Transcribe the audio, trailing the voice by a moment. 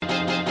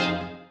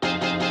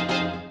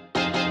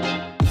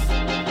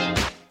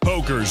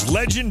Poker's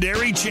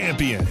legendary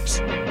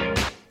champions,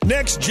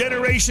 next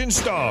generation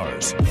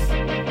stars,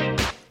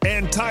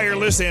 and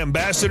tireless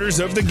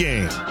ambassadors of the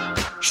game,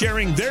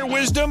 sharing their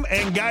wisdom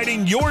and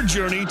guiding your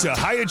journey to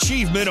high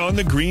achievement on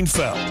the green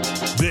felt.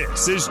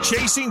 This is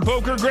Chasing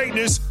Poker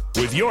Greatness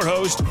with your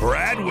host,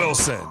 Brad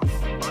Wilson.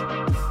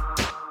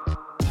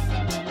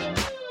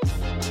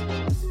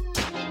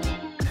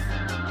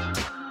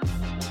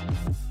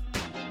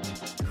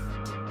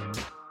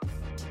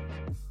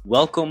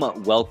 Welcome,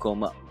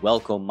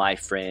 my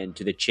friend,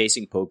 to the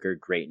Chasing Poker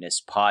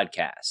Greatness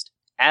podcast.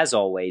 As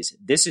always,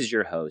 this is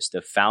your host,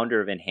 the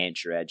founder of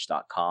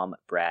EnhanceYourEdge.com,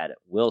 Brad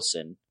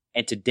Wilson,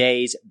 and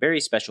today's very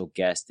special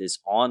guest is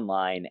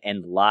online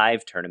and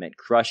live tournament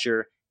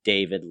crusher,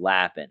 David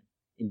Lappin.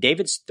 In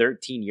David's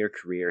 13-year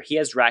career, he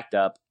has racked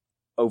up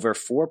over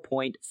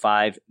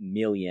 $4.5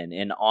 million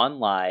in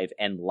on-live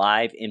and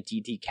live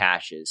MTT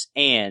cashes,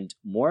 and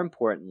more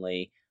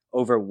importantly,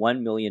 over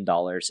 $1 million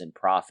in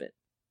profit.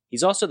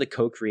 He's also the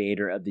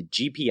co-creator of the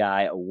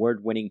GPI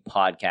award-winning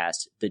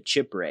podcast, The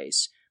Chip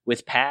Race,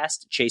 with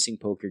past Chasing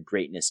Poker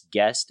Greatness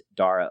guest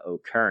Dara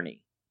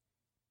O'Kearney.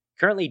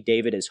 Currently,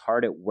 David is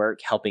hard at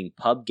work helping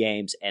pub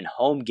games and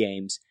home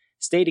games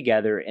stay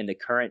together in the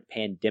current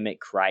pandemic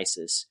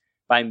crisis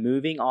by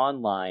moving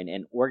online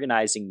and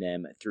organizing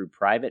them through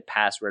private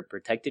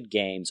password-protected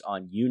games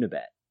on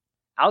Unibet.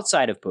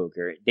 Outside of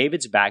poker,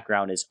 David's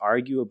background is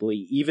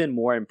arguably even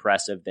more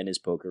impressive than his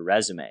poker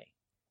resume.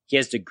 He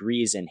has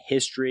degrees in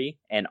history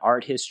and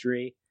art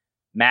history,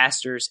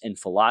 masters in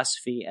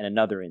philosophy and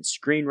another in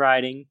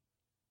screenwriting,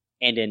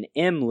 and an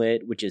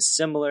MLit, which is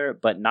similar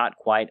but not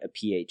quite a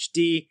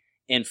PhD,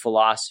 in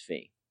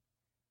philosophy.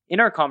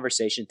 In our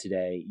conversation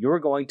today, you're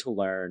going to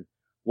learn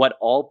what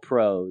all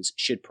pros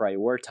should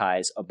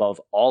prioritize above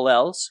all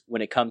else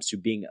when it comes to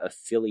being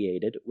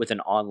affiliated with an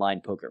online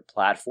poker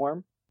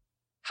platform,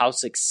 how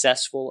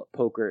successful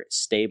poker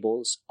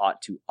stables ought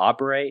to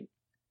operate,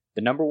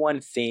 the number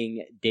one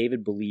thing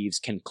David believes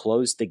can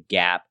close the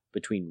gap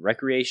between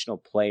recreational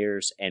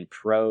players and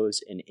pros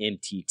in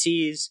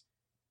MTTs,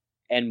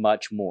 and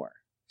much more.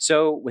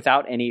 So,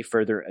 without any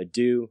further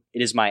ado,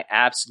 it is my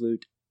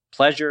absolute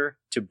pleasure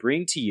to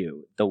bring to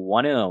you the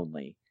one and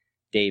only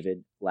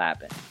David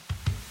Lappin.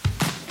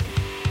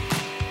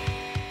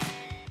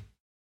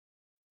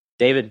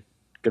 David,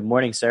 good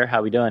morning, sir.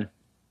 How are we doing?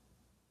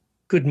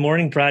 Good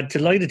morning, Brad.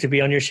 Delighted to be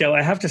on your show.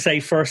 I have to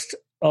say, first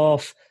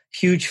off,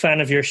 huge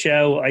fan of your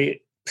show. I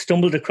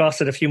stumbled across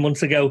it a few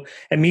months ago,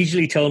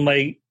 immediately told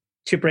my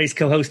Chip Race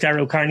co-host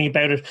Dara O'Kearney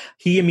about it.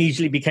 He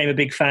immediately became a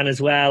big fan as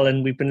well,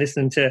 and we've been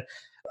listening to...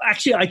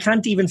 Actually, I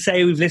can't even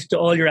say we've listened to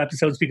all your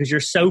episodes because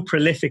you're so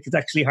prolific. It's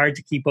actually hard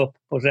to keep up,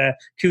 but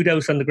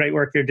kudos on the great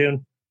work you're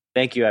doing.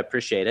 Thank you. I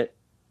appreciate it.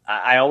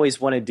 I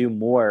always want to do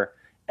more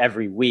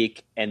every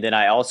week, and then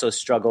I also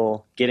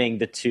struggle getting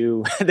the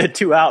two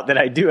out that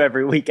I do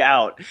every week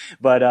out.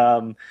 But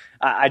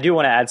I do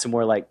want to add some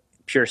more like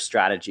pure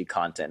strategy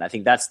content. I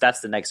think that's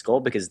the next goal,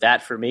 because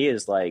that for me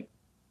is like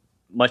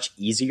much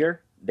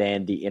easier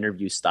than the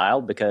interview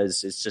style,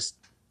 because it's just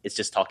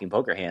talking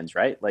poker hands,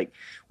 right? Like,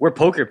 we're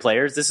poker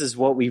players. This is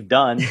what we've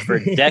done for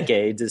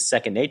decades. Is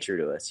second nature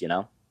to us, you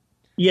know?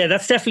 Yeah,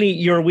 that's definitely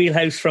your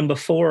wheelhouse from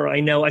before.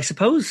 I know. I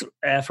suppose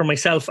for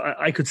myself,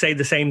 I could say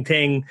the same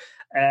thing,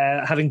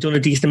 having done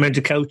a decent amount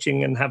of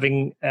coaching and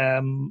having,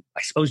 I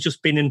suppose,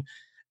 just been in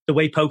the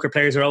way poker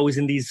players are always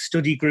in these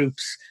study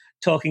groups,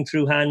 talking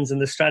through hands, and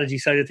the strategy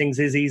side of things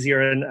is easier.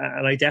 And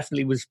I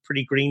definitely was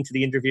pretty green to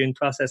the interviewing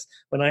process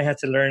when I had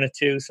to learn it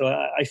too. So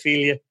I feel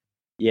you.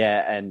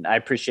 Yeah, and I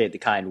appreciate the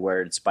kind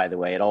words, by the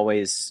way.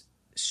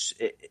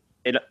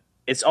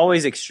 It's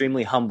always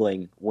extremely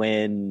humbling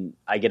when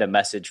I get a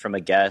message from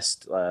a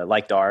guest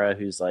like Dara,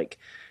 who's like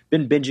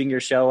been binging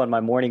your show on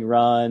my morning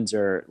runs,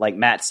 or like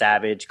Matt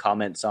Savage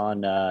comments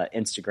on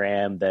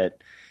Instagram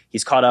that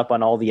he's caught up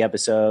on all the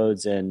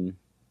episodes and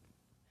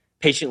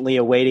patiently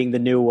awaiting the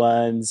new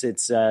ones.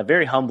 It's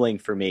very humbling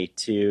for me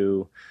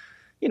to,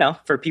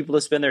 for people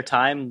to spend their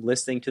time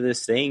listening to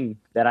this thing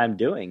that I'm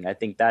doing. I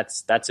think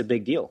that's a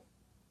big deal.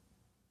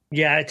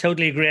 Yeah, I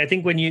totally agree. I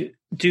think when you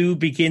do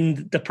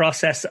begin the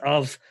process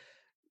of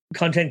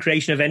content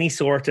creation of any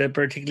sort,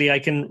 particularly I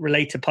can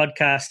relate to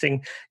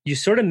podcasting, you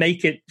sort of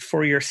make it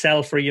for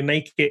yourself, or you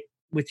make it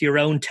with your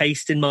own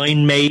taste in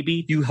mind.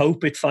 Maybe you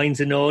hope it finds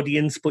an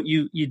audience, but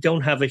you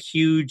don't have a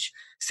huge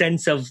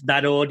sense of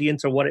that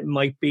audience, or what it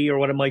might be, or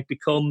what it might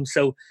become.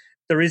 So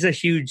there is a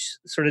huge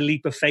sort of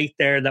leap of faith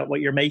there that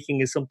what you're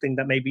making is something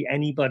that maybe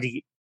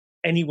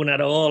anyone at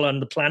all on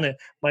the planet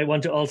might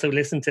want to also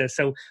listen to.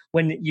 So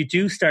when you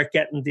do start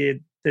getting the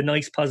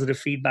nice positive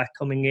feedback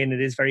coming in, it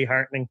is very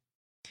heartening.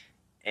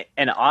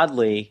 And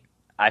oddly,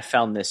 I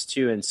found this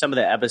too in some of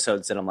the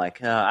episodes that I'm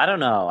like, I don't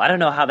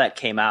know how that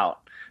came out.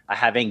 I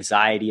have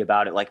anxiety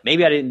about it. Like,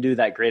 maybe I didn't do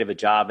that great of a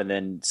job, and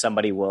then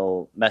somebody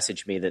will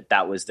message me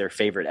that was their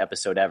favorite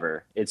episode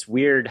ever. It's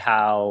weird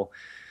how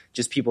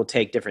just people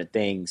take different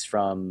things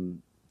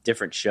from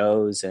different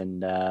shows,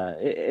 and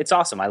it's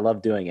awesome. I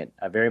love doing it.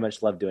 I very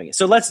much love doing it.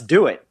 So let's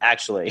do it.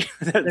 Actually,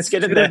 let's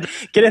get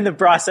in the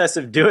process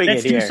of doing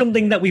it here. Let's do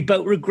something that we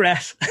both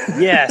regret.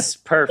 Yes,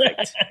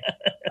 perfect.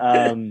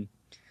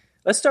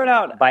 Let's start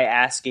out by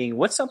asking,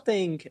 what's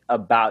something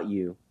about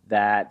you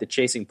that the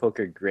Chasing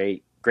Poker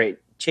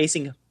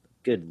Chasing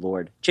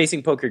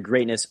Poker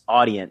Greatness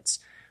audience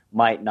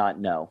might not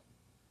know?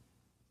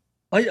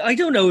 I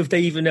don't know if they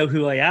even know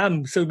who I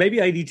am, so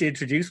maybe I need to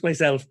introduce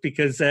myself,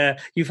 because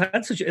you've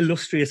had such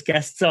illustrious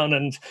guests on,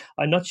 and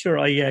I'm not sure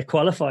I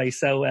qualify.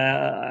 So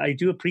I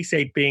do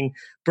appreciate being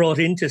brought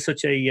into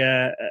such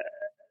an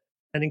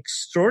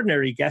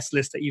extraordinary guest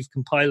list that you've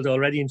compiled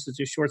already in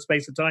such a short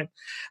space of time.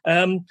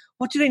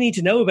 What do they need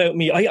to know about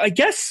me? I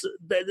guess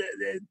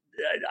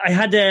I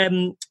had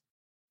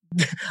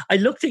I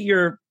looked at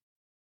your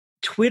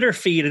Twitter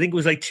feed, I think it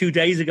was like 2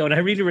 days ago, and I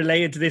really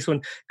related to this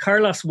one.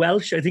 Carlos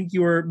Welch, I think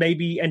you were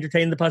maybe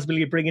entertaining the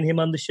possibility of bringing him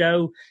on the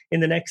show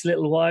in the next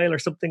little while or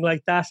something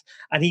like that.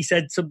 And he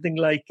said something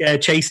like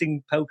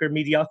chasing poker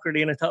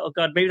mediocrity. And I thought, oh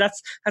God, maybe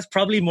that's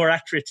probably more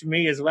accurate to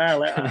me as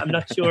well. I'm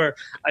not sure.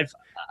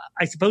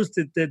 I suppose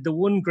the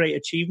one great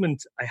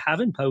achievement I have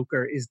in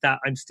poker is that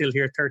I'm still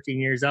here 13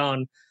 years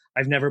on.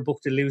 I've never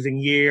booked a losing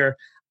year,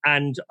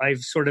 and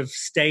I've sort of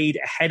stayed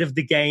ahead of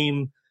the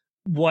game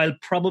while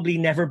probably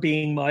never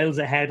being miles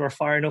ahead or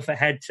far enough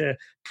ahead to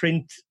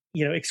print,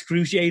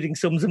 excruciating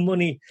sums of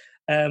money,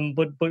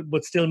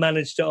 but still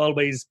managed to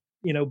always,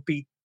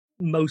 beat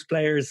most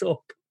players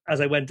up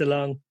as I went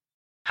along.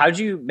 How'd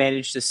you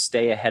manage to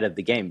stay ahead of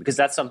the game? Because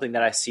that's something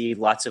that I see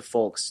lots of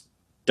folks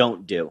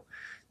don't do.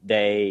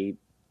 They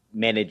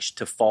manage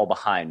to fall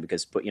behind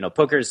because,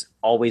 poker's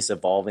always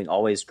evolving,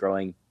 always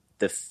growing.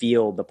 The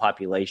field, the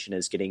population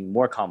is getting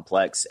more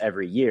complex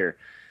every year.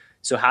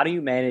 So how do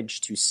you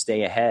manage to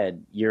stay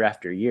ahead year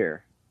after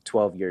year,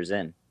 12 years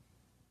in?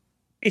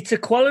 It's a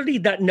quality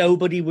that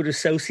nobody would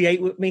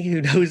associate with me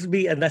who knows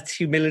me, and that's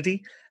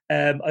humility.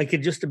 I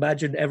can just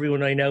imagine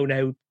everyone I know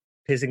now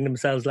pissing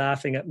themselves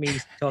laughing at me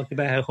talking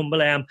about how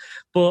humble I am.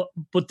 But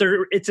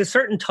it's a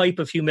certain type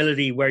of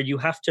humility where you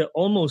have to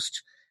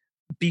almost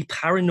be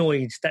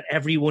paranoid that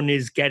everyone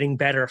is getting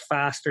better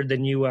faster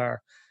than you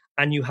are.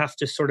 And you have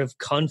to sort of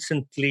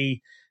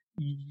constantly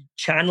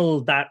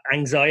channel that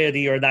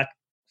anxiety or that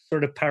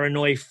sort of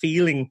paranoid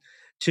feeling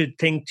to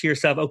think to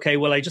yourself, okay,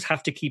 well, I just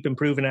have to keep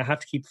improving. I have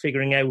to keep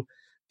figuring out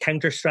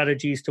counter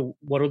strategies to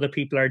what other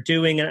people are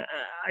doing. And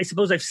I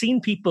suppose I've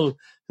seen people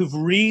who've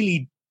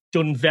really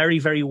done very,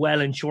 very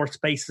well in short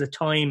spaces of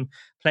time,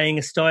 playing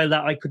a style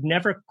that I could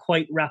never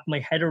quite wrap my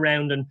head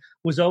around, and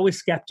was always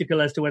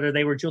skeptical as to whether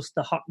they were just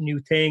the hot new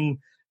thing,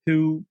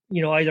 who,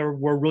 either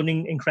were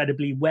running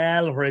incredibly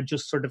well or had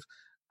just sort of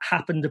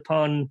happened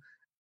upon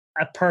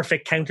a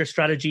perfect counter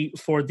strategy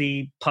for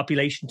the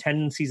population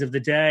tendencies of the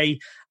day,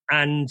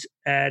 and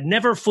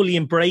never fully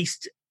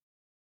embraced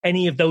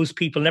any of those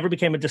people, never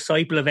became a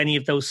disciple of any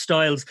of those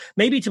styles,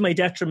 maybe to my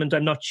detriment,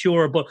 I'm not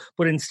sure, but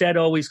instead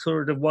always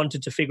sort of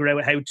wanted to figure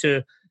out how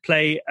to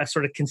play a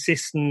sort of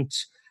consistent,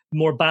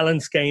 more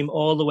balanced game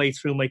all the way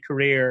through my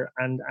career.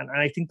 And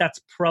I think that's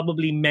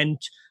probably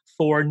meant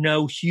for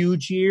no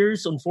huge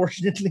years,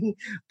 unfortunately,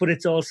 but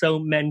it's also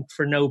meant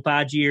for no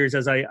bad years,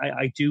 as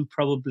I do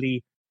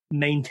probably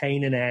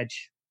maintain an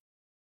edge.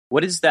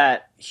 What does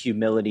that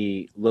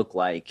humility look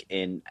like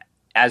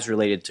as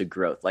related to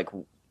growth? Like,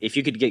 if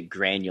you could get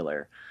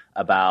granular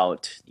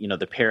about,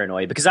 the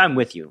paranoia, because I'm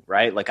with you,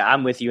 right? Like,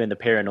 I'm with you in the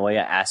paranoia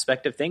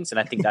aspect of things. And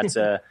I think that's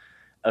a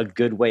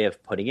good way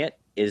of putting it,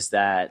 is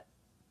that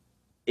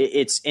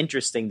it's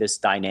interesting, this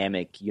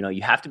dynamic.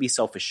 You have to be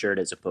self-assured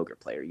as a poker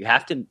player. You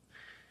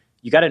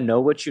got to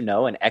know what you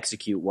know and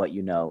execute what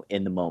you know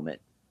in the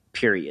moment,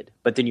 period.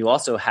 But then you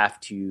also have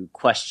to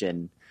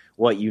question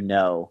what you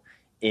know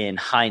in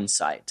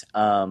hindsight.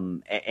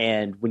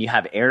 And when you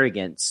have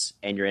arrogance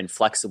and you're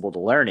inflexible to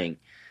learning,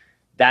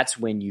 that's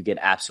when you get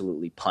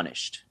absolutely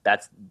punished.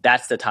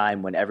 That's the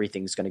time when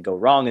everything's going to go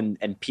wrong,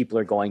 and people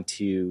are going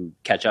to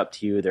catch up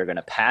to you. They're going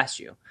to pass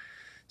you.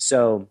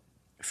 So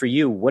for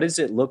you, what does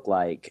it look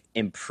like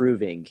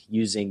improving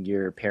using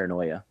your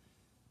paranoia?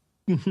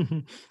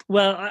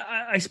 Well,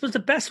 I suppose the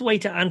best way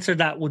to answer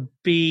that would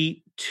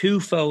be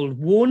twofold.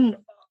 One,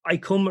 I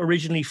come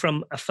originally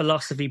from a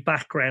philosophy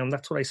background.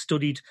 That's what I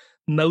studied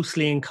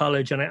mostly in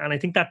college. And I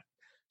think that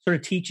sort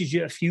of teaches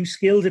you a few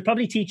skills. It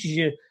probably teaches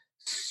you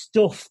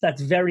stuff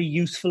that's very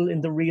useful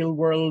in the real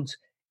world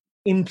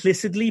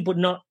implicitly, but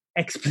not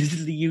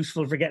explicitly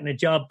useful for getting a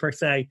job per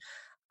se.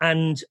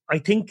 And I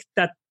think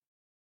that,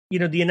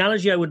 the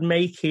analogy I would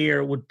make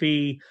here would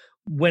be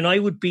when I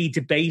would be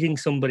debating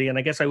somebody, and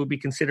I guess I would be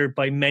considered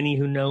by many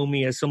who know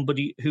me as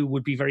somebody who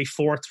would be very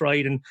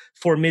forthright and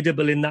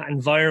formidable in that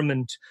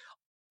environment,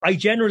 I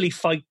generally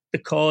fight the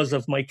cause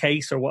of my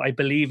case or what I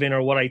believe in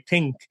or what I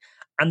think.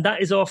 And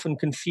that is often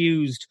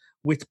confused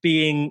with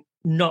being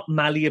not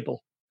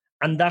malleable.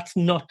 And that's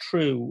not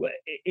true.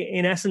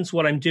 In essence,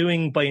 what I'm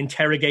doing by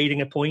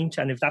interrogating a point,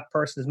 and if that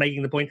person is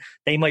making the point,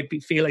 they might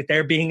feel like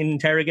they're being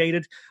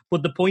interrogated.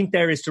 But the point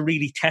there is to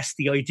really test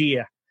the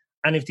idea.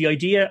 And if the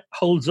idea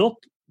holds up,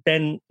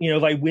 then,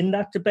 if I win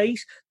that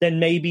debate, then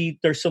maybe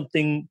there's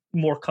something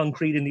more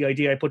concrete in the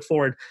idea I put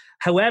forward.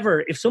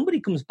 However, if somebody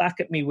comes back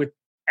at me with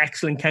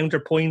excellent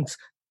counterpoints,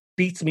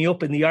 beats me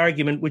up in the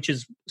argument, which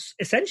is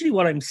essentially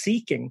what I'm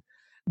seeking,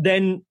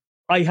 then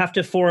I have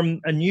to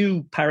form a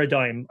new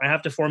paradigm. I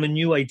have to form a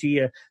new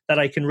idea that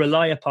I can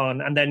rely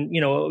upon. And then,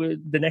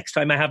 the next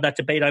time I have that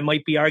debate, I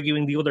might be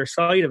arguing the other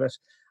side of it.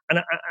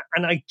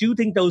 And I do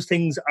think those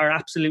things are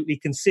absolutely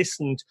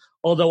consistent,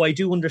 although I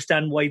do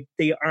understand why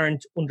they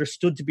aren't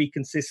understood to be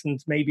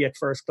consistent, maybe at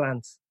first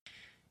glance.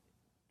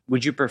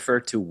 Would you prefer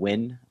to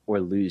win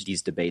or lose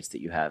these debates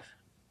that you have?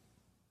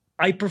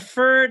 I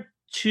prefer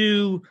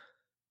to...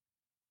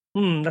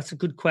 that's a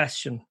good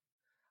question.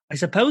 I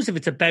suppose if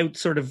it's about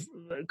sort of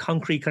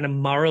concrete kind of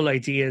moral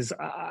ideas,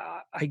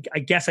 I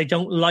guess I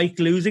don't like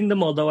losing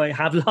them, although I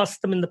have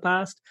lost them in the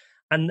past.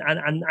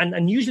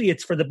 And usually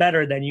it's for the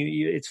better. Then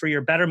it's for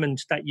your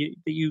betterment that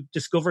you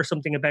discover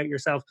something about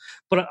yourself.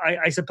 But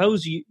I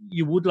suppose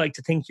you would like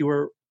to think you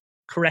were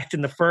correct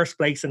in the first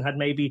place and had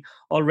maybe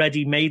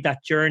already made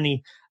that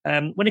journey.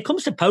 When it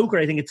comes to poker,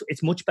 I think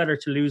it's much better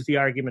to lose the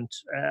argument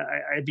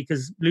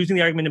because losing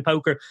the argument in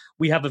poker,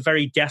 we have a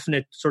very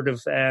definite sort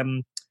of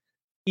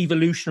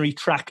evolutionary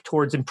track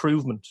towards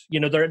improvement.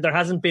 There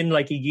hasn't been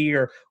like a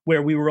year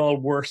where we were all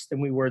worse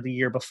than we were the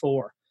year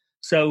before.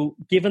 So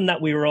given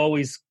that we were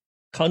always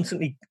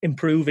constantly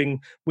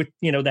improving with,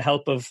 the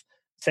help of,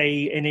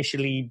 say,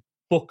 initially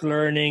book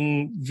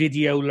learning,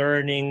 video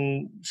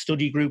learning,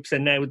 study groups,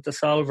 and now with the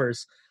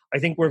solvers, I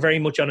think we're very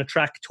much on a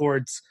track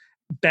towards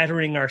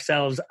bettering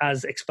ourselves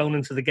as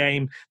exponents of the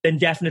game. Then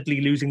definitely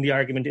losing the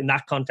argument in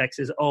that context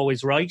is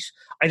always right.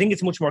 I think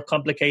it's much more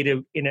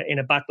complicated in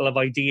a battle of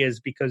ideas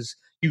because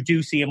you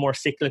do see a more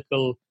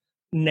cyclical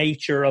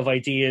nature of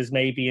ideas,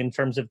 maybe in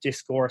terms of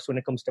discourse when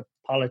it comes to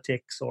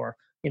politics or,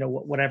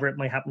 whatever it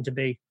might happen to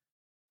be.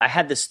 I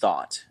had this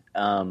thought.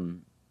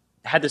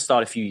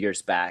 A few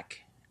years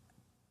back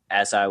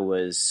as I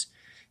was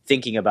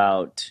thinking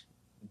about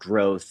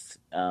growth,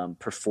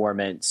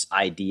 performance,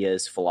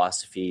 ideas,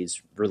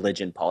 philosophies,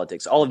 religion,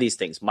 politics, all of these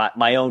things,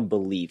 my own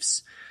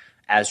beliefs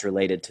as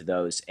related to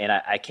those. And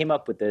I came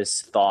up with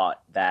this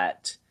thought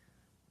that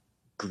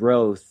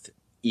growth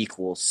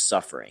equals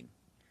suffering.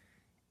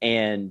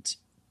 And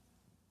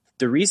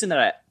the reason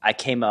that I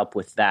came up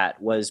with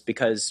that was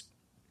because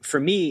for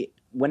me,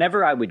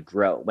 whenever I would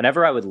grow,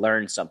 whenever I would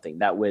learn something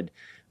that would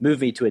move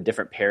me to a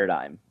different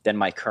paradigm than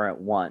my current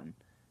one,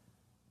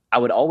 I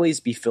would always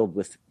be filled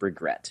with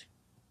regret.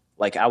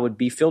 Like I would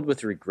be filled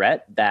with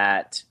regret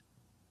that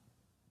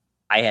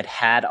I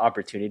had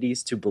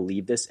opportunities to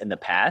believe this in the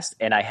past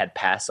and I had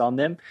passed on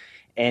them.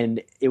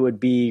 And it would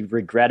be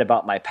regret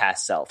about my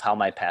past self, how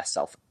my past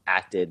self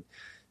acted,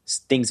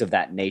 things of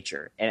that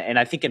nature. And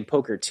I think in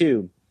poker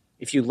too,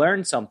 if you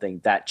learn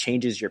something that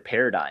changes your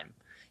paradigm,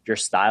 your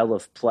style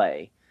of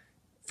play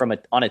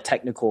on a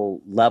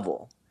technical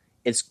level,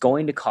 it's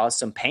going to cause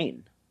some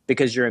pain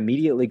because you're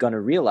immediately going to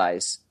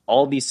realize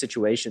all these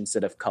situations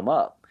that have come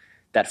up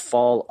that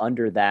fall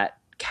under that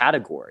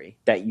category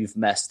that you've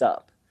messed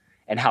up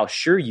and how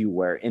sure you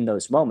were in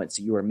those moments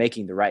that you were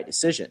making the right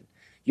decision.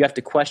 You have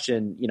to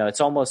question,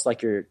 it's almost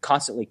like you're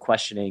constantly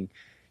questioning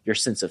your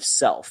sense of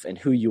self and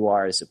who you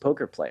are as a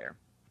poker player.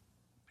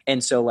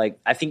 And so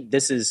I think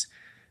this is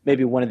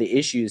maybe one of the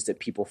issues that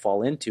people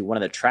fall into, one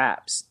of the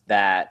traps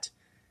that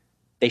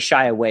they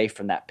shy away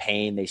from that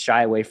pain. They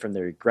shy away from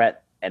the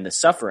regret and the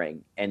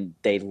suffering, and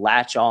they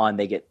latch on,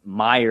 they get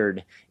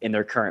mired in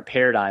their current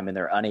paradigm and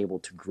they're unable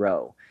to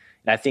grow.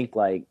 And I think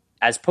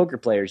as poker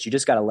players, you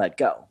just got to let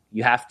go.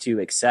 You have to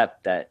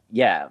accept that,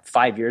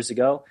 5 years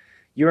ago,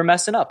 you were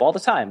messing up all the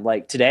time.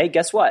 Like today,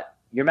 guess what?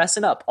 You're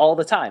messing up all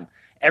the time.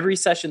 Every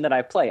session that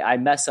I play, I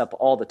mess up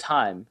all the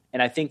time.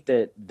 And I think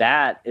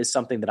that is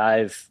something that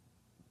I've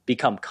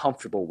become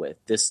comfortable with,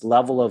 this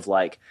level of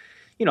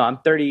I'm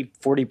 30,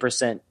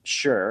 40%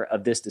 sure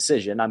of this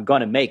decision. I'm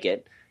going to make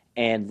it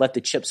and let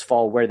the chips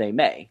fall where they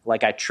may.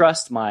 I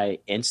trust my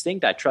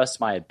instinct. I trust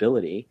my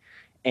ability.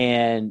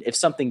 And if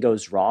something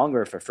goes wrong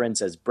or if a friend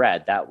says,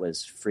 Brad, that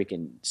was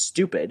freaking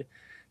stupid,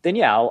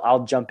 then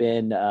I'll jump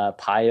in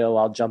Pio.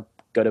 I'll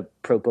go to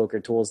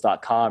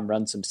ProPokerTools.com,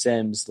 run some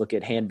sims, look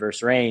at hand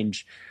versus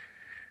range,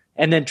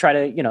 and then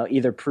try to,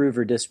 either prove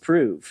or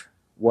disprove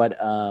what,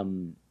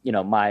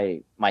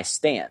 my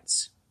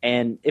stance.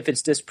 And if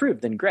it's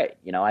disproved, then great.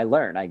 I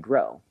learn, I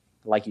grow.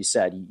 Like you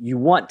said, you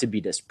want to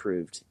be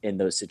disproved in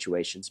those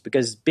situations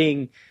because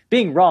being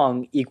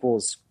wrong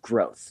equals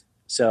growth.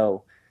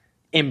 So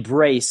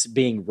embrace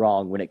being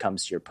wrong when it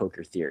comes to your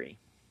poker theory.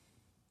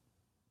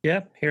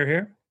 Yeah,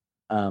 hear.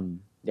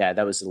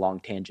 That was a long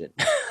tangent.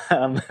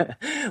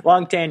 But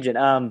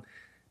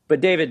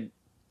David,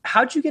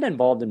 how'd you get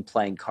involved in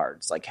playing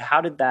cards?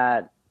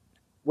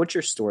 What's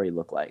your story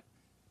look like?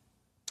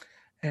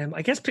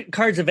 I guess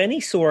cards of any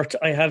sort.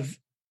 I have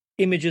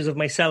images of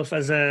myself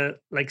as a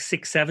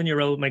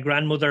 6-7-year-old, my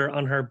grandmother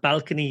on her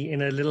balcony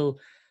in a little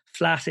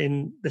flat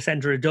in the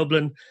centre of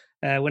Dublin.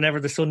 Whenever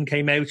the sun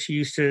came out, she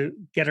used to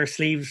get her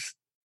sleeves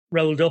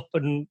rolled up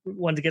and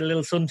want to get a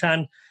little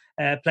suntan.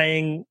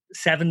 playing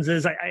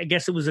sevenses. I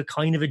guess it was a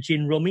kind of a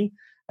gin rummy.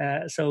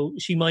 So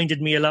she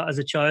minded me a lot as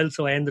a child,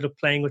 so I ended up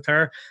playing with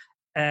her.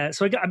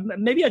 So I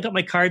got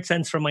my card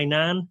sense from my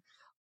nan.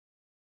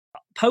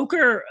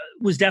 Poker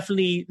was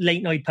definitely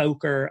late night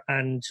poker,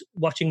 and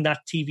watching that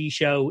TV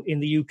show in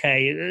the UK,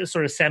 a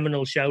sort of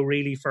seminal show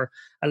really for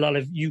a lot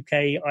of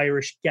UK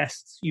Irish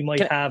guests you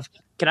might have.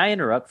 Can I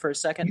interrupt for a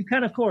second? You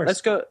can, of course.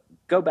 Let's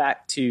go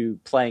back to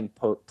playing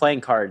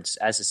cards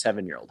as a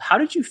 7-year-old. How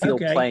did you feel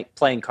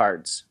playing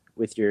cards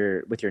with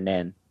your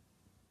nan?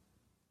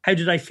 How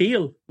did I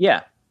feel?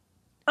 Yeah.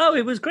 Oh,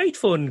 it was great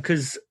fun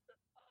because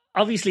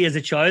obviously as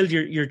a child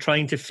you're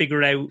trying to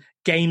figure out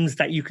games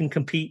that you can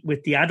compete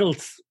with the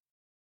adults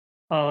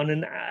on,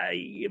 and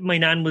my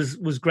nan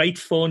was great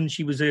fun.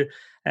 She was a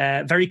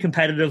very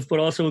competitive but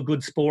also a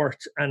good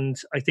sport, and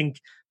I think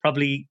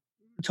probably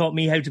taught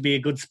me how to be a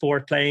good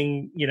sport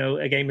playing,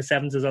 a game of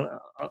sevens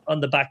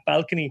on the back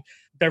balcony.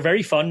 They're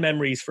very fond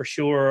memories for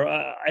sure.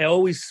 I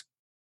always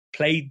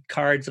played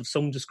cards of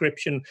some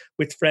description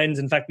with friends.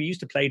 In fact, we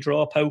used to play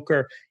draw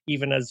poker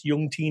even as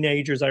young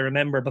teenagers. I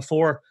remember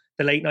before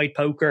the late night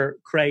poker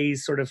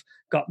craze sort of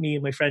got me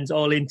and my friends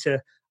all into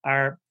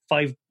our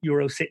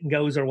 €5 sit and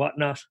goes or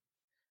whatnot.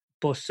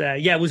 But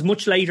it was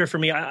much later for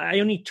me. I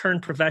only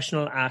turned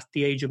professional at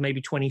the age of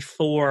maybe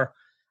 24,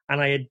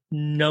 and I had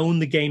known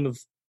the game of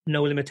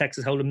No Limit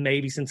Texas Hold'em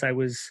maybe since I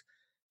was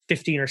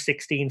 15 or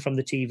 16 from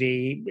the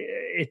TV.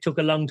 It took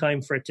a long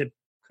time for it to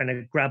kind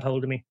of grab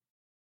hold of me.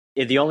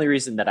 The only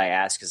reason that I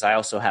ask is I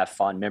also have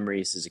fond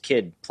memories as a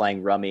kid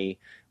playing rummy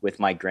with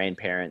my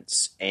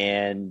grandparents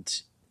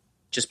and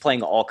just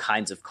playing all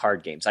kinds of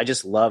card games. I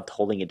just loved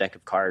holding a deck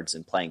of cards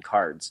and playing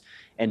cards.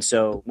 And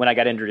so when I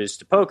got introduced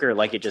to poker,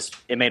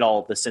 it made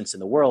all the sense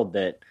in the world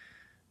that,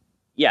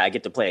 I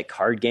get to play a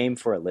card game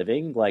for a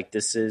living. Like,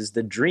 this is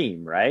the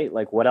dream, right?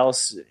 Like, what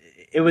else?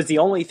 It was the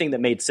only thing that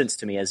made sense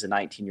to me as a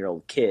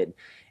 19-year-old kid.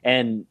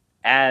 And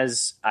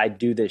as I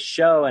do this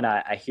show and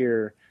I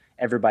hear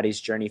everybody's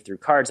journey through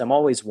cards, I'm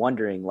always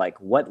wondering,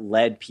 what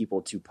led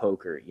people to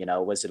poker?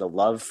 Was it a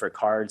love for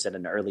cards at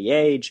an early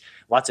age?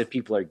 Lots of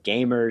people are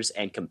gamers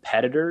and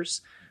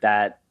competitors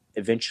that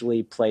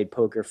eventually played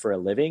poker for a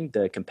living.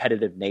 The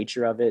competitive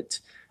nature of it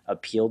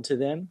appealed to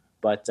them.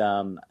 But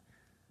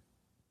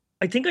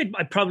I think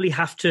I'd probably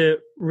have to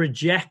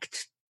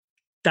reject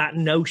that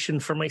notion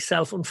for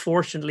myself,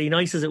 unfortunately.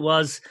 Nice as it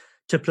was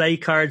to play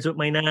cards with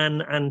my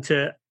nan and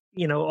to,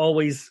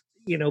 always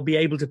be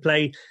able to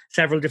play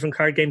several different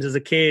card games as a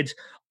kid,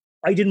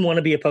 I didn't want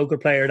to be a poker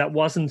player. That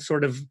wasn't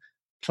sort of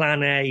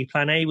plan A.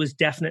 Plan A was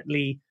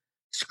definitely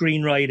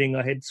screenwriting.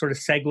 I had sort of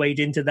segued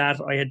into that.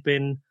 I had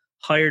been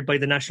hired by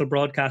the national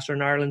broadcaster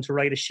in Ireland to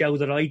write a show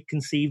that I'd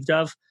conceived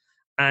of,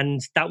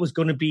 and that was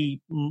going to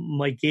be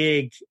my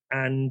gig.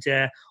 And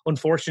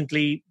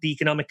unfortunately, the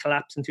economic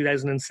collapse in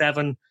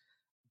 2007,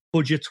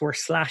 budgets were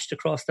slashed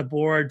across the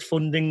board,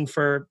 funding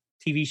for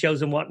TV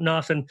shows and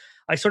whatnot. And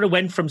I sort of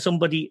went from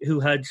somebody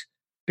who had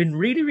been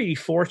really, really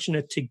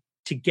fortunate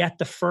to get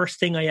the first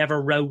thing I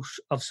ever wrote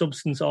of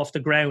substance off the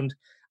ground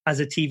as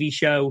a TV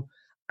show.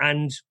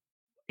 And,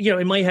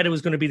 in my head, it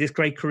was going to be this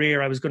great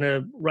career. I was going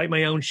to write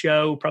my own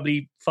show,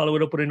 probably follow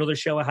it up with another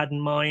show I had in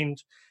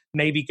mind,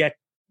 maybe get,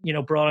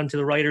 brought into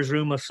the writer's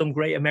room of some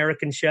great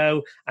American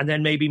show, and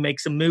then maybe make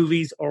some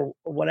movies or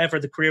whatever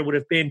the career would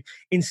have been.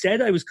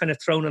 Instead, I was kind of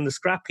thrown on the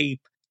scrap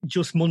heap.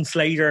 Just months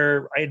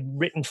later, I had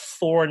written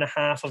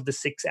 4.5 of the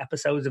 6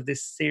 episodes of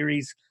this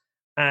series,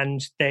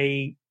 and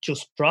they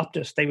just dropped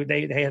it.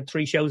 They had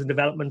 3 shows in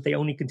development. They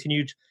only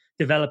continued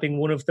developing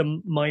one of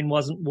them. Mine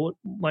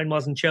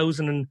wasn't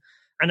chosen,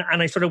 and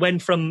I sort of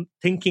went from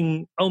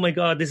thinking, oh my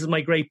God, this is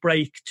my great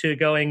break, to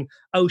going,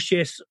 oh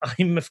shit,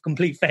 I'm a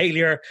complete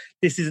failure.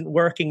 This isn't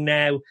working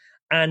now.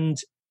 And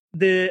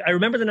I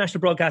remember the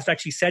national broadcast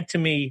actually said to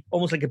me,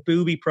 almost like a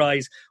booby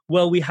prize,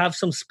 well, we have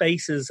some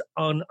spaces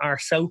on our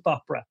soap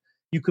opera.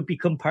 You could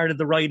become part of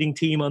the writing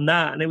team on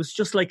that. And it was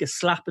just like a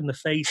slap in the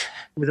face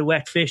with a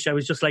wet fish. I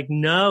was just like,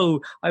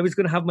 no, I was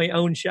going to have my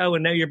own show.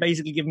 And now you're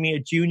basically giving me a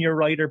junior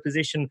writer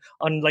position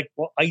on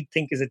what I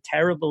think is a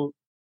terrible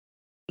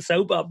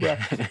soap opera.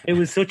 It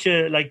was such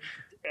a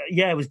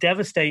it was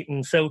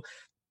devastating. So,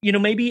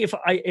 maybe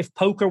if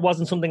poker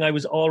wasn't something I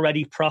was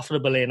already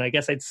profitable in, I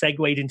guess I'd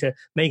segued into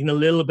making a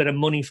little bit of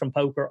money from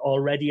poker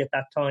already at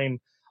that time.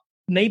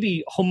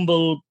 Maybe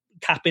humble,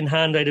 cap in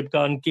hand, I'd have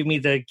gone, give me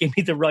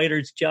the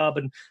writer's job,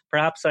 and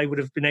perhaps I would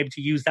have been able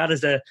to use that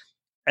as a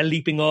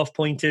leaping off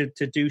point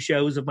to do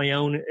shows of my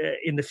own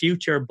in the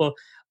future. But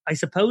I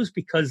suppose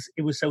because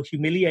it was so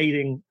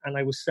humiliating and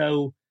I was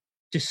so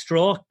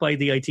distraught by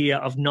the idea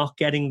of not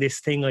getting this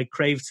thing I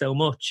craved so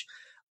much,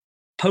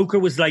 poker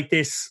was like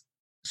this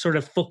sort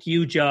of fuck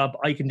you job.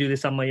 I can do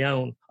this on my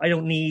own. I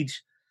don't need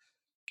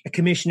a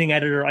commissioning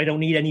editor. I don't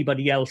need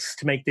anybody else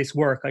to make this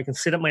work. I can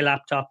sit at my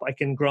laptop. I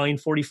can grind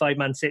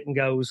 45-man sit and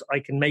goes. I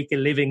can make a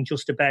living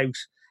just about.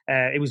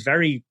 It was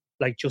very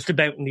just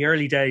about in the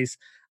early days,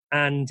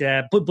 and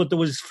but there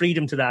was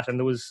freedom to that, and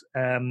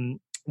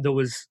there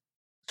was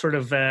sort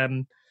of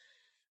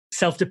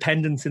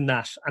self-dependence in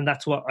that. And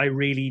that's what I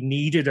really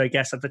needed, I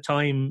guess, at the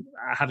time,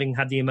 having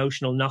had the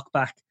emotional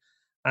knockback.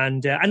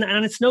 And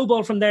it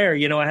snowballed from there.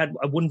 You know, I had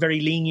one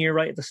very lean year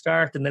right at the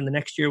start, and then the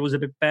next year was a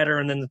bit better,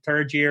 and then the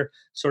third year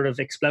sort of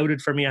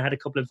exploded for me. I had a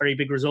couple of very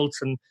big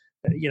results, and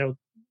you know,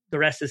 the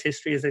rest is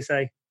history, as they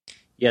say.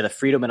 Yeah, the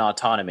freedom and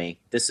autonomy.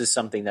 This is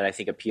something that I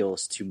think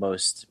appeals to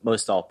most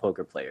all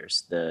poker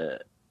players.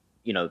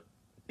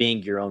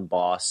 Being your own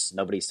boss,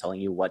 nobody's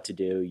telling you what to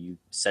do. You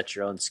set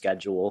your own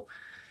schedule.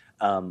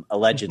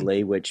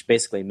 Allegedly, which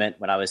basically meant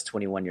when I was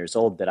 21 years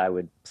old that I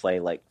would play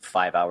like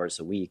 5 hours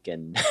a week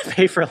and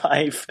pay for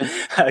life,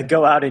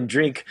 go out and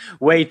drink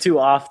way too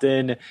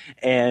often,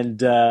 and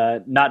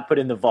not put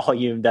in the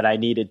volume that I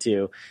needed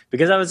to,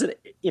 because I was an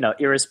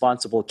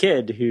irresponsible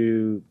kid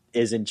who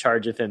is in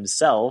charge of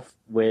himself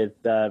with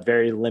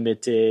very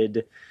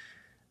limited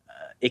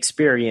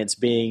experience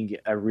being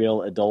a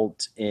real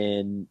adult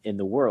in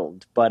the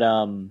world. But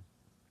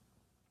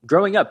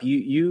growing up,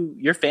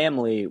 your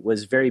family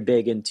was very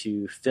big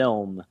into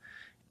film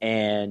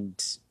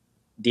and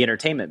the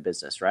entertainment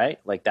business, right?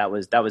 Like that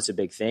was a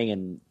big thing,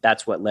 and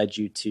that's what led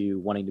you to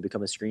wanting to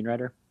become a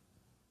screenwriter.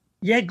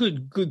 Yeah,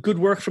 good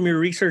work from your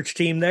research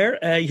team there.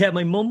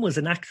 My mum was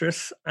an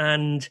actress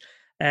and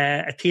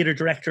a theatre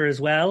director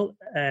as well.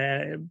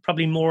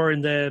 Probably more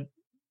in the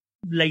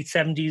late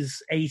 70s,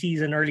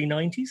 80s, and early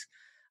 90s.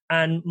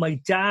 And my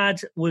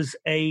dad was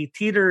a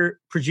theatre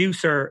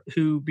producer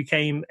who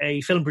became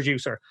a film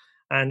producer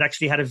and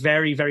actually had a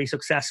very, very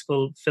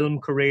successful film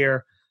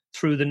career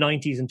through the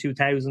 90s and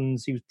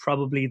 2000s. He was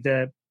probably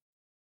the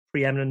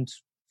preeminent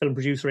film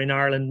producer in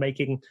Ireland,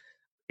 making,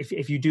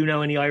 if you do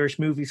know any Irish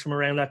movies from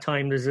around that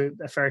time, there's a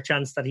fair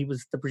chance that he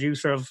was the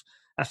producer of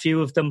a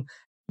few of them.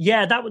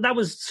 Yeah, that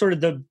was sort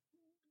of the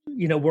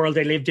world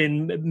I lived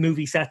in.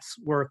 Movie sets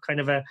were kind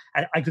of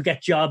I could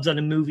get jobs on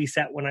a movie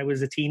set when I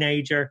was a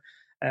teenager.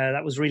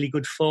 That was really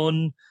good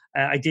fun.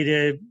 I did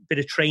a bit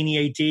of trainee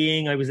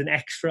ADing. I was an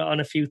extra on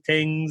a few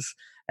things.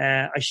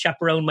 I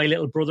chaperoned my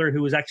little brother,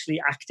 who was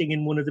actually acting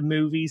in one of the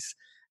movies,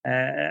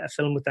 a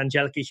film with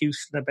Angelica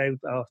Houston about,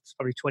 it's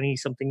probably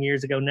 20-something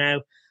years ago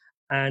now.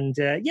 And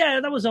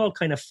that was all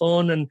kind of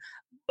fun. And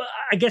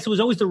I guess it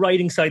was always the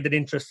writing side that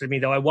interested me,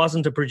 though. I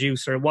wasn't a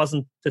producer. It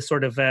wasn't the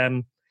sort of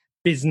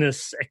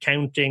business,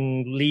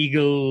 accounting,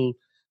 legal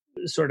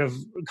sort of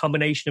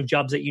combination of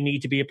jobs that you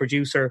need to be a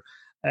producer.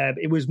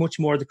 It was much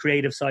more the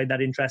creative side that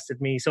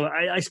interested me. So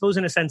I suppose,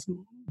 in a sense,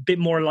 a bit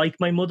more like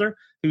my mother,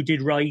 who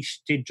did write,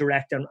 did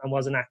direct, and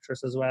was an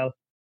actress as well.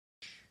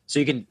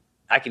 So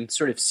I can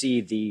sort of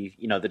see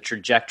the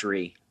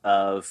trajectory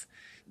of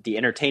the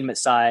entertainment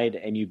side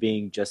and you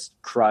being just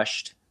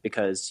crushed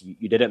because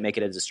you didn't make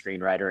it as a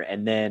screenwriter,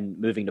 and then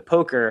moving to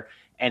poker,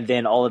 and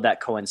then all of that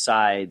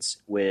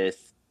coincides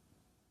with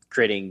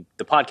creating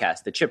the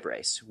podcast, The Chip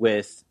Race,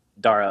 with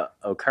Dara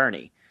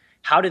O'Kearney.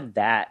 How did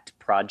that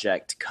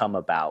project come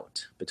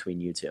about between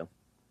you two?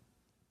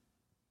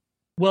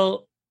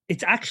 Well,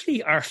 it's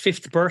actually our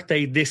 5th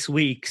birthday this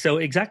week. So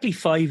exactly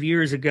 5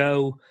 years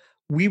ago,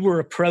 we were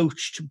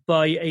approached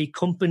by a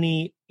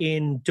company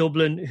in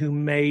Dublin who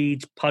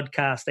made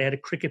podcasts. They had a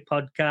cricket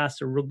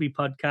podcast, a rugby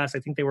podcast. I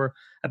think they were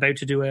about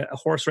to do a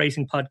horse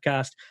racing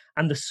podcast.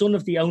 And the son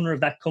of the owner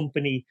of that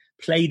company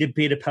played a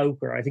bit of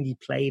poker. I think he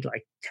played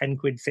like 10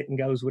 quid sit and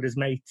goes with his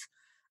mates.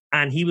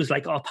 And he was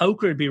like,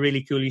 poker would be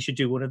really cool. You should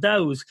do one of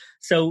those.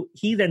 So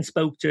he then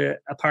spoke to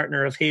a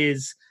partner of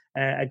his,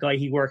 a guy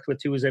he worked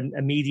with who was a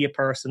media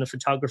person, a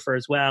photographer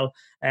as well,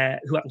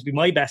 who happened to be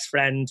my best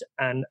friend,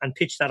 and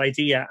pitched that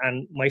idea.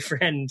 And my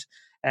friend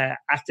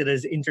acted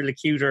as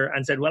interlocutor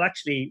and said, well,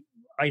 actually,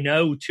 I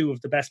know 2 of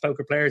the best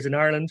poker players in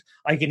Ireland.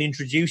 I can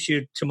introduce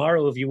you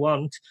tomorrow if you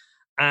want.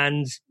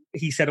 And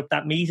he set up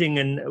that meeting,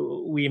 and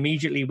we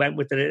immediately went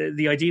with it.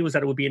 The idea was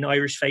that it would be an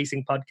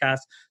Irish-facing podcast,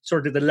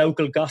 sort of the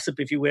local gossip,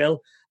 if you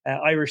will,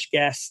 Irish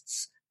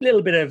guests, a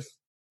little bit of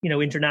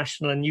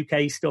international and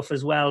UK stuff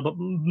as well, but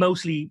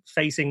mostly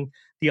facing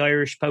the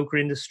Irish poker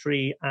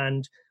industry.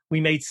 And we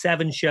made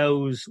 7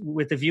 shows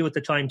with the view at the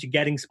time to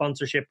getting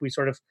sponsorship. We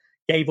sort of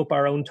gave up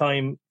our own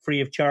time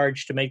free of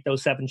charge to make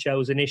those 7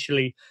 shows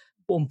initially.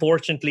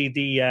 Unfortunately,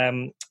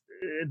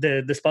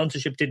 the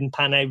sponsorship didn't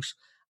pan out,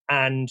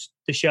 and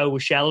the show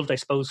was shelved, I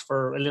suppose,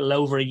 for a little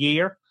over a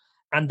year.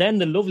 And then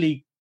the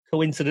lovely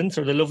coincidence,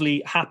 or the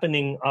lovely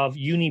happening, of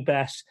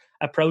Unibet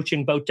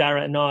approaching both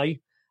Dara and I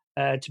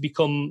to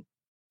become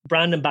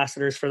brand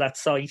ambassadors for that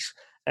site,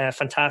 a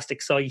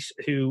fantastic site,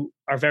 who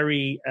are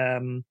very,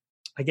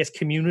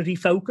 community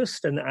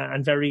focused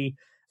and very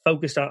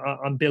focused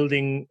on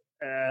building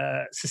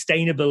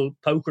sustainable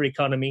poker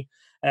economy.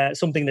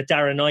 Something that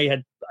Dara and I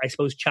had, I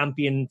suppose,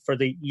 championed for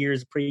the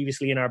years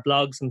previously in our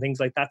blogs and things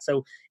like that.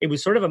 So it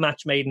was sort of a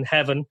match made in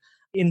heaven.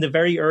 In the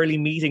very early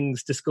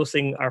meetings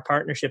discussing our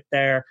partnership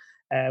there,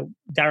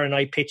 Dara and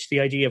I pitched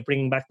the idea of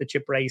bringing back the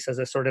Chip Race as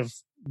a sort of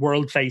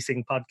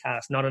world-facing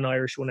podcast, not an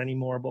Irish one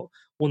anymore, but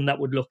one that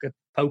would look at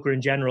poker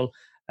in general.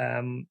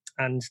 And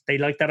they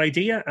liked that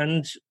idea,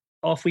 and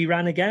off we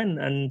ran again.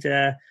 And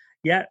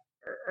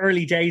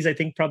early days, I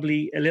think,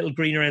 probably a little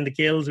green around the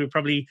gills. We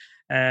probably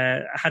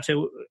had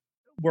to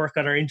work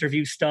on our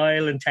interview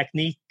style and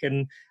technique.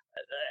 And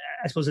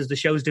I suppose as the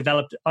show's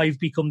developed, I've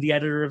become the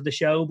editor of the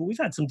show, but we've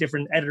had some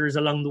different editors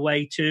along the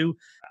way too.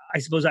 I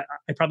suppose I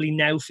probably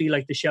now feel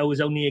like the show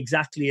is only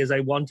exactly as I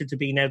want it to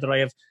be now that I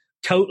have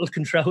total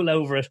control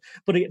over it.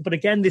 But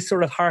again, this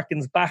sort of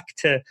harkens back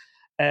to,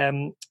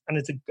 and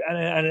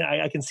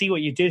I can see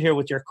what you did here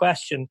with your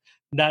question,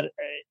 that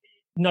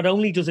not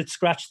only does it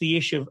scratch the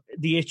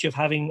itch of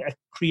having a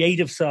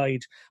creative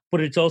side,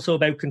 but it's also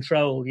about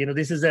control. You know,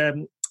 this is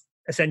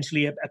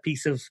essentially a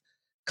piece of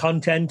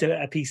content,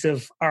 a piece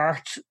of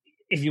art,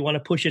 if you want to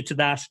push it to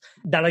that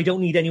I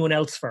don't need anyone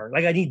else for.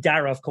 Like, I need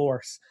Dara, of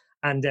course,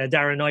 and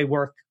Dara and I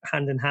work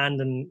hand in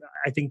hand, and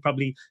I think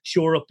probably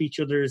shore up each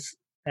other's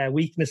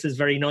weaknesses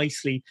very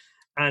nicely.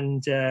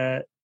 And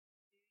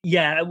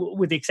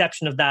with the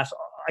exception of that,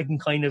 I can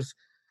kind of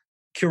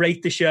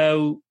curate the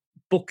show,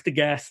 book the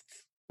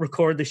guests,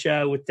 record the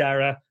show with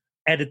Dara,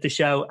 edit the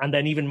show, and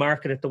then even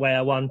market it the way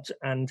I want.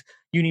 And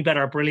Unibet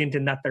are brilliant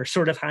in that they're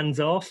sort of hands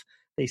off.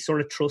 They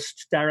sort of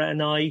trust Dara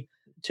and I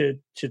to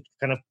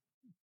kind of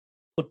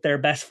put their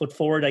best foot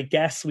forward, I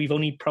guess. We've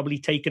only probably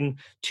taken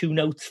 2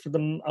 notes for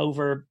them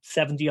over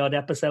 70 odd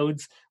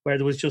episodes, where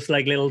there was just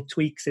like little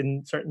tweaks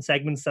in certain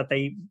segments that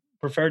they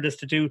preferred us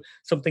to do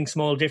something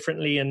small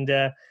differently. And,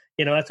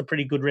 that's a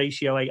pretty good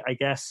ratio, I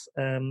guess.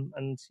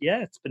 And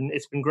yeah,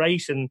 it's been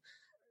great. And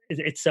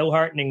it's so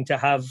heartening to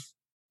have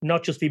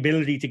not just the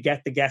ability to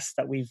get the guests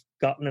that we've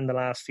gotten in the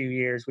last few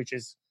years, which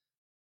is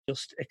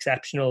just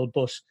exceptional,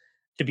 but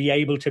to be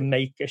able to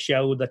make a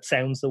show that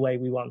sounds the way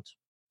we want.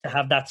 To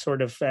have that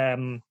sort of,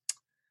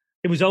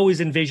 it was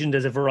always envisioned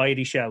as a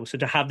variety show. So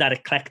to have that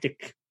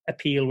eclectic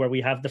appeal where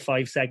we have the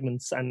 5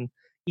 segments and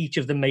each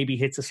of them maybe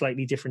hits a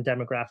slightly different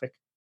demographic.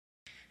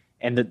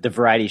 And the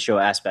variety show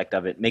aspect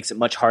of it makes it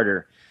much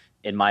harder,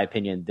 in my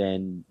opinion,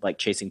 than like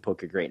Chasing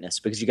Poker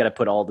Greatness, because you got to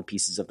put all the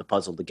pieces of the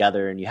puzzle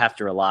together and you have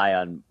to rely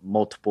on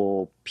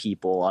multiple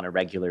people on a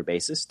regular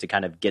basis to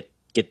kind of get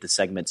the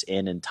segments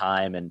in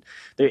time. And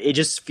it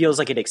just feels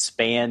like it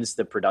expands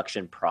the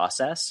production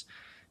process.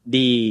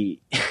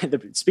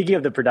 Speaking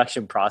of the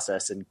production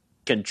process and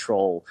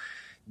control,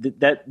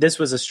 that this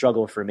was a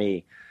struggle for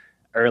me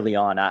early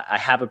on. I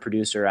have a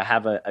producer, I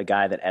have a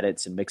guy that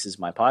edits and mixes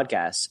my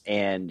podcasts,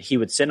 and he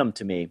would send them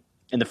to me.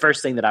 And the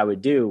first thing that I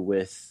would do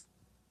with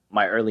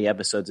my early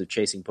episodes of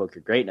Chasing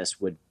Poker Greatness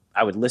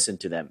I would listen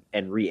to them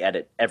and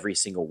re-edit every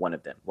single one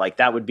of them. Like,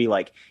 that would be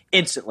like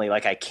instantly,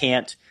 like I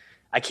can't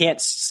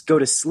go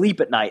to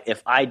sleep at night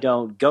if I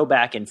don't go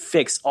back and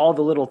fix all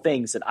the little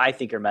things that I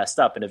think are messed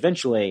up. And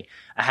eventually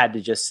I had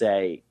to just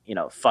say,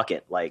 fuck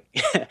it. Like,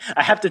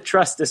 I have to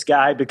trust this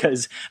guy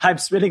because I'm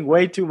spending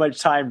way too much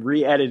time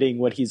re-editing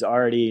what he's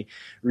already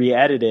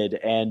re-edited,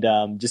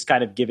 and just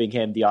kind of giving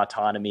him the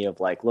autonomy of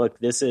like, look,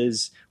 this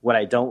is what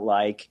I don't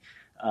like.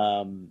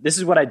 This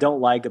is what I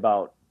don't like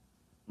about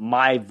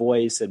my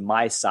voice and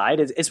my side.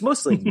 It's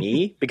mostly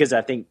me, because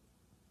I think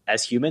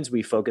as humans,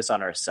 we focus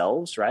on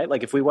ourselves, right?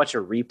 Like, if we watch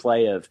a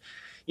replay of,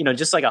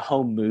 just like a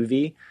home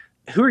movie,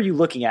 who are you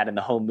looking at in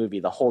the home movie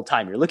the whole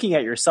time? You're looking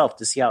at yourself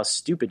to see how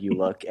stupid you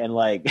look, and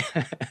like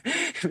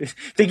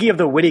thinking of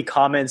the witty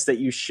comments that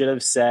you should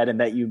have said and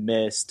that you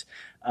missed.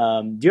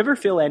 Do you ever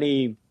feel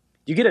do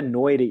you get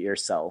annoyed at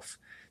yourself?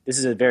 This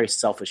is a very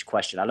selfish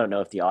question. I don't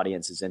know if the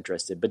audience is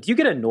interested, but do you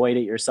get annoyed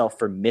at yourself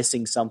for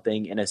missing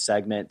something in a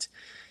segment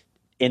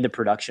in the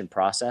production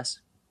process?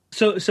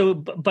 So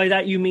by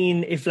that you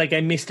mean if like I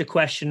missed a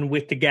question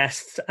with the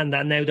guests and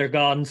that now they're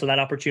gone, so that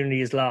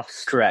opportunity is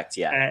lost? Correct.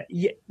 Yeah.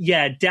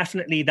 Yeah,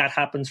 definitely that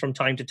happens from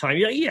time to time.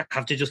 You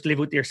have to just live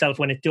with yourself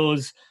when it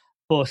does.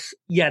 But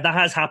yeah, that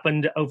has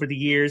happened over the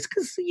years,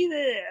 because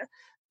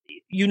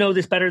you know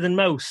this better than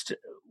most.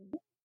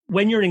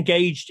 When you're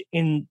engaged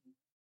in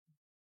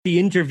the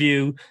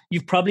interview,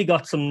 you've probably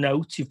got some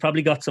notes, you've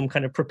probably got some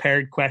kind of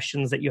prepared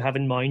questions that you have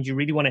in mind. You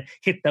really want to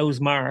hit those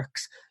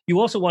marks. You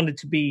also want it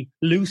to be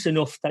loose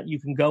enough that you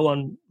can go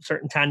on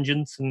certain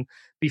tangents and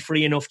be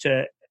free enough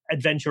to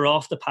adventure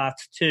off the path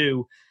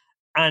too.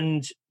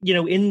 And,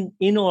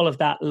 in all of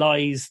that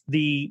lies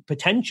the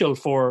potential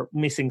for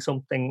missing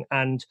something.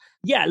 And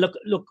yeah, look,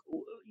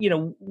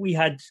 we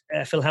had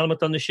Phil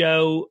Hellmuth on the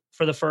show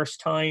for the first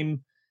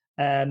time,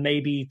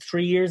 maybe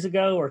 3 years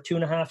ago or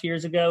 2.5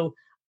 years ago.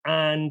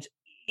 And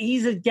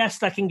he's a guest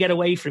that can get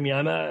away from you.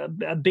 I'm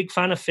a big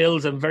fan of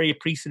Phil's. I'm very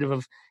appreciative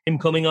of him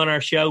coming on our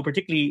show,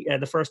 particularly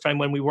the first time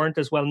when we weren't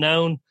as well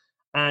known.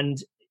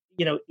 And,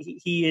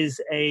 he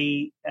is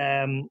a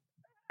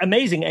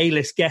amazing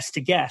A-list guest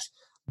to get.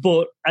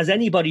 But as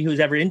anybody who's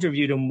ever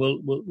interviewed him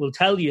will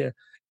tell you,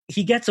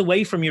 he gets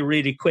away from you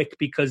really quick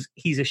because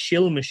he's a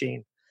shill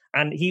machine.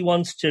 And he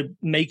wants to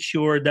make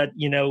sure that,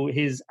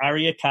 his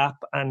Aria Cap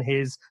and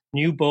his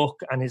new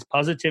book and his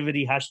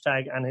positivity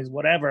hashtag and his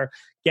whatever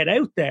get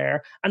out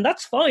there. And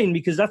that's fine,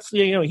 because that's,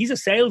 he's a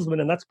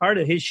salesman and that's part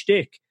of his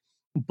shtick.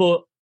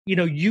 But,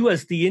 you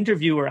as the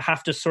interviewer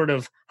have to sort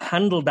of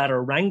handle that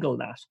or wrangle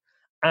that.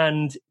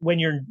 And when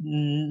you're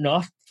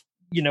not,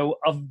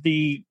 of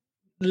the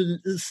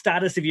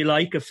status, if you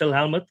like, of Phil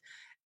Hellmuth,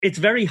 it's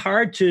very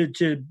hard to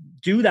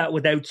do that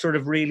without sort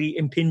of really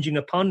impinging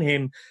upon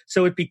him.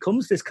 So it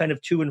becomes this kind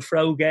of to and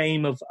fro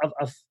game of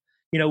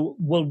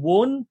well,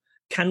 one,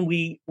 can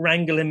we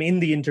wrangle him in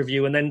the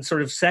interview? And then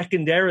sort of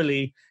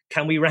secondarily,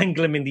 can we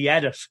wrangle him in the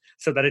edit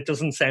so that it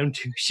doesn't sound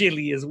too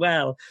shilly as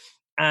well?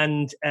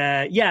 And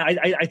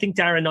I think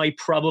Dara and I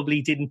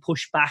probably didn't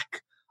push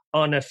back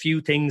on a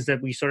few things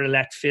that we sort of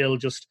let Phil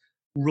just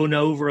run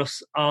over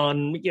us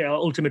on,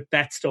 ultimate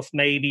bet stuff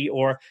maybe,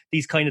 or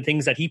these kind of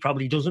things that he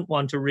probably doesn't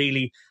want to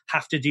really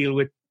have to deal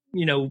with,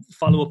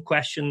 follow-up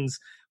questions.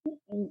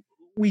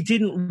 We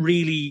didn't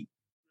really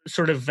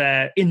sort of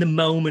in the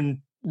moment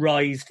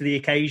rise to the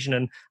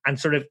occasion and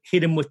sort of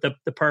hit him with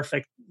the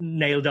perfect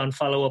nailed on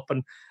follow-up.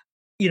 And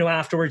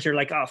afterwards you're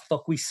like, oh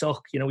fuck, we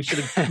suck, we should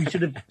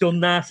have done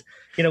that,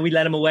 we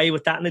let him away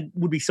with that. And it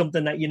would be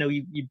something that you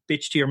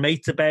bitch to your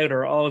mates about,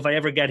 or, oh, if I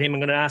ever get him, I'm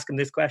going to ask him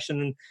this question,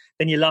 and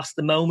then you lost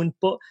the moment.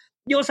 But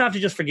you also have to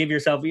just forgive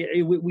yourself.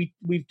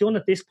 We've done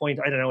at this point,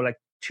 I don't know, like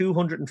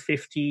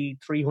 250,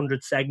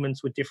 300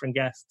 segments with different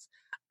guests,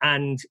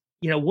 and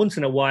once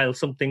in a while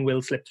something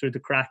will slip through the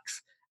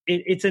cracks.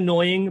 It's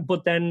annoying,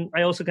 but then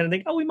I also kind of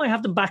think, oh, we might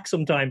have them back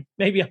sometime.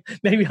 Maybe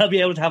I'll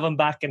be able to have them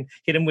back and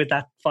hit him with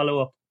that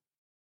follow-up.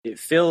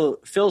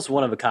 Phil's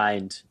one of a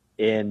kind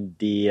in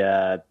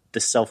the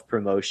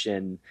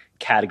self-promotion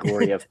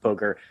category of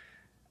poker.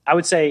 I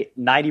would say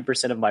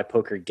 90% of my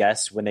poker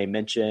guests, when they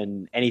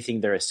mention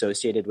anything they're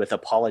associated with,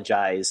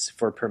 apologize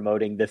for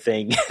promoting the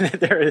thing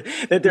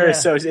that they're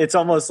associated. It's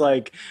almost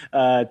like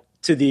to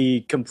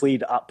the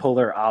complete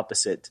polar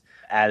opposite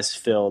as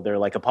Phil. They're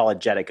like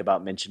apologetic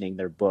about mentioning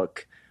their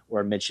book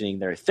or mentioning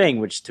their thing,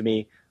 which to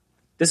me,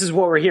 this is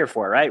what we're here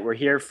for, right? We're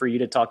here for you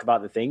to talk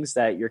about the things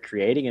that you're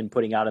creating and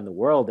putting out in the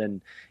world.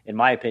 And in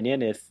my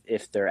opinion,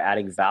 if they're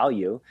adding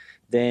value,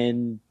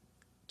 then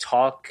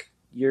talk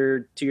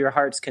to your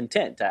heart's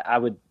content. I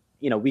would,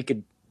 we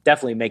could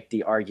definitely make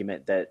the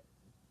argument that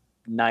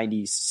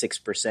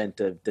 96%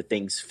 of the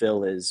things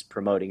Phil is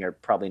promoting are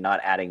probably not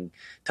adding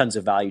tons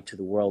of value to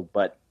the world,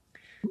 but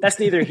that's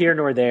neither here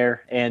nor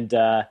there. And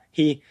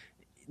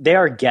they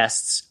are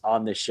guests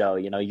on the show.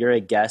 You're a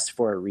guest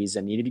for a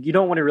reason. You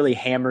don't want to really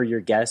hammer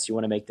your guests. You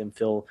want to make them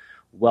feel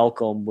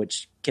welcome,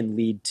 which can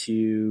lead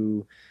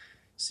to,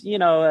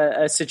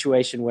 a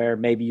situation where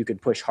maybe you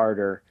could push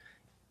harder,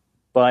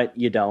 but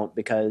you don't,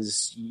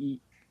 because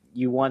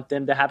you want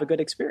them to have a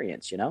good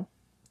experience,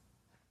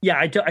 Yeah,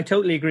 I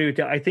totally agree with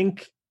you. I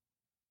think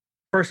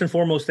first and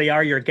foremost, they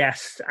are your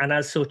guests. And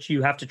as such,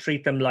 you have to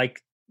treat them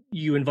like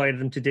you invited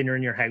them to dinner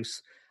in your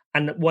house.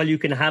 And while you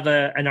can have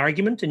an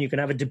argument and you can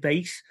have a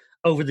debate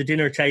over the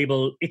dinner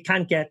table, it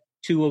can't get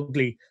too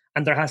ugly.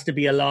 And there has to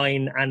be a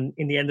line. And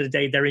in the end of the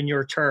day, they're in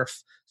your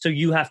turf. So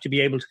you have to be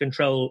able to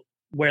control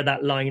where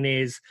that line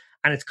is.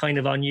 And it's kind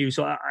of on you.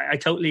 So I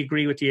totally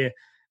agree with you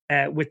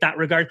with that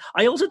regard.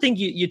 I also think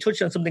you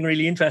touched on something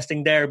really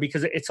interesting there,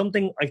 because it's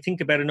something I think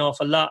about an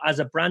awful lot as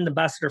a brand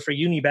ambassador for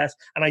Unibet.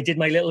 And I did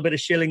my little bit of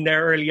shilling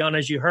there early on,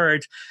 as you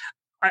heard.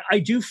 I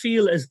do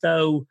feel as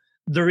though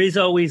there is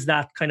always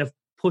that kind of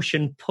push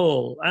and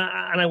pull.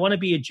 And I want to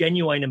be a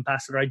genuine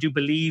ambassador. I do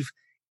believe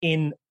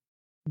in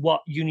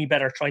what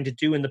Unibet are trying to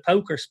do in the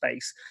poker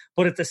space.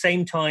 But at the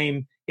same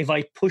time, if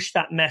I push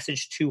that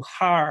message too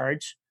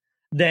hard,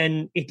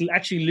 then it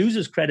actually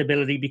loses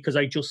credibility, because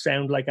I just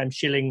sound like I'm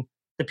shilling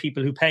the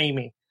people who pay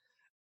me.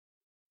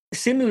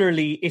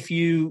 Similarly, if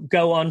you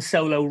go on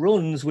solo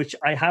runs, which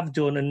I have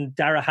done and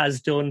Dara has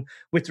done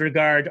with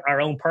regard our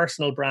own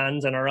personal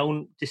brands and our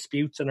own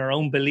disputes and our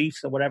own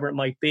beliefs or whatever it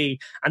might be,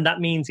 and that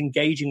means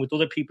engaging with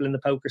other people in the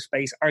poker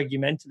space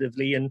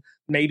argumentatively and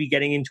maybe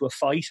getting into a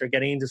fight or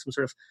getting into some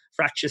sort of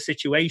fractious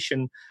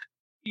situation,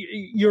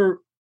 you're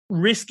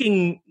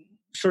risking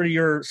sort of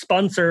your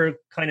sponsor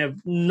kind of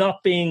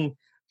not being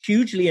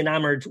hugely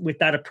enamored with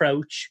that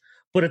approach,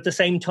 but at the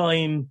same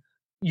time,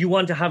 you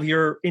want to have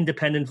your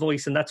independent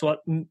voice, and that's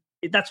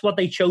what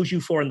they chose you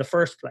for in the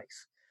first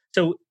place.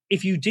 So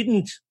if you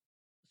didn't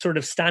sort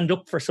of stand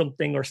up for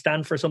something or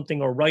stand for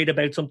something or write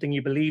about something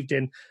you believed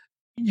in,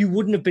 you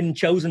wouldn't have been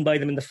chosen by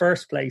them in the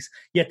first place.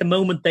 Yet the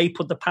moment they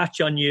put the patch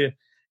on you,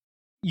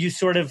 you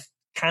sort of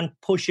can't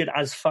push it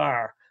as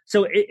far.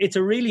 So it's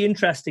a really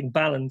interesting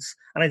balance,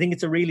 and I think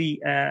it's a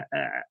really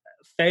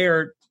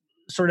fair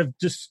sort of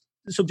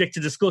subject to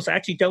discuss. I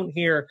actually don't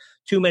hear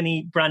too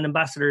many brand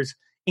ambassadors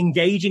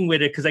engaging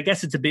with it, because I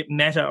guess it's a bit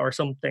meta or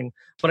something.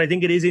 But I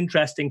think it is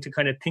interesting to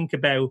kind of think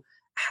about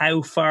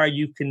how far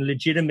you can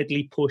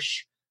legitimately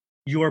push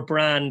your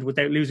brand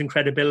without losing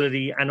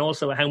credibility, and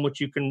also how much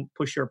you can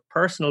push your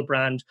personal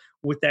brand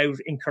without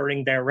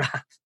incurring their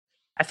wrath.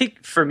 I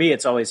think for me,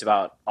 it's always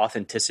about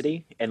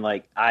authenticity. And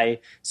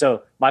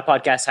so my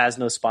podcast has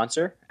no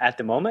sponsor at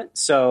the moment,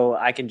 so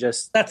I can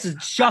just... That's a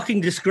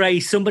shocking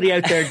disgrace. Somebody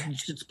out there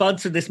should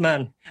sponsor this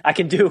man. I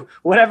can do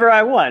whatever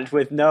I want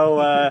with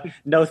no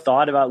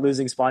thought about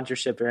losing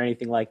sponsorship or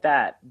anything like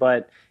that.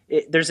 But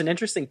there's an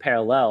interesting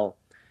parallel.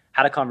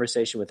 Had a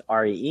conversation with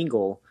Ari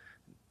Engel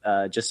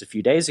just a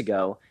few days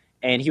ago,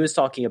 and he was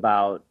talking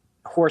about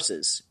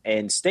horses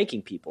and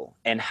staking people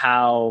and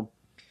how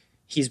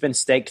he's been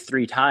staked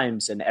 3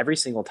 times, and every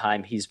single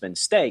time he's been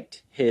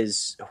staked,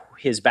 his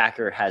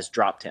backer has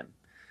dropped him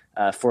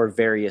for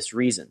various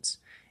reasons.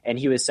 And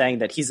he was saying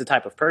that he's the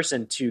type of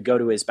person to go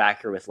to his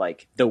backer with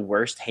like the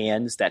worst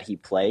hands that he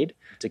played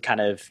to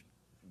kind of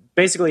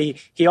basically,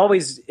 he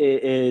always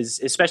is,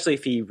 especially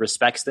if he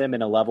respects them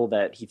in a level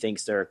that he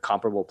thinks they're a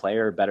comparable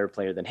player or better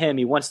player than him.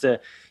 He wants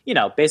to,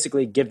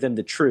 basically give them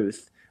the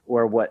truth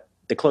or what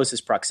the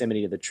closest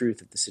proximity to the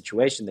truth of the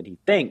situation that he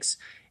thinks.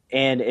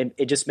 And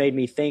it just made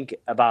me think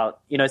about,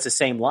 it's the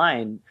same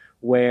line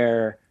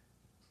where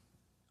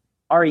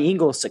Ari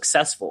Engel is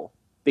successful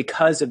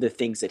because of the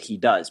things that he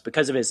does,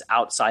 because of his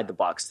outside the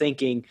box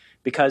thinking,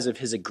 because of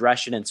his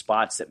aggression in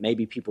spots that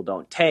maybe people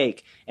don't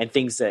take, and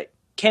things that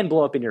can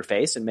blow up in your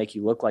face and make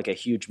you look like a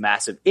huge,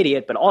 massive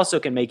idiot, but also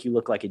can make you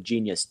look like a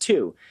genius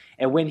too.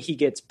 And when he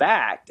gets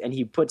backed and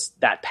he puts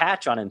that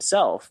patch on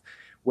himself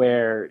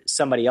where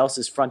somebody else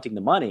is fronting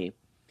the money,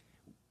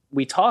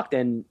 we talked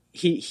and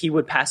he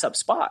would pass up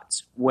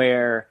spots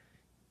where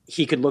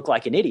he could look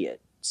like an idiot,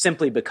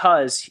 simply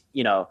because,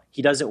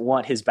 he doesn't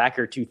want his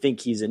backer to think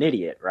he's an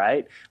idiot,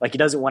 right? Like he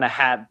doesn't want to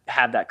have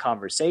that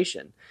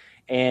conversation.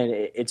 And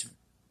it's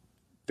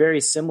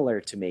very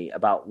similar to me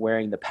about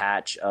wearing the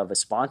patch of a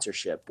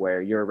sponsorship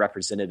where you're a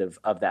representative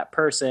of that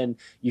person.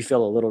 You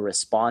feel a little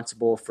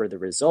responsible for the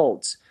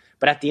results.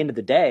 But at the end of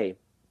the day,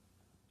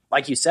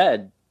 like you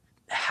said,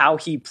 how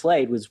he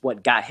played was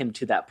what got him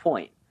to that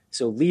point.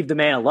 So leave the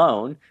man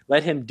alone,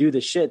 let him do the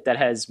shit that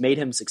has made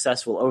him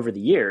successful over the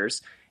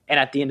years. And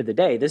at the end of the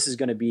day, this is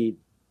going to be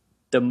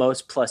the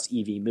most plus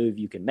EV move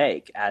you can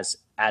make as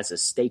a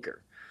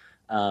staker.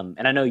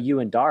 And I know you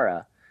and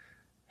Dara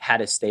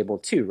had a stable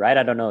too, right?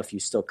 I don't know if you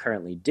still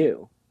currently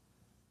do.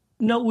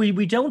 No,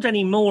 we don't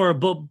anymore.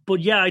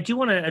 But yeah, I do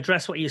want to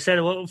address what you said.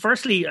 Well,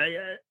 firstly,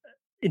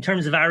 in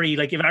terms of Ari,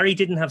 like if Ari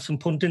didn't have some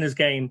punt in his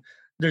game,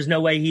 there's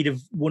no way he'd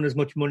have won as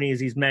much money as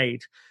he's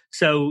made.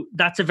 So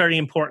that's a very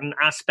important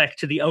aspect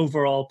to the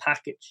overall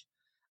package.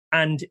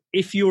 And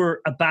if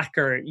you're a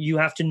backer, you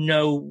have to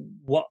know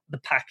what the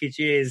package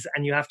is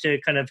and you have to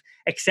kind of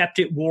accept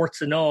it,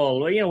 warts and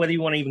all. Whether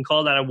you want to even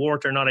call that a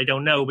wart or not, I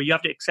don't know. But you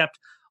have to accept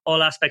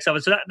all aspects of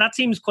it. So that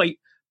seems quite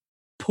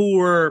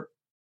poor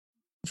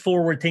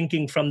forward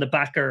thinking from the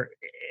backer.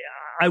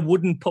 I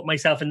wouldn't put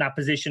myself in that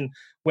position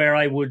where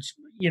I would,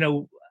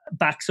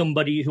 back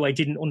somebody who I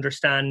didn't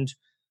understand,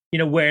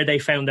 where they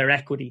found their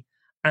equity.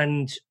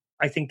 And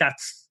I think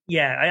that's,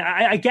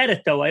 I get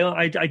it though.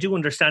 I do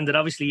understand that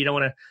obviously you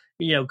don't want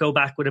to, go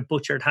back with a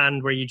butchered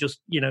hand where you just,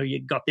 you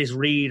got this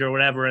read or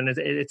whatever. And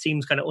it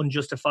seems kind of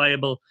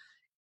unjustifiable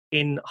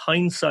in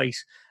hindsight.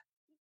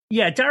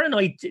 Yeah, Darren and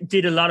I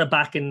did a lot of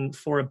backing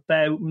for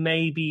about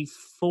maybe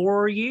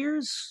 4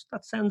 years.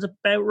 That sounds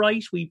about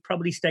right. We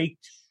probably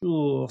staked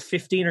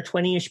 15 or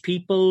 20-ish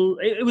people.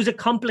 It was a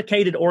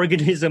complicated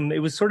organism. It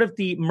was sort of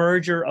the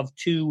merger of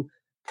 2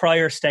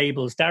 prior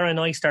stables. Dara and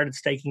I started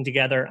staking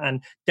together,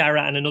 and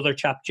Dara and another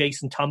chap,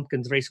 Jason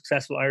Tompkins, a very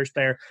successful Irish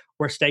player,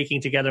 were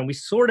staking together. And we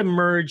sort of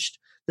merged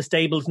the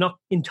stables, not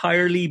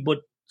entirely, but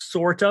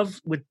sort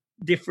of, with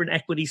different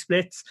equity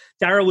splits.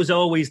 Dara was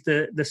always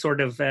the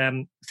sort of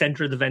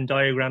center of the Venn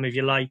diagram, if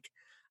you like.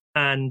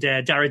 And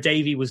Dara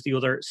Davey was the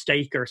other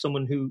staker,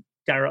 someone who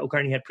Dara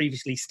O'Kearney had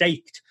previously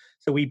staked.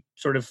 So we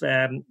sort of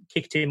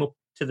kicked him up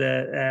to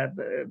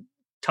the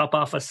top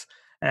office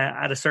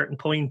at a certain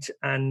point.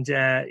 And,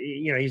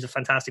 he's a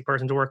fantastic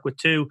person to work with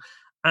too.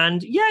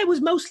 And yeah, it was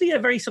mostly a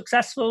very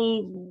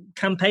successful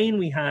campaign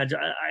we had.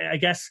 I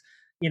guess,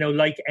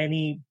 like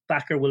any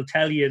backer will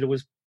tell you, there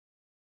was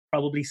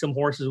probably some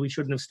horses we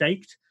shouldn't have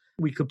staked.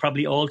 We could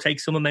probably all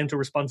take some amount of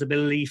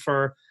responsibility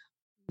for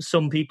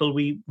some people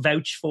we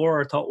vouched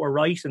for or thought were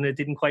right, and it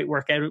didn't quite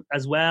work out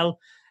as well.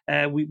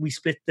 We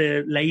split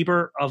the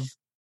labour of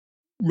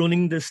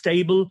running the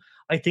stable,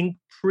 I think,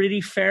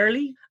 pretty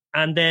fairly.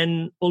 And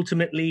then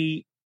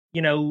ultimately,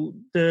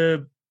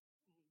 the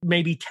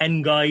maybe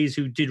 10 guys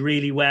who did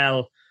really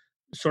well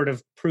sort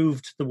of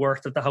proved the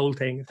worth of the whole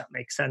thing, if that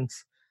makes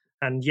sense.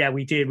 And yeah,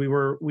 we did. We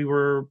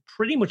were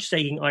pretty much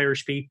staking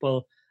Irish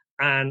people.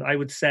 And I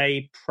would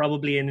say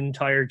probably an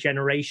entire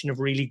generation of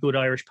really good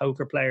Irish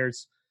poker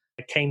players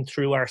came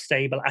through our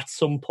stable at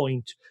some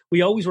point.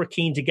 We always were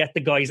keen to get the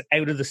guys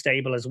out of the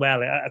stable as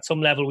well. At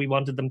some level, we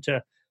wanted them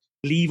to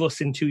leave us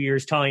in 2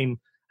 years'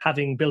 time,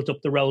 having built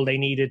up the role they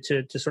needed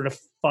to sort of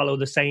follow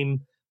the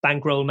same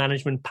bankroll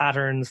management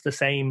patterns, the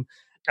same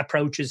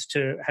approaches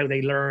to how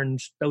they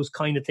learned, those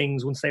kind of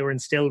things. Once they were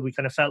instilled, we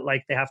kind of felt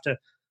like they have to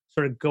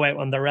sort of go out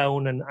on their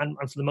own. And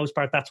for the most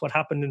part, that's what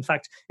happened. In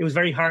fact, it was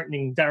very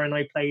heartening. Darren and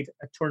I played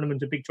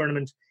a big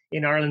tournament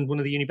in Ireland, one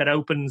of the Unibet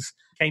Opens,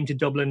 came to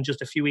Dublin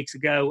just a few weeks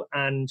ago.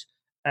 And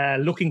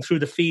looking through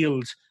the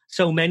field,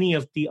 so many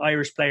of the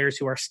Irish players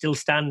who are still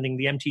standing,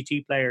 the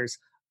MTT players,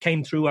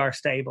 came through our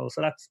stable.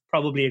 So that's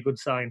probably a good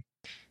sign.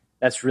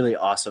 That's really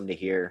awesome to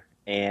hear.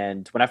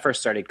 And when I first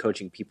started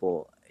coaching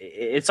people,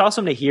 it's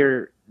awesome to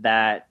hear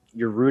that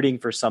you're rooting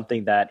for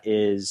something that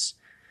is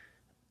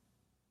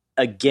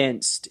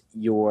against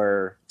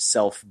your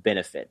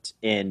self-benefit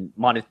in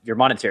your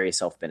monetary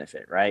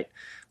self-benefit, right?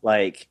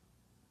 Like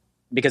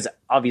because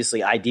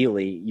obviously,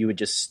 ideally, you would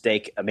just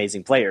stake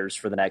amazing players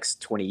for the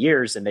next 20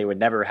 years and they would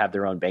never have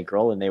their own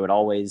bankroll and they would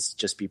always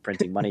just be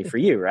printing money for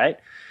you, right?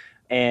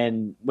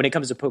 And when it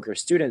comes to poker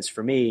students,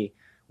 for me,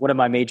 one of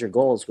my major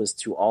goals was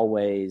to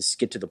always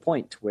get to the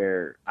point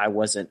where I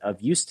wasn't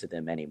of use to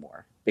them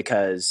anymore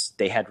because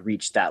they had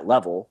reached that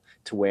level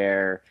to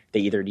where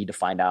they either need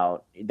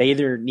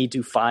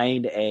to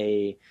find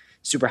a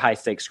super high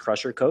stakes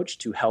crusher coach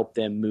to help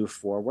them move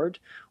forward,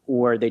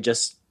 or they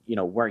just,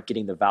 weren't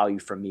getting the value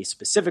from me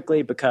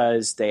specifically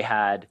because they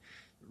had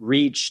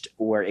reached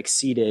or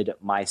exceeded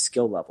my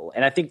skill level.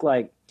 And I think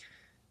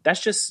that's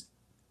just,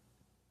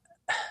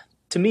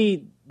 to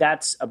me,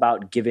 that's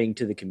about giving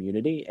to the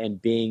community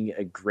and being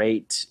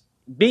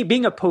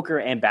being a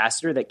poker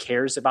ambassador that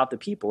cares about the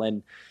people.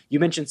 And you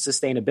mentioned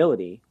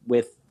sustainability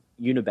with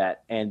Unibet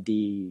and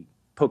the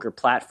poker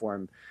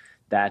platform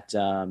that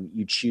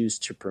you choose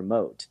to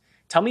promote.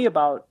 Tell me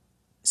about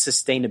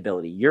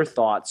sustainability, your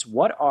thoughts.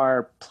 What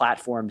are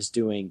platforms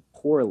doing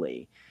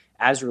poorly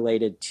as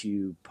related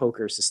to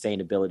poker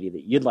sustainability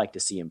that you'd like to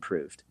see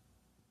improved?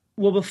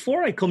 Well,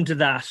 before I come to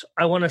that,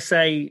 I want to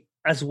say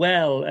as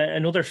well,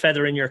 another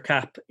feather in your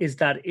cap is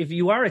that if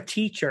you are a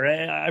teacher,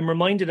 I'm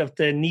reminded of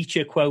the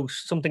Nietzsche quote,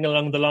 something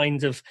along the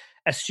lines of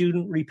a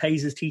student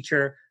repays his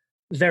teacher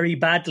very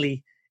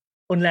badly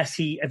unless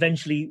he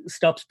eventually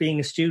stops being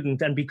a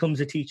student and becomes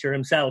a teacher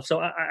himself. So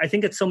I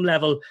think at some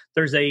level,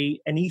 there's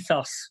an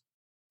ethos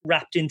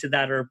wrapped into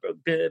that or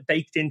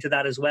baked into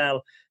that as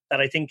well,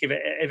 that I think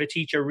if a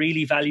teacher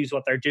really values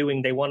what they're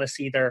doing, they want to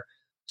see their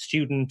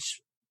student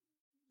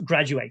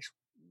graduate,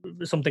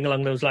 something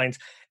along those lines.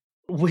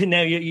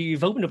 Now,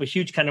 you've opened up a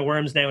huge can of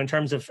worms now in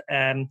terms of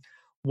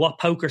what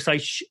poker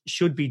sites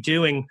should be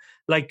doing.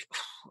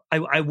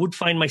 I would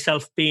find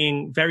myself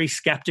being very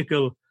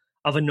skeptical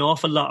of an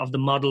awful lot of the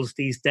models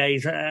these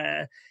days.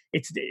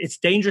 It's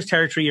dangerous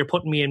territory you're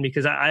putting me in,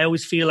 because I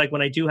always feel like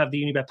when I do have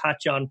the Unibet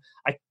patch on,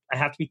 I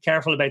have to be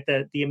careful about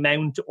the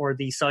amount or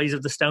the size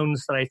of the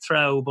stones that I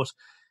throw. But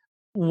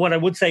what I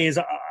would say is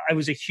I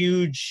was a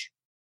huge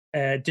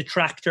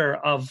detractor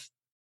of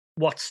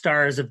what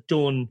Stars have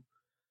done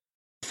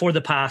for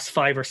the past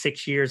 5 or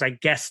 6 years. I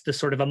guess the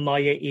sort of a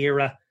Maya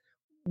era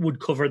would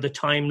cover the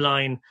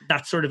timeline,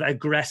 that sort of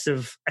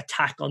aggressive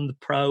attack on the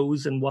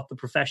pros and what the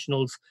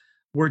professionals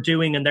were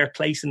doing and their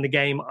place in the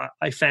game.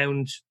 I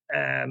found,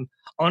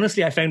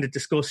 honestly, I found it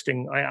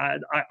disgusting.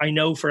 I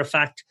know for a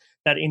fact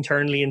that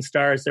internally in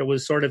Stars, there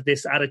was sort of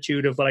this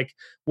attitude of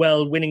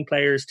winning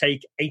players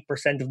take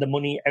 8% of the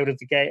money out of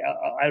the game,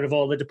 out of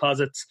all the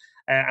deposits,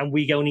 and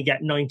we only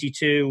get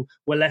 92.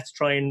 Well, let's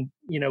try and,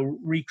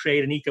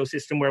 recreate an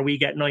ecosystem where we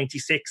get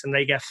 96 and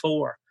they get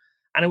 4.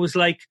 And it was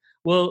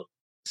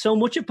so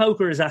much of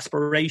poker is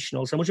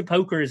aspirational. So much of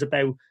poker is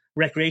about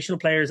recreational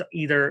players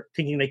either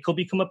thinking they could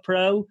become a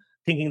pro,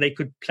 thinking they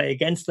could play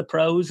against the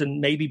pros and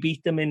maybe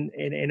beat them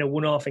in a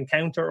one-off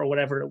encounter or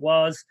whatever it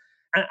was.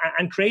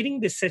 And creating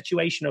this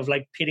situation of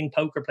pitting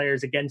poker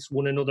players against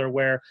one another,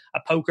 where a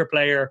poker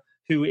player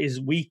who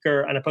is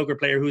weaker and a poker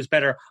player who is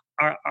better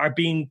are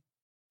being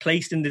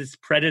placed in this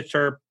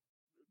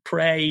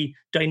predator-prey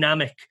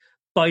dynamic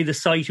by the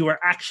site, who are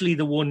actually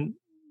the one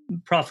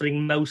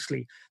profiting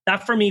mostly.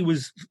 That for me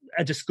was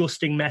a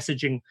disgusting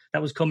messaging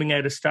that was coming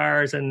out of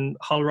Stars and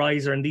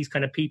Hallraiser and these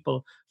kind of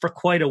people for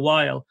quite a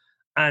while.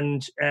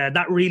 And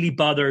that really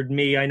bothered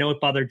me. I know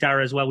it bothered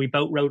Dara as well. We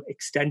both wrote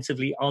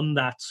extensively on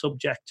that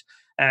subject.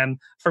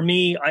 For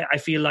me, I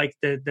feel like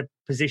the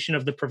position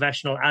of the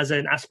professional as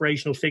an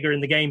aspirational figure in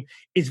the game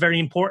is very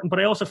important. But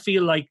I also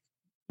feel like,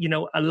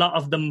 a lot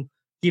of them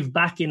give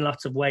back in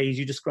lots of ways.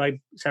 You described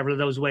several of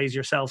those ways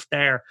yourself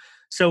there.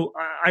 So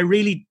I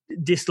really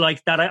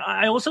dislike that.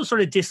 I also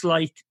sort of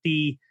dislike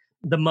the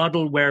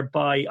model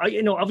whereby,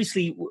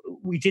 obviously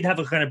we did have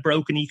a kind of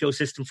broken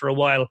ecosystem for a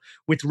while,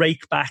 with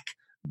Rakeback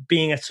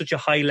being at such a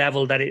high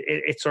level that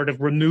it sort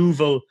of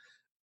removal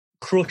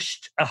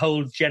crushed a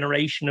whole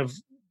generation of,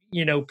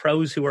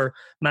 pros who were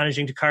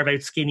managing to carve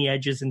out skinny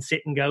edges and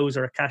sit and goes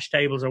or cash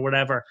tables or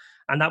whatever.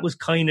 And that was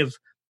kind of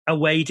a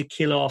way to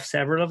kill off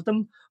several of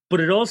them. But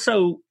it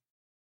also,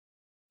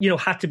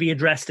 had to be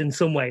addressed in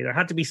some way. There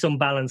had to be some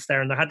balance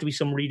there, and there had to be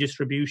some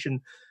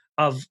redistribution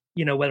of,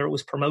 whether it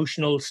was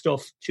promotional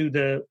stuff to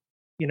the,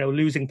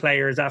 losing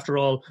players. After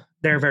all,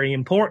 they're very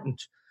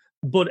important.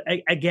 But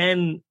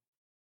again,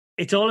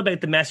 it's all about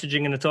the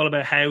messaging, and it's all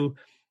about how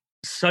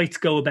sites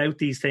go about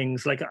these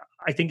things.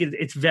 I think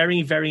it's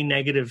very, very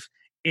negative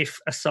if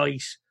a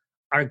site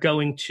are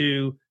going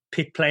to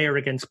pit player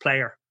against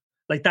player.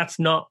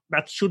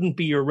 That shouldn't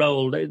be your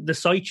role. The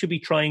site should be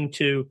trying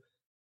to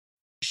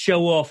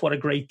show off what a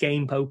great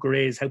game poker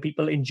is, how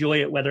people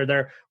enjoy it, whether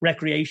they're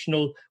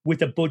recreational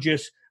with a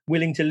budget,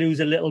 willing to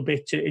lose a little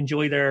bit to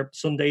enjoy their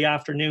Sunday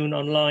afternoon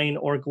online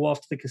or go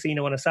off to the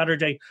casino on a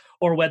Saturday,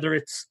 or whether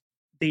it's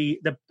the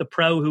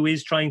pro who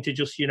is trying to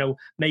just,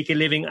 make a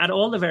living at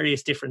all the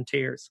various different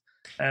tiers.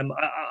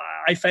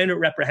 I found it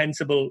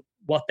reprehensible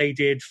what they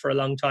did for a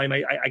long time.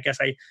 I guess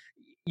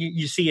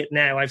you see it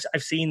now.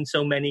 I've seen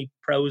so many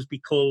pros be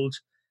culled,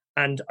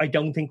 and I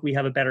don't think we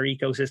have a better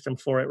ecosystem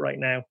for it right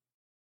now.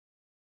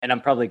 and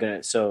I'm probably going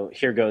to, so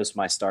here goes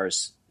my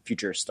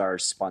future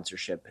Stars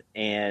sponsorship,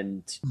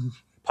 and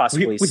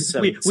possibly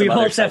we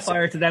all set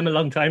fire to them a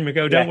long time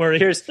ago. Don't worry.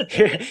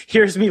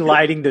 Here's me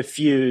lighting the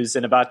fuse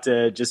and about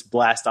to just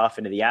blast off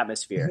into the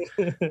atmosphere.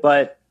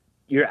 But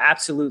you're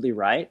absolutely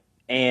right.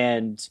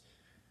 And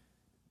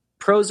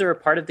pros are a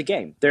part of the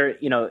game.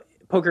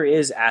 Poker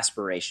is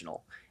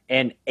aspirational,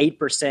 and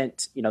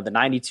 8%, the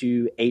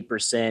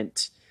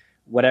 8%,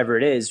 whatever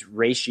it is,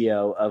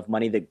 ratio of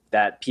money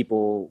that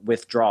people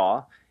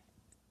withdraw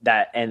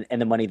and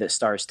the money that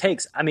Stars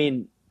takes. I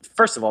mean,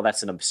 first of all,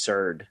 that's an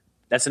absurd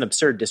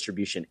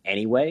distribution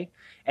anyway.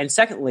 And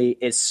secondly,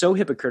 it's so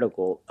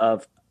hypocritical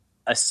of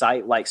a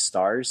site like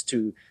Stars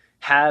to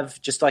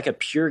have just like a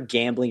pure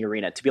gambling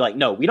arena, to be like,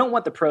 no, we don't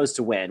want the pros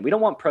to win. We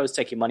don't want pros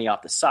taking money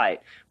off the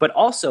site, but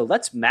also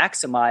let's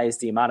maximize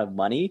the amount of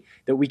money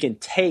that we can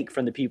take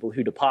from the people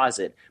who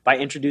deposit by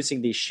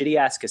introducing these shitty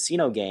ass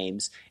casino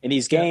games and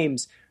these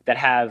games that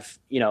have,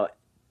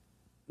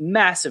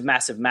 massive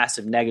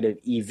negative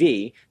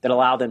EV that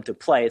allow them to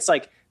play. It's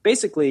like,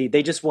 basically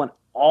they just want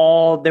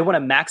they want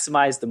to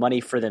maximize the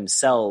money for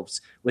themselves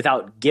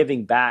without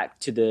giving back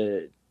to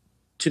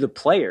the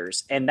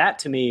players. And that,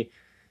 to me,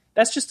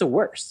 that's just the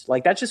worst.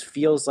 Like, that just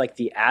feels like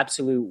the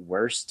absolute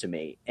worst to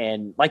me.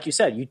 And like you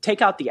said, you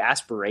take out the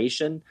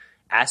aspiration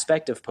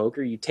aspect of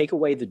poker, you take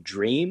away the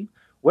dream.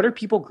 What are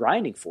people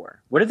grinding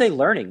for? What are they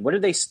learning? What are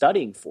they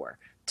studying for?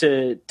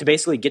 To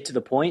basically get to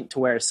the point to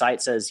where a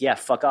site says, yeah,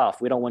 fuck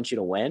off, we don't want you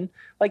to win.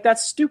 Like,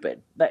 that's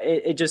stupid.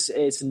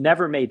 It's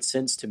never made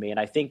sense to me. And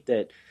I think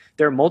that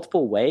there are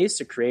multiple ways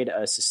to create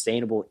a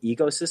sustainable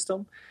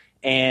ecosystem,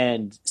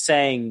 and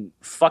saying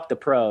fuck the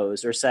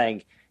pros, or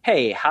saying,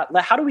 hey,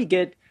 how do we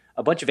get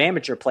a bunch of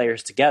amateur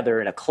players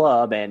together in a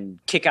club and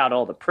kick out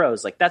all the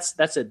pros? Like,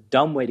 that's a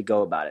dumb way to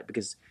go about it,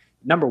 because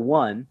number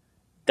one,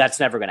 that's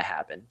never going to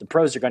happen. The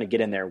pros are going to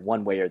get in there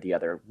one way or the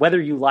other, whether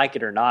you like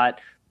it or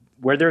not.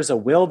 Where there's a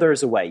will,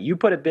 there's a way. You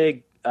put a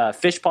big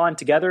fish pond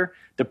together,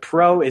 the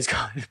pro is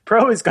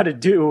going to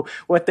do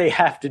what they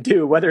have to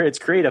do, whether it's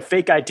create a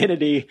fake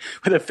identity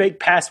with a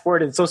fake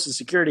passport and social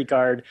security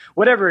card,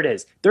 whatever it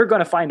is, they're going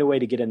to find a way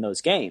to get in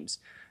those games.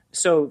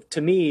 So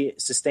to me,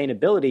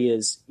 sustainability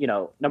is,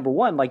 number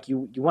one, like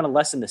you want to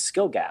lessen the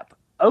skill gap.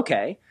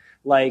 Okay,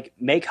 like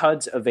make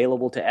HUDs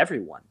available to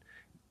everyone.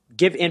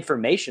 Give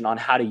information on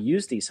how to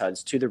use these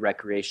HUDs to the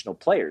recreational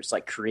players.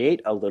 Like,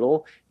 create a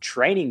little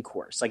training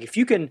course. Like, if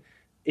you can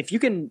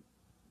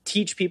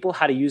teach people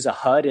how to use a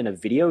HUD in a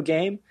video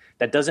game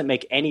that doesn't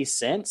make any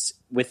sense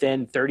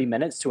within 30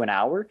 minutes to an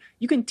hour,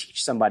 you can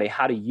teach somebody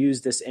how to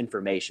use this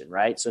information,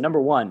 right? So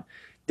number one,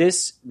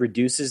 this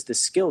reduces the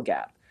skill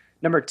gap.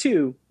 Number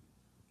two,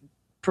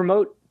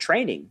 promote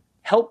training.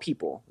 Help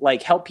people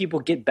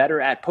get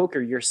better at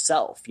poker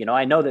yourself.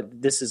 I know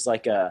that this is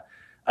like a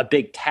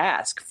big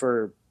task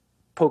for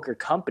poker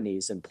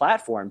companies and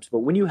platforms, but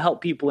when you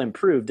help people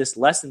improve, this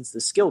lessens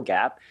the skill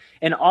gap.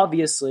 And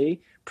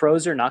obviously,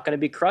 pros are not going to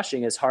be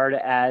crushing as hard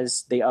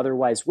as they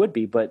otherwise would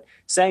be. But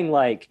saying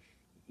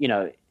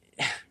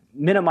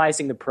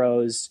minimizing the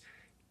pros,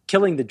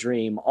 killing the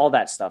dream, all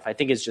that stuff, I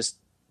think is just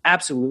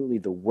absolutely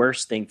the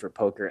worst thing for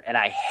poker. And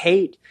I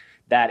hate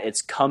that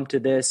it's come to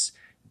this.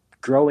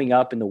 Growing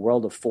up in the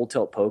world of full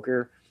tilt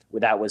poker,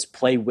 that was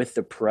play with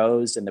the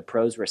pros, and the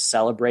pros were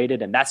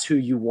celebrated, and that's who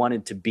you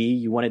wanted to be.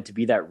 You wanted to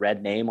be that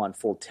red name on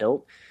Full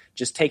Tilt.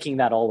 Just taking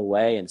that all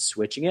away and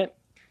switching it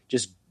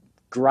just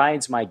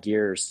grinds my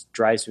gears,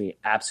 drives me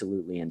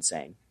absolutely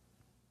insane.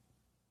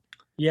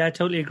 Yeah, I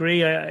totally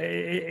agree.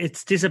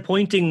 It's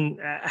disappointing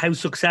how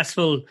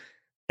successful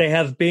they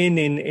have been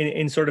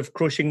in sort of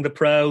crushing the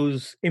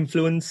pros'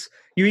 influence.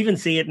 You even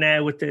see it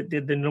now with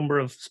the number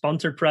of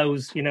sponsored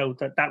pros,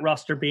 that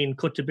roster being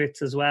cut to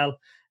bits as well.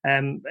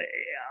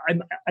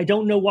 I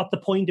don't know what the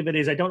point of it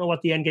is. I don't know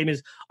what the end game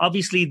is.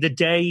 Obviously, the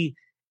day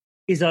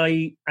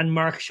Izai and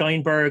Mark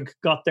Scheinberg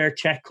got their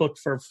check cut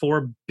for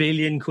 4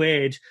 billion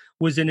quid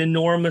was an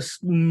enormous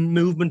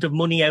movement of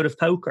money out of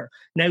poker.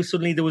 Now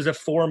suddenly there was a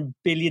 4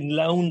 billion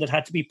loan that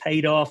had to be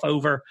paid off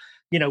over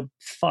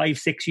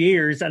 5-6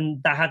 years,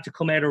 and that had to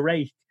come out of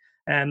rake.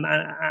 And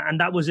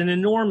that was an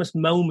enormous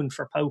moment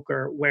for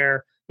poker,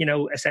 where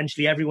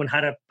essentially everyone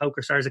had a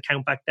PokerStars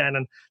account back then,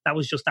 and that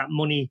was just that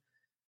money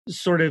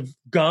sort of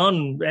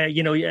gone.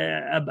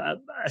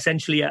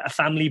 Essentially a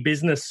family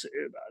business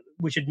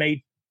which had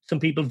made some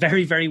people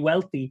very, very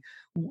wealthy.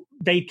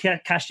 They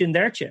cashed in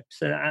their chips,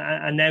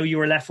 and now you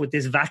were left with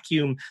this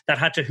vacuum that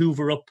had to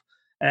hoover up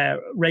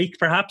rake,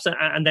 perhaps,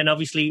 and then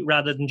obviously,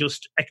 rather than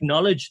just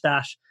acknowledge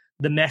that,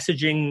 the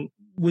messaging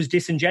was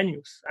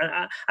disingenuous.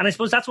 And I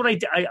suppose that's what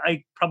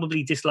I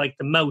probably dislike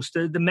the most.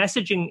 The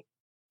messaging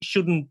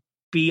shouldn't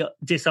be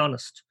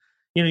dishonest.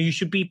 You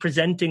should be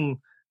presenting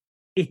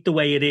it the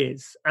way it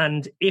is.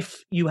 And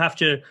if you have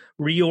to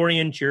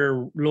reorient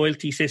your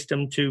loyalty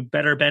system to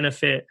better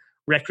benefit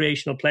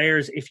recreational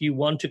players, if you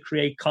want to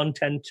create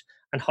content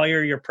and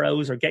hire your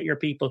pros or get your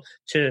people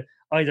to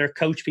either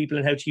coach people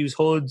in how to use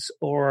HUDs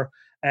or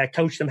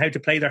coach them how to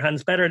play their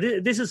hands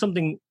better, this is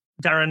something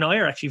Dara and I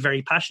are actually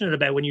very passionate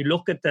about. When you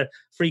look at the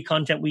free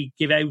content we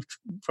give out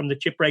from the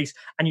chip race,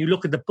 and you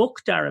look at the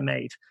book Dara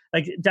made,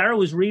 like Dara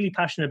was really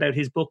passionate about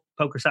his book,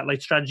 Poker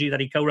Satellite Strategy, that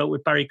he co-wrote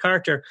with Barry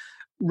Carter.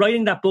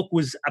 Writing that book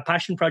was a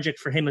passion project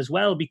for him as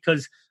well,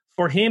 because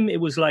for him, it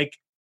was like,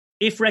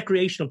 if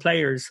recreational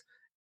players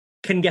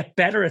can get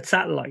better at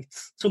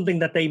satellites, something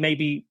that they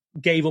maybe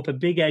gave up a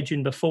big edge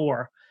in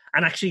before,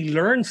 and actually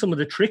learn some of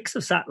the tricks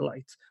of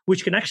satellites,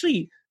 which can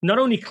actually not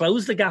only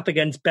close the gap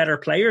against better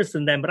players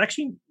than them, but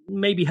actually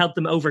maybe help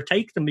them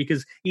overtake them,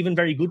 because even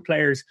very good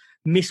players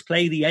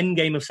misplay the end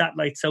game of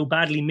satellites so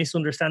badly,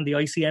 misunderstand the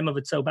ICM of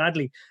it so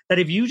badly, that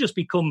if you just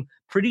become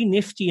pretty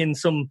nifty in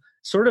some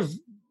sort of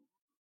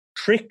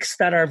tricks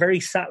that are very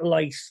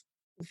satellite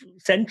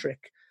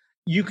centric,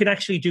 you can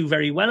actually do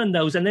very well in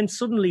those. And then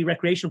suddenly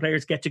recreational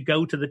players get to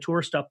go to the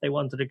tour stop they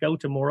wanted to go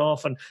to more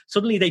often.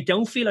 Suddenly they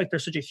don't feel like they're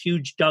such a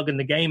huge dog in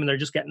the game and they're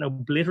just getting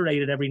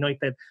obliterated every night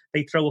that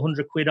they throw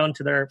 100 quid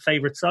onto their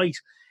favorite site.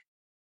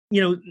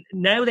 You know,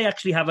 now they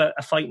actually have a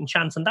fighting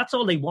chance, and that's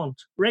all they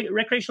want.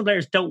 Recreational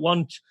players don't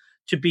want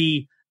to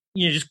be,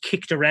 you know, just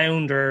kicked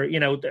around or, you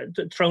know,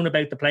 thrown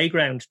about the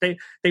playground.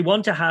 They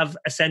want to have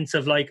a sense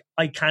of like,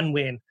 I can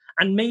win.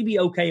 And maybe,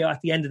 okay,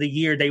 at the end of the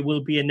year, they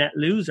will be a net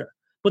loser.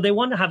 But they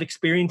want to have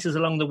experiences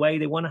along the way.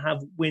 They want to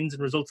have wins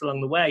and results along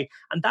the way.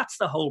 And that's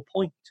the whole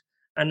point.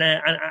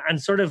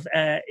 And sort of,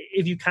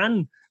 if you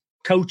can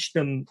coach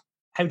them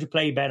how to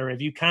play better,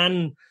 if you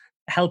can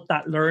help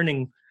that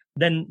learning,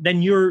 then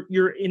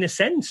you're in a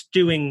sense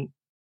doing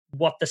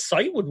what the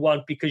site would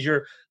want, because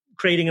you're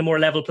creating a more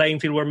level playing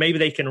field where maybe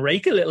they can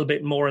rake a little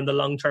bit more in the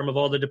long term of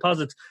all the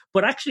deposits.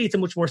 But actually it's a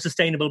much more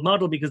sustainable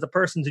model, because the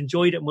person's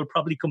enjoyed it and will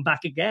probably come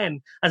back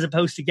again, as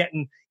opposed to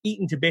getting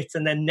eaten to bits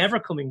and then never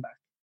coming back.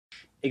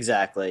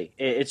 Exactly.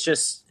 It's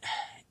just,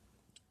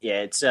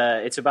 yeah,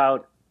 it's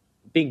about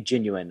being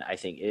genuine, I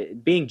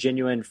think. Being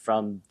genuine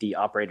from the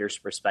operator's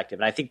perspective.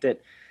 And I think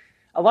that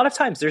a lot of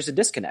times there's a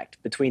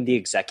disconnect between the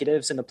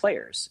executives and the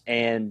players.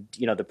 And,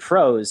 you know, the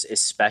pros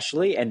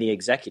especially and the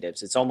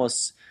executives. It's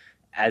almost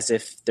as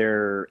if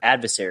they're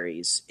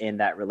adversaries in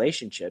that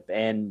relationship.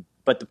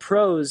 But the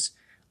pros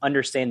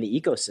understand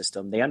the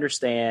ecosystem. They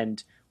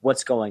understand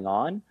what's going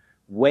on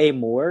way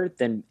more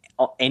than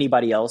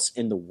anybody else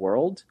in the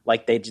world.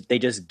 Like they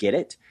just get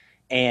it.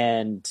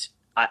 And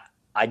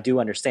I do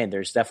understand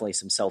there's definitely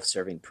some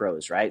self-serving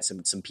pros, right?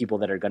 Some people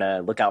that are going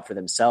to look out for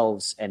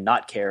themselves and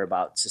not care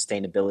about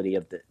sustainability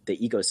of the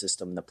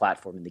ecosystem, the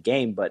platform, and the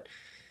game. But,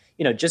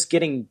 you know, just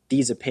getting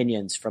these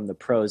opinions from the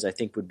pros, I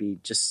think would be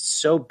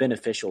just so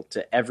beneficial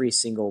to every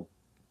single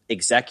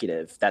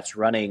executive that's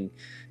running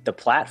the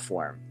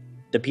platform,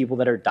 the people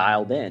that are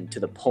dialed in to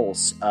the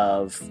pulse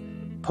of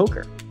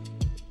poker.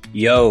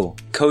 Yo,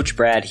 Coach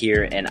Brad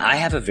here, and I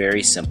have a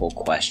very simple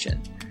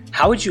question.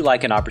 How would you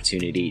like an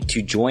opportunity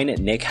to join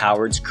Nick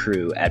Howard's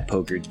crew at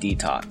Poker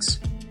Detox?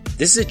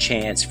 This is a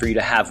chance for you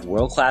to have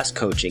world-class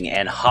coaching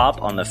and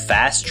hop on the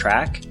fast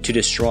track to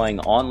destroying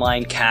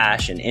online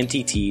cash and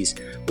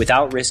MTTs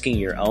without risking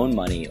your own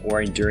money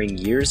or enduring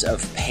years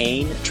of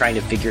pain trying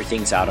to figure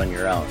things out on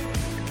your own.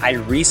 I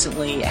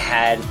recently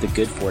had the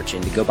good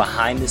fortune to go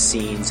behind the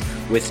scenes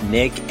with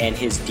Nick and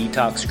his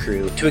Detox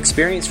crew to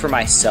experience for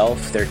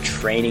myself their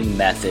training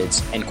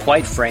methods, and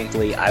quite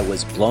frankly, I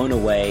was blown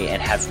away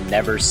and have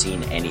never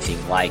seen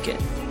anything like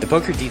it. The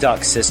Poker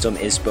Detox system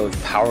is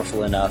both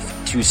powerful enough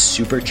to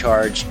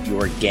supercharge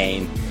your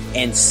game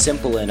and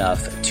simple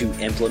enough to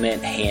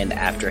implement hand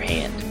after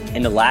hand.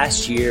 In the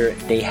last year,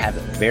 they have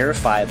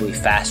verifiably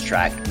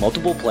fast-tracked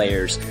multiple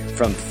players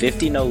from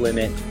 50 no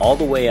limit all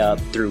the way up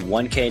through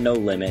 1K no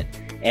limit,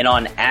 and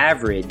on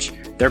average,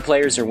 their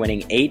players are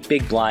winning 8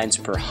 big blinds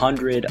per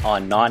 100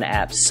 on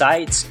non-app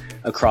sites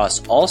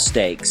across all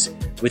stakes,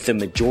 with the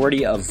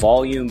majority of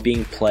volume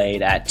being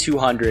played at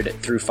 200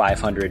 through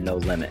 500 no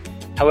limit.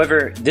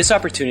 However, this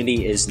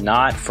opportunity is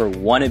not for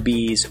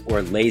wannabes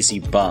or lazy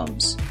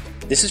bums.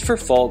 This is for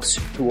folks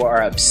who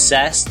are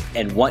obsessed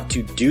and want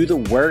to do the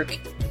work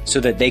so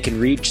that they can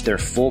reach their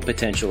full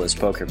potential as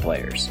poker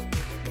players.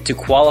 To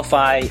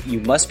qualify, you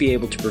must be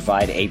able to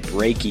provide a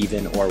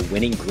break-even or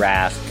winning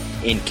graph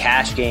in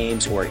cash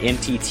games or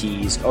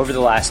MTTs over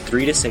the last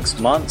 3 to 6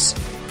 months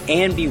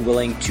and be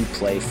willing to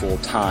play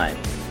full-time.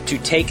 To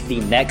take the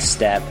next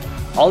step,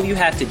 all you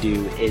have to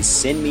do is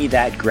send me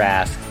that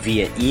graph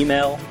via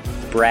email,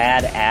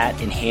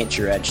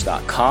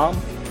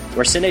 brad@enhanceyouredge.com,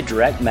 or send a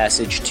direct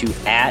message to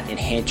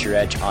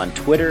 @EnhanceYourEdge on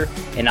Twitter,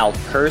 and I'll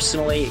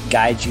personally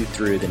guide you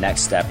through the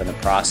next step in the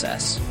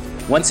process.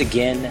 Once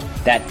again,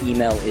 that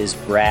email is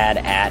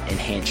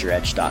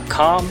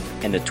brad@EnhanceYourEdge.com,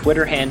 and the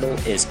Twitter handle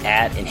is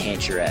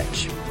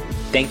 @EnhanceYourEdge.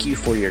 Thank you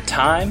for your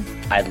time.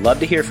 I'd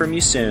love to hear from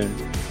you soon.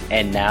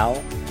 And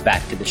now,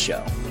 back to the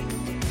show.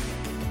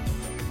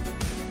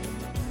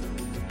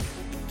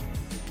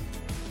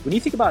 When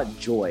you think about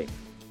joy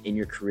in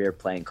your career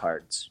playing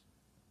cards,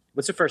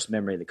 what's the first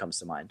memory that comes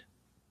to mind?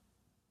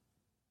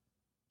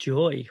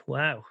 Joy.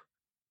 Wow.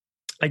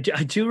 I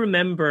do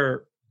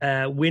remember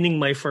winning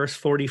my first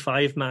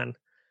 45 man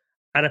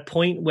at a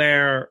point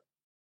where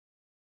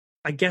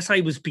I guess I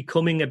was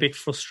becoming a bit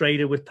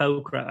frustrated with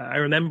poker. I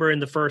remember in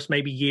the first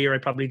maybe year, I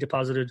probably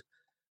deposited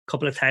a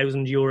couple of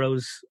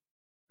 €1,000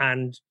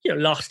 and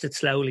lost it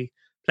slowly,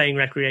 playing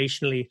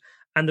recreationally.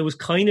 And there was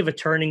kind of a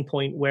turning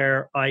point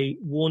where I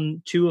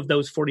won 2 of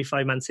those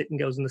 45-man sit and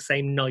goes in the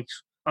same night.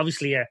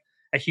 Obviously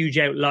a huge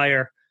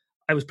outlier.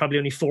 I was probably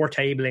only 4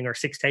 tabling or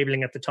 6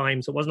 tabling at the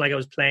time. So it wasn't like I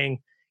was playing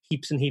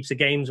heaps and heaps of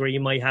games where you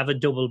might have a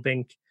double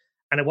bink.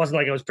 And it wasn't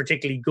like I was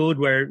particularly good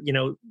where,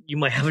 you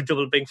might have a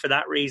double bink for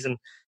that reason.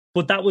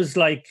 But that was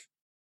like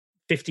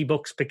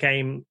 $50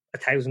 became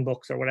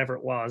 $1,000 or whatever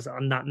it was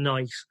on that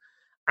night.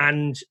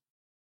 And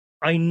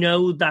I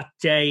know that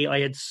day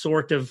I had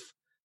sort of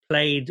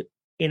played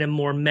in a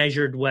more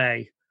measured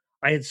way.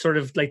 I had sort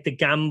of like the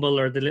gamble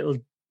or the little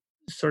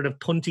sort of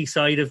punty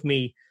side of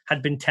me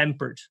had been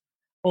tempered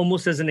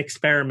almost as an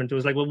experiment. It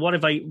was like, well, what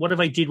if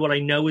I did what I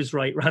know is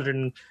right rather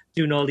than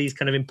doing all these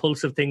kind of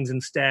impulsive things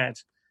instead?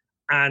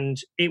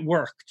 And it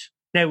worked.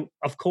 Now,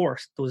 of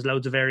course, there was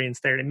loads of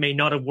variance there. It may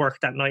not have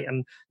worked that night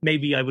and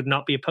maybe I would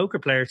not be a poker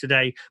player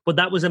today, but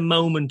that was a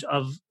moment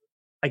of,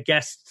 I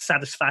guess,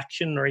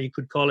 satisfaction, or you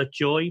could call it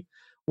joy,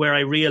 where I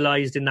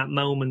realized in that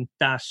moment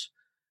that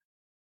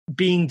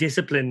being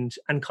disciplined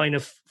and kind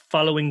of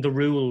following the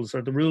rules,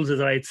 or the rules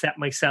that I had set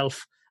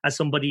myself as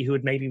somebody who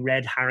had maybe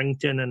read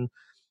Harrington and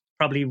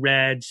probably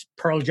read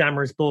Pearl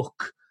Jammer's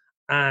book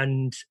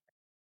and,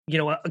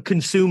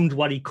 consumed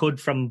what he could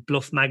from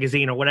Bluff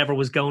magazine or whatever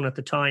was going at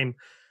the time,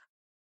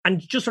 and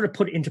just sort of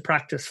put it into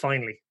practice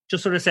finally.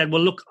 Just sort of said,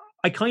 well, look,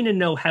 I kind of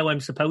know how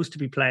I'm supposed to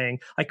be playing.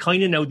 I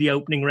kind of know the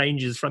opening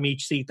ranges from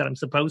each seat that I'm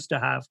supposed to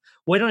have.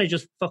 Why don't I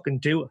just fucking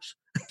do it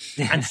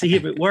and see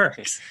if it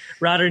works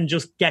rather than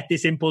just get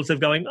this impulse of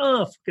going,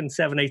 oh, fucking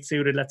 7-8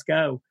 suited, let's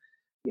go.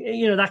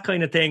 That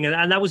kind of thing.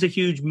 And that was a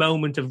huge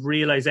moment of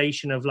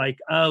realization of like,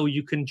 oh,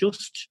 you can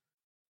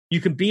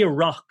be a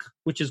rock,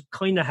 which is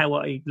kind of how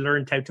I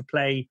learned how to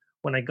play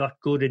when I got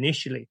good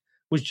initially,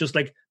 was just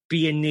like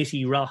be a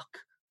nitty rock.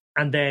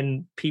 And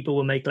then people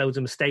will make loads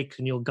of mistakes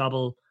and you'll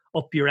gobble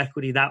up your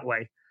equity that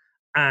way.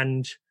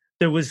 And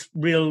there was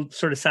real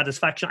sort of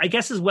satisfaction, I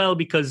guess, as well,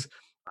 because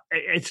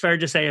it's fair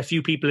to say a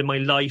few people in my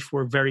life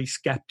were very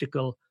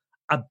skeptical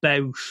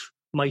about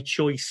my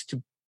choice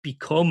to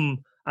become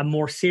a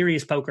more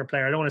serious poker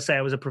player. I don't want to say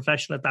I was a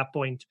professional at that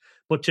point,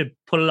 but to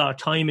put a lot of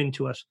time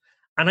into it.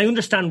 And I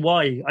understand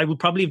why. I would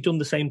probably have done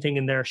the same thing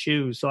in their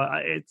shoes. So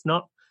it's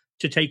not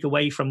to take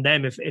away from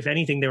them. If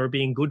anything, they were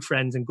being good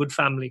friends and good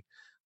family.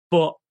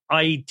 But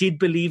I did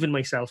believe in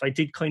myself. I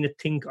did kind of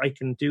think I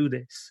can do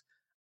this.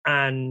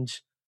 And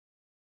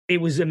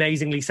it was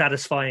amazingly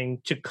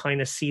satisfying to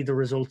kind of see the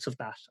results of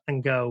that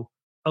and go,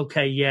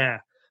 okay,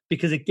 yeah.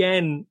 Because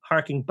again,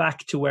 harking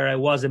back to where I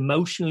was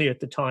emotionally at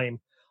the time,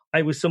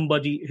 I was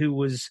somebody who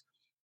was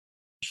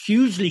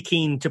hugely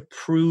keen to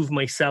prove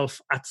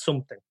myself at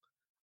something.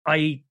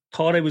 I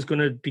thought I was going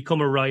to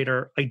become a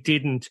writer. I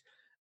didn't.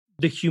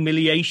 The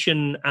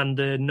humiliation and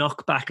the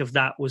knockback of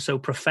that was so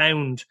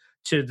profound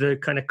to the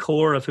kind of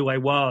core of who I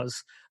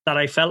was that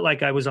I felt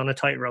like I was on a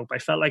tightrope. I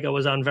felt like I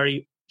was on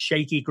very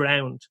shaky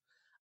ground.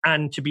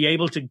 And to be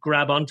able to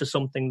grab onto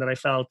something that I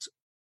felt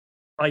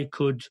I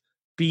could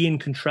be in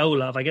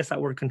control of, I guess that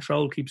word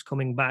control keeps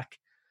coming back,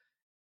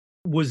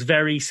 was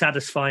very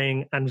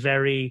satisfying and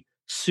very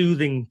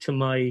soothing to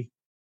my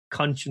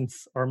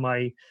conscience or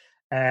my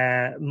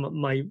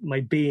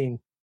being.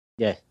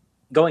 Yeah.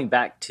 Going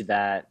back to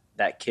that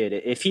kid,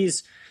 if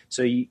he's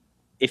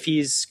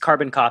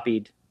carbon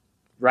copied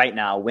right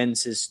now,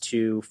 wins his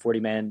 2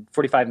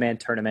 45-man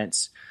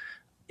tournaments,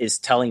 is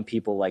telling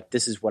people like,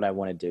 this is what I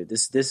want to do.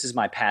 This is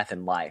my path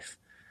in life.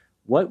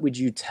 What would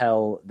you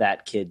tell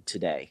that kid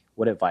today?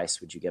 What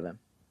advice would you give him?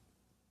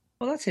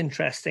 Well, that's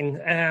interesting.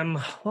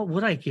 What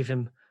would I give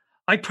him?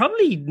 I'd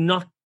probably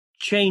not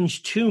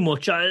change too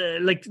much.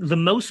 Like the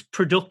most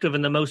productive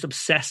and the most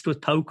obsessed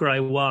with poker I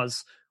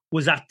was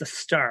at the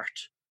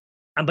start.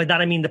 And by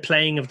that, I mean the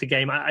playing of the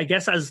game. I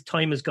guess as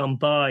time has gone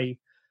by,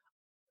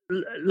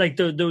 like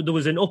there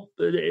was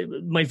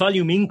my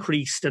volume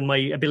increased and my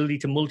ability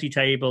to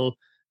multi-table,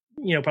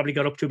 probably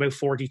got up to about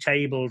 40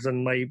 tables,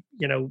 and my,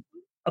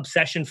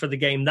 obsession for the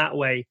game that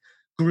way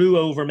grew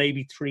over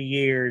maybe 3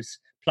 years,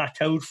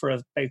 plateaued for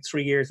about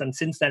 3 years, and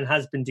since then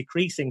has been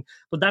decreasing.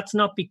 But that's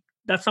not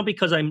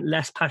because I'm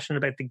less passionate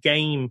about the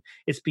game.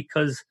 It's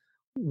because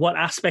what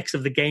aspects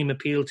of the game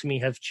appeal to me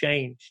have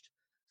changed.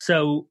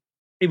 So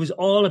it was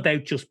all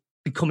about just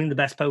becoming the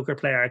best poker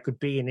player I could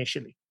be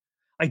initially.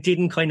 I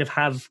didn't kind of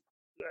have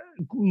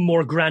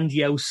more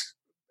grandiose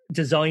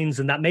designs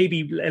than that.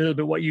 Maybe a little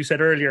bit what you said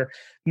earlier,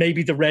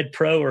 maybe the Red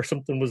Pro or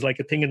something was like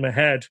a thing in my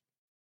head.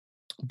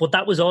 But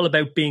that was all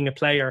about being a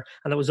player,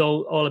 and it was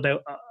all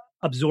about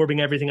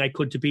absorbing everything I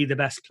could to be the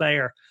best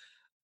player.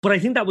 But I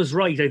think that was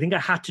right. I think I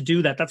had to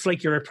do that. That's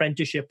like your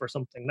apprenticeship or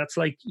something. That's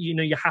like,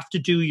 you have to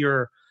do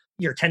your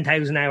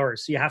 10,000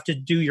 hours. You have to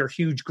do your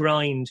huge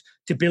grind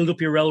to build up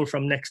your role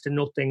from next to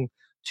nothing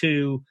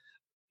to,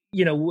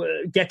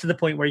 get to the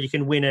point where you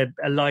can win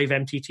a live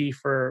MTT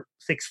for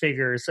 6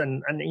 figures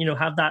and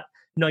have that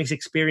nice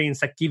experience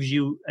that gives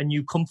you a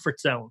new comfort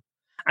zone.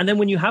 And then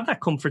when you have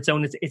that comfort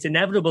zone, it's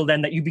inevitable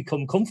then that you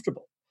become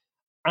comfortable.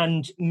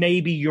 And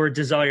maybe your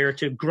desire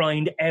to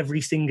grind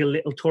every single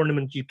little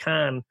tournament you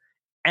can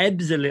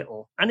ebbs a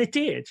little. And it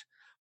did.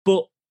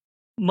 But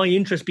my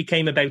interest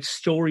became about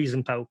stories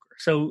in poker.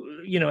 So,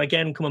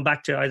 again, coming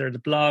back to either the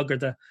blog or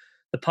the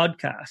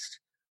podcast,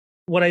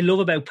 what I love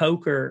about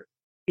poker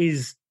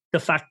is the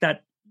fact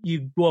that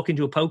you walk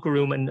into a poker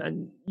room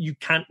and you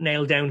can't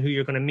nail down who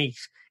you're going to meet.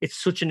 It's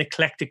such an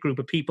eclectic group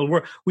of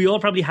people. We all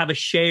probably have a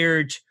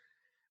shared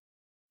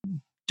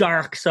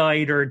dark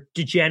side or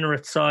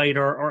degenerate side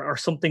or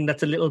something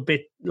that's a little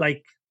bit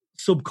like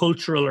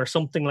subcultural or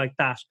something like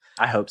that.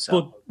 I hope so.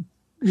 But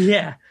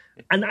yeah.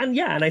 And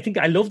I think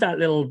I love that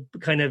little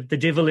kind of the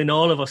devil in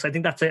all of us. I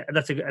think that's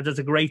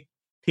a great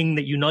thing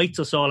that unites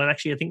us all, and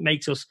actually I think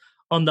makes us,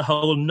 on the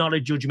whole, not a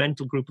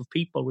judgmental group of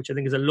people, which I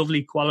think is a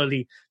lovely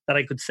quality that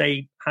I could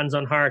say, hands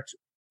on heart,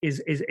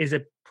 is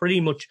a pretty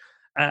much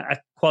a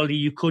quality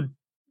you could,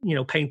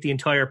 paint the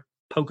entire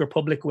poker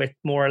public with,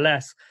 more or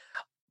less.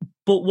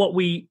 But what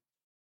we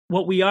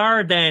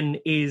are then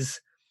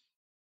is,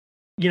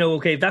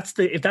 okay, if that's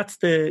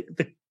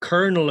the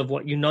kernel of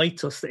what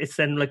unites us, it's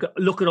then like,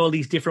 look at all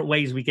these different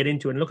ways we get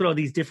into it, and look at all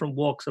these different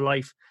walks of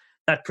life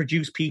that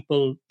produce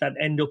people that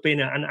end up in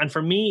it. And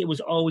for me, it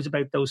was always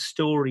about those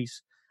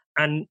stories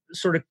and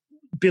sort of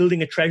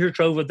building a treasure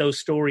trove of those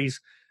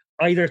stories,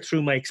 either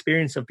through my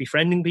experience of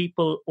befriending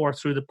people or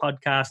through the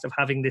podcast of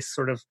having this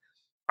sort of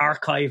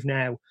archive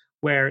now,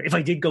 where if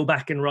I did go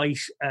back and write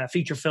a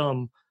feature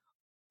film,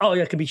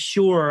 I can be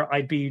sure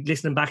I'd be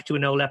listening back to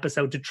an old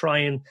episode to try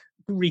and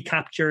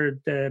recapture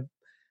the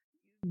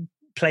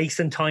place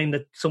and time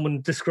that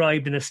someone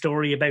described in a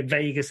story about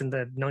Vegas in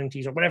the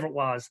 90s or whatever it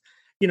was.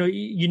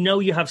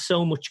 You have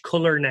so much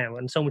color now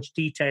and so much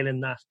detail in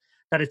that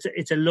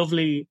it's a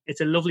lovely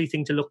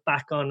thing to look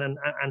back on and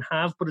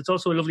have, but it's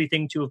also a lovely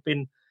thing to have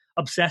been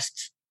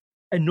obsessed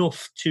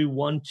enough to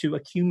want to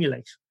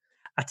accumulate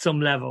at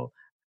some level.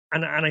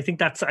 And I think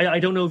that's, I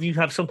don't know if you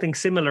have something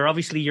similar.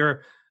 Obviously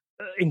you're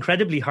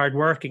incredibly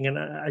hardworking, and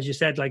as you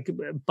said, like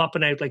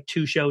bopping out like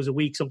 2 shows a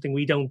week, something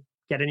we don't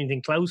get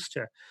anything close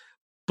to.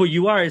 But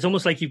it's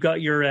almost like you've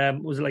got your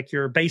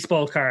your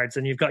baseball cards,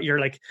 and you've got your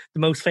like the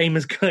most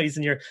famous guys,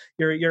 and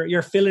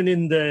you're filling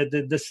in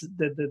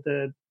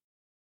the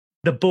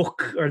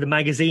book or the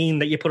magazine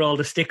that you put all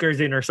the stickers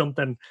in or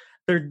something.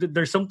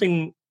 There's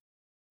something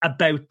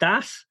about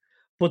that,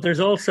 but there's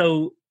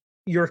also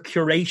your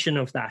curation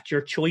of that,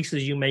 your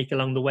choices you make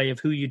along the way of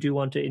who you do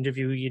want to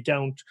interview, who you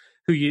don't,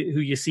 who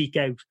you seek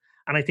out.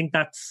 And I think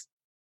that's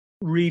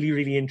really,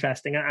 really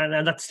interesting.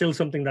 And that's still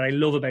something that I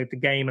love about the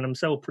game, and I'm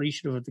so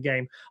appreciative of the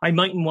game. I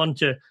mightn't want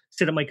to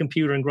sit at my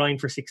computer and grind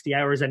for 60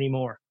 hours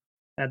anymore.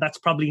 That's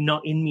probably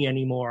not in me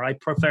anymore. I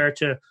prefer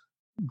to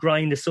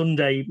grind a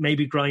Sunday,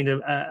 maybe grind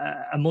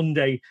a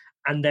Monday,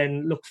 and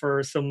then look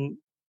for some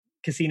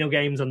casino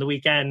games on the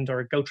weekend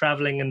or go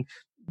traveling and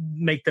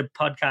make the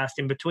podcast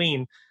in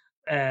between.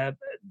 That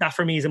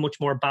for me is a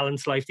much more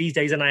balanced life these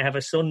days, and I have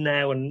a son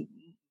now and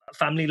a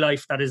family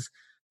life that is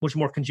much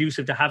more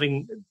conducive to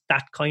having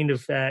that kind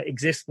of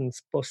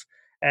existence. But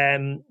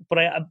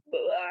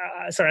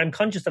I'm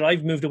conscious that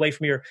I've moved away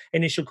from your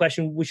initial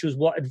question, which was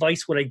what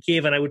advice would I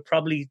give? And I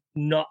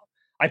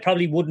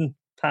probably wouldn't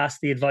pass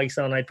the advice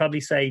on. I'd probably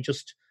say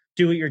just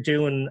do what you're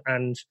doing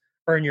and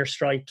earn your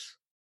stripes.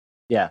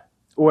 Yeah.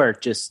 Or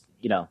just,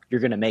 you're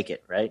going to make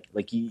it, right?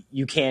 Like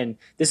you can,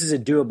 this is a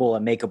doable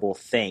and makeable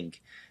thing,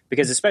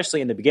 because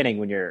especially in the beginning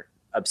when you're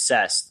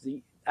obsessed,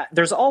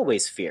 there's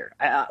always fear.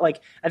 I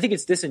think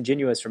it's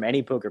disingenuous from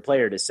any poker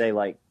player to say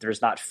like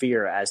there's not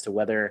fear as to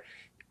whether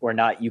or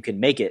not you can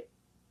make it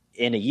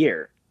in a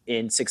year,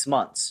 in 6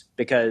 months,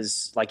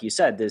 because like you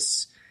said,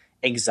 this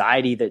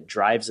anxiety that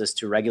drives us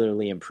to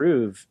regularly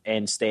improve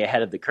and stay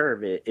ahead of the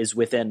curve is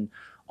within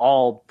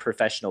all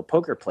professional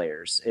poker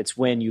players. It's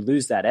when you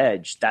lose that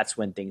edge, that's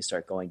when things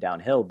start going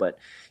downhill. But,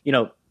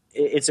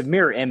 it's a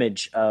mirror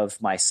image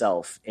of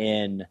myself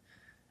in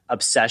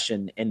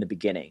obsession in the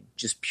beginning,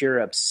 just pure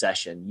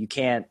obsession. You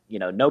can't,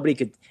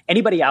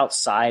 anybody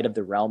outside of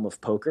the realm of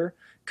poker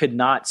could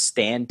not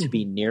stand to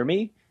be near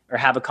me or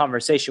have a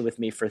conversation with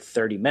me for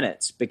 30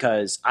 minutes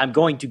because I'm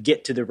going to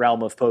get to the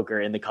realm of poker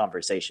in the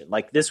conversation.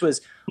 Like this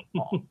was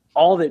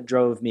all that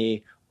drove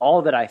me,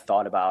 all that I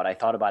thought about. I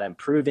thought about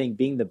improving,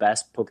 being the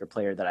best poker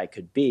player that I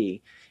could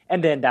be.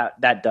 And then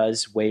that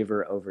does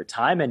waver over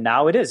time. And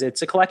now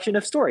it's a collection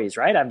of stories,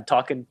 right? I'm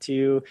talking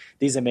to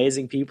these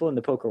amazing people in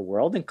the poker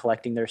world and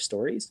collecting their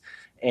stories.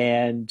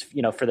 And,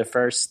 for the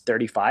first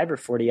 35 or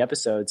 40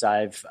 episodes,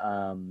 I've,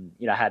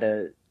 had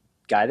a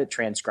guy that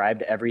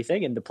transcribed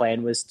everything. And the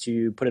plan was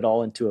to put it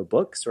all into a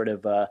book, sort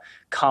of a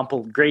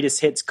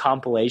greatest hits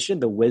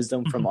compilation, the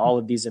wisdom from all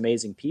of these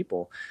amazing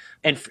people.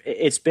 And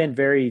it's been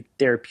very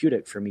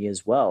therapeutic for me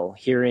as well,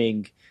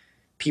 hearing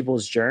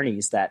people's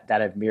journeys that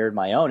have mirrored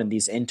my own and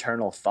these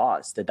internal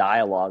thoughts, the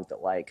dialogue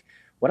that like,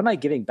 what am I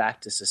giving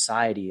back to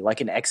society? Like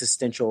an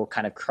existential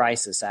kind of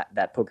crisis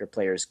that poker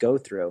players go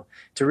through,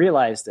 to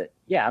realize that,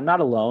 yeah, I'm not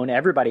alone.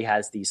 Everybody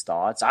has these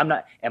thoughts.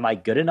 Am I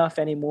good enough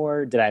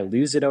anymore? Did I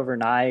lose it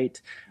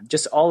overnight?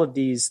 Just all of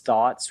these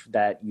thoughts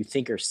that you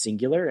think are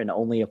singular and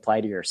only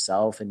apply to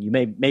yourself. And you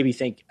maybe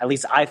think, at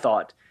least I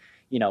thought,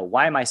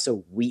 why am I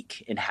so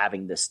weak in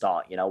having this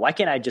thought? Why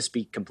can't I just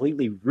be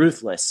completely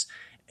ruthless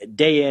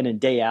day in and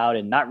day out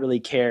and not really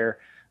care,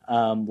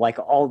 like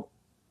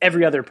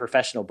every other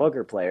professional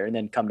poker player, and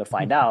then come to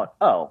find out,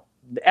 oh,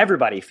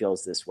 everybody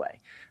feels this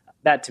way.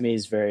 That to me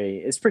is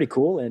it's pretty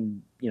cool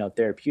and,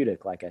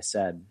 therapeutic, like I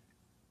said.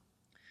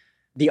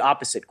 The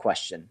opposite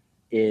question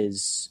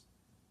is,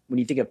 when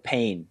you think of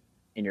pain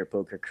in your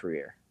poker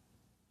career,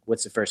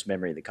 what's the first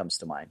memory that comes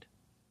to mind?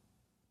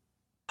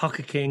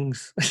 Pocket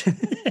Kings.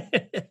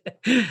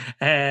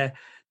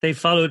 They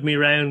followed me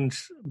around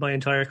my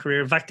entire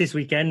career. In fact, this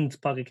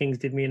weekend, Pocket Kings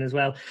did me in as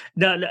well.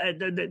 No,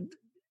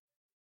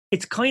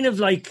 it's kind of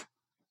like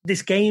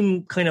this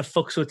game kind of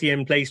fucks with you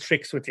and plays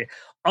tricks with you.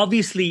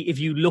 Obviously, if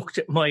you looked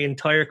at my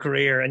entire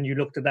career and you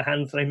looked at the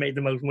hands that I made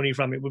the most money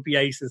from, it would be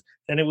aces,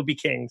 then it would be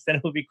kings, then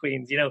it would be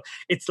queens.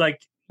 It's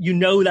like,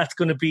 that's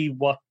going to be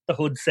what the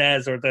HUD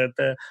says or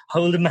the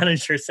hold'em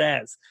manager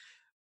says.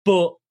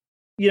 But,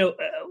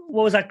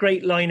 what was that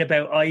great line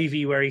about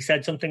Ivy where he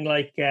said something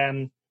like,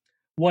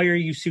 why are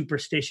you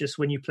superstitious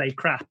when you play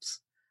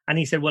craps? And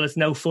he said, well, it's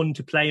no fun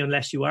to play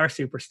unless you are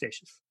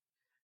superstitious.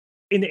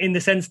 In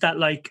the sense that,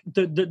 like,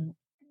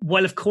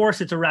 while of course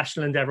it's a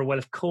rational endeavor, while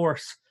of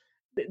course,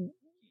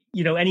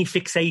 any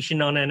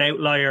fixation on an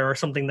outlier or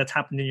something that's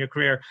happened in your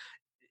career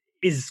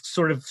is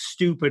sort of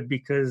stupid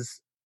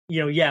because,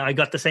 I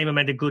got the same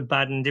amount of good,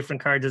 bad, and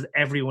different cards as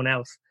everyone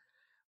else.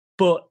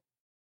 But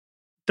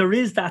there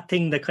is that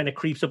thing that kind of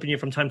creeps up in you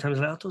from time to time.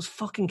 Like, oh, those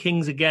fucking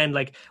kings again.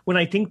 Like, when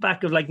I think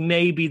back of, like,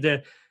 maybe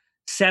the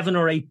 7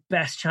 or 8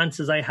 best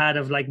chances I had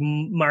of, like,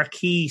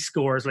 marquee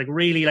scores, like,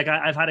 really, like,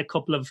 I've had a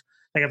couple of,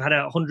 like, I've had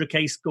a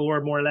 100K score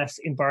more or less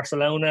in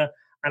Barcelona,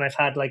 and I've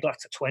had, like,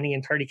 lots of 20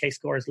 and 30K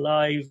scores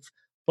live.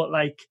 But,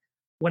 like,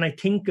 when I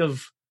think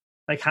of,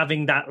 like,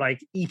 having that, like,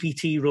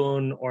 EPT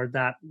run or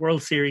that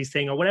World Series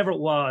thing or whatever it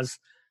was,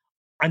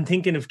 I'm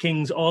thinking of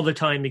kings all the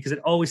time because it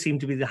always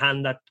seemed to be the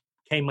hand that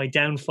came my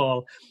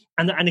downfall.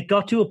 And it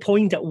got to a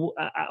point at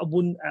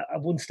one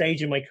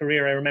stage in my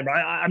career, I remember,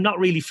 I'm not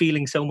really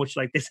feeling so much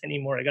like this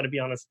anymore, I got to be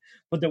honest.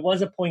 But there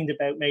was a point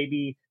about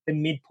maybe the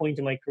midpoint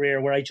of my career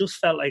where I just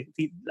felt like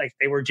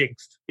they were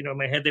jinxed. In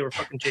my head, they were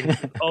fucking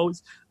jinxed.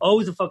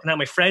 always a fucking how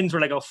my friends were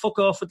like, oh, fuck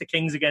off with the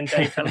kings again,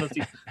 Dave, telling us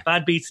these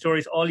bad beat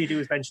stories. All you do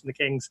is mention the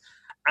kings.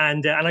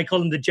 And I call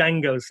them the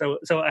Djangos.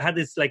 So I had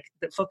this, like,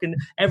 fucking,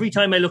 every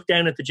time I looked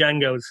down at the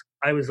Djangos,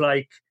 I was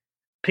like,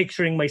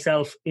 picturing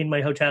myself in my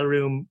hotel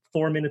room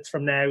 4 minutes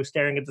from now,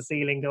 staring at the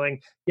ceiling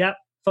going, yeah,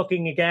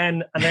 fucking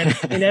again. And then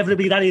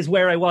inevitably that is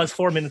where I was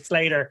 4 minutes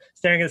later,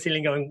 staring at the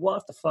ceiling going,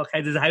 what the fuck,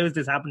 how has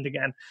this happened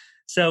again?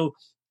 So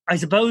I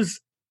suppose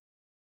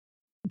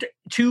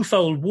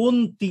twofold.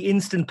 One, the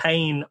instant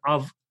pain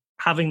of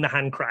having the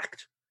hand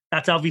cracked.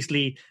 That's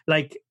obviously,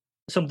 like,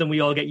 something we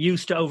all get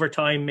used to over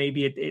time.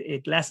 Maybe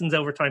it lessens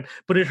over time,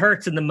 but it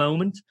hurts in the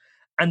moment.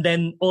 And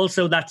then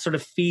also that sort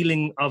of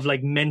feeling of,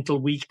 like, mental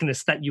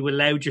weakness that you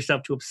allowed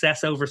yourself to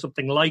obsess over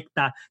something like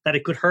that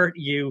it could hurt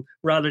you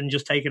rather than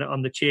just taking it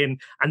on the chin.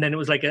 And then it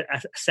was like a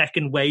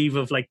second wave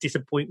of, like,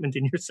 disappointment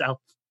in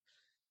yourself.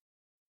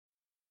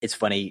 It's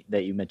funny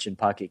that you mentioned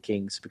Pocket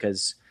Kings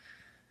because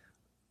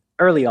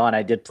early on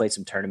I did play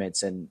some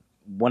tournaments, and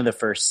one of the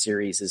first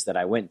series that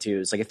I went to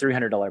was like a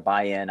 $300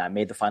 buy-in. I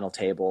made the final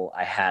table.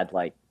 I had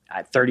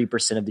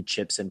 30% of the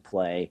chips in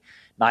play,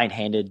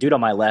 9-handed. Dude on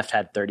my left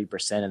had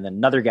 30%, and then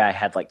another guy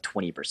had like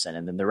 20%,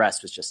 and then the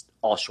rest was just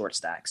all short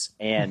stacks.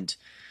 And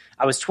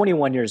I was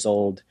 21 years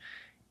old,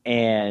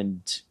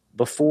 and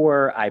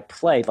before I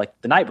played, like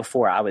the night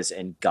before, I was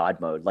in God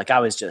mode. Like, I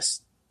was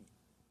just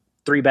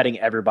 3-betting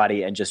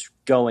everybody and just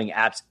going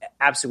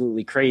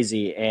absolutely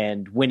crazy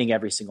and winning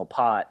every single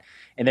pot.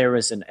 And there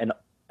was an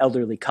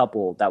elderly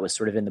couple that was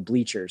sort of in the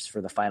bleachers for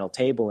the final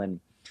table, and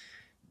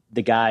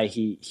the guy,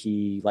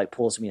 he like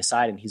pulls me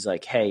aside and he's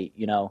like, hey,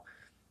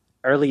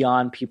 early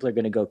on people are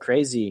going to go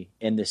crazy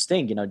in this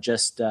thing,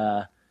 just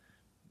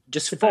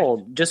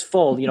fold,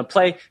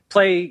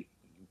 play,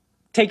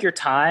 take your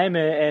time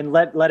and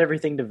let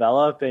everything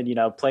develop and,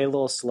 play a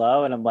little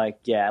slow. And I'm like,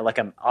 yeah, like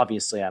I'm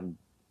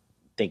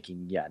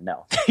thinking, yeah,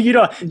 no, you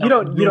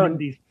don't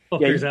these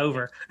fuckers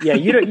over. Yeah.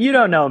 You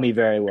don't know me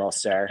very well,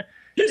 sir.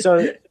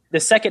 So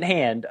the second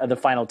hand of the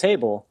final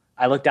table,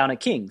 I look down at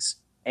kings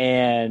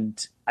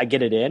and I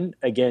get it in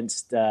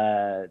against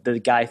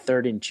the guy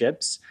third in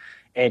chips,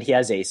 and he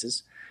has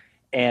aces,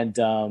 and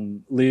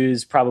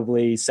lose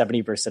probably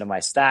 70% of my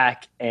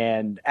stack.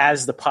 And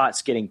as the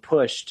pot's getting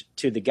pushed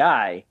to the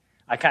guy,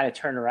 I kind of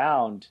turn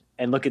around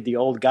and look at the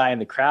old guy in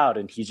the crowd,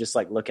 and he's just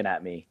like looking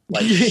at me,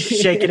 like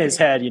shaking his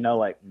head,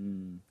 like,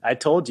 I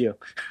told you.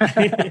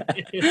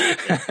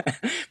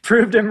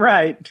 Proved him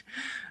right.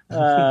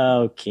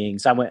 Oh,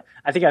 kings. I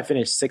think I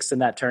finished 6th in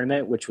that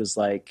tournament, which was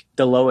like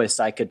the lowest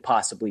I could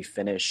possibly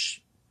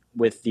finish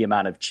with the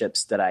amount of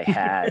chips that I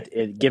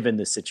had given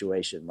the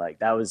situation. Like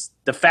that was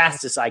the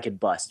fastest I could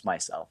bust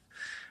myself.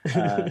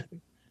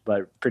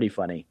 But pretty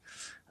funny.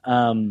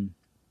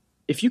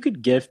 If you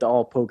could gift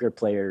all poker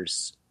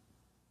players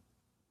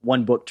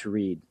one book to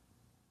read,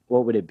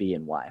 what would it be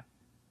and why?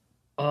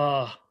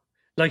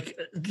 Like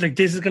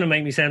this is going to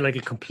make me sound like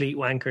a complete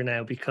wanker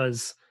now,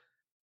 because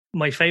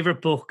my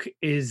favorite book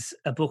is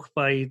a book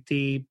by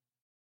the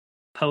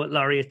poet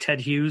laureate Ted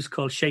Hughes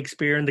called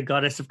Shakespeare and the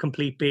Goddess of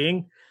Complete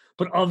Being.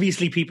 But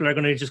obviously people are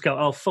going to just go,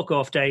 oh, fuck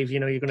off, Dave. You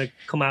know, you're going to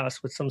come at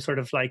us with some sort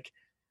of like,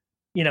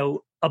 you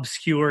know,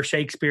 obscure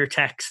Shakespeare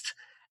text.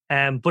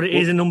 But it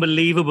is an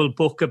unbelievable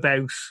book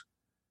about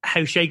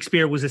how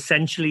Shakespeare was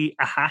essentially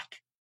a hack,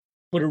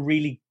 but a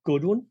really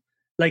good one.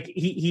 Like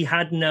he's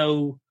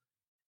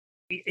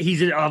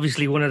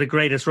obviously one of the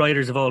greatest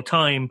writers of all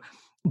time,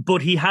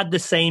 but he had the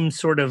same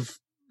sort of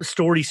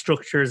story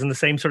structures and the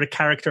same sort of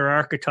character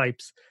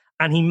archetypes,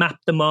 and he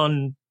mapped them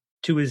on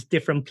to his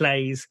different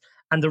plays.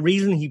 And the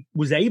reason he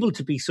was able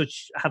to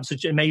have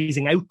such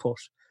amazing output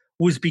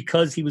was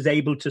because he was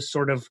able to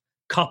sort of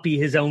copy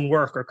his own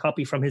work or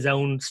copy from his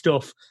own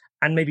stuff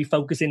and maybe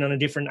focus in on a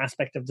different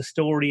aspect of the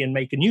story and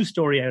make a new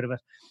story out of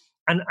it.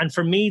 And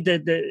for me,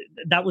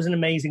 that was an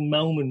amazing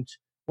moment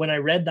when I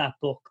read that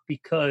book,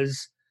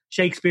 because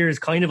Shakespeare is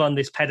kind of on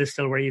this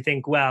pedestal where you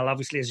think, well,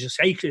 obviously it's just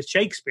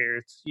Shakespeare.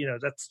 It's, you know,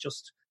 that's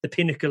just the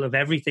pinnacle of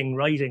everything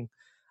writing.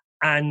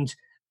 And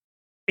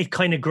it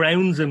kind of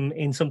grounds him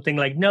in something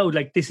like, no,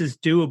 like this is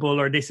doable,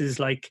 or this is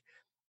like,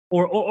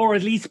 or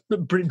at least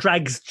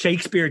drags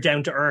Shakespeare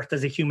down to earth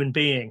as a human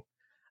being.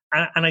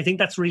 And I think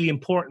that's really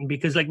important,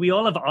 because like we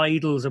all have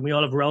idols and we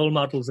all have role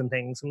models and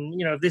things. And,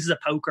 you know, this is a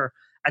poker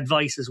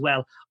advice as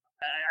well.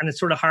 And it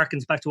sort of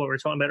harkens back to what we were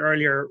talking about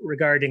earlier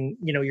regarding,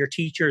 you know, your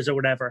teachers or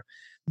whatever.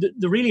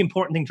 The really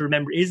important thing to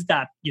remember is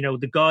that, you know,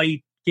 the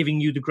guy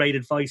giving you the great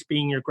advice,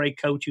 being your great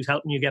coach who's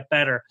helping you get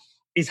better,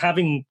 is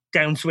having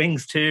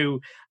downswings too,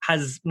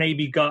 has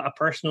maybe got a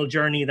personal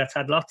journey that's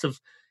had lots of,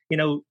 you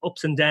know,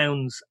 ups and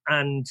downs,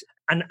 and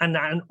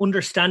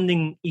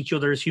understanding each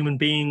other as human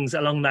beings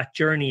along that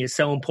journey is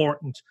so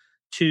important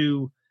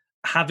to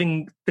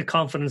having the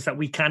confidence that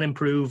we can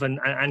improve and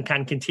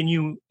can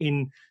continue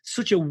in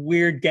such a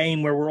weird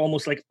game where we're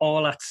almost like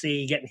all at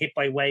sea, getting hit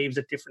by waves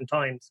at different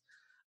times.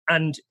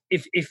 And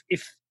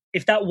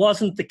if that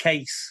wasn't the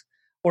case,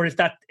 or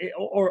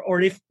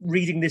if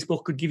reading this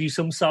book could give you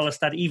some solace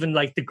that even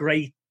like the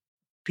great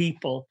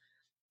people,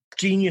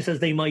 genius as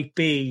they might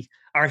be,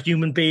 are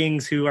human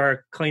beings who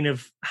are kind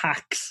of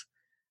hacks,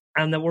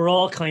 and that we're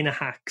all kind of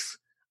hacks.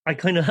 I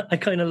kind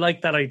of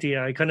like that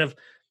idea.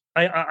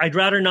 I'd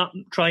rather not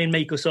try and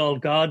make us all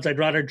gods. I'd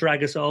rather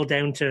drag us all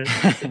down to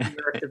the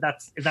earth,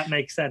 if that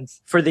makes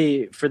sense. For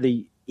the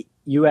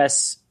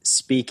US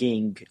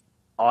speaking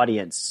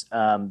audience,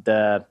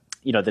 the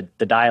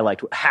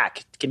dialect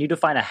hack. Can you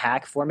define a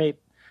hack for me?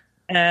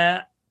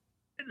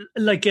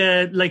 Like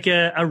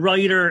a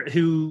writer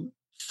who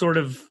sort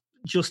of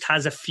just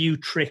has a few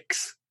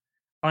tricks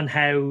on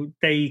how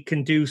they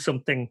can do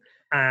something,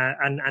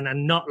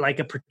 and not like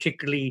a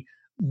particularly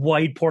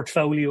wide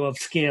portfolio of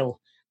skill,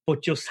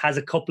 but just has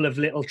a couple of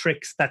little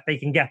tricks that they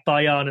can get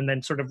by on and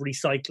then sort of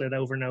recycle it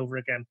over and over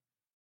again.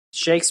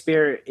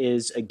 Shakespeare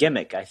is a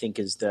gimmick, I think,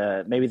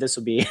 maybe this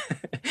will be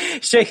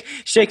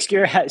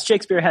Shakespeare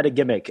had a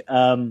gimmick.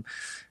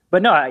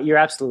 But no, you're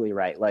absolutely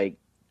right. Like,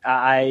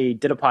 I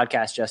did a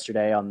podcast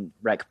yesterday on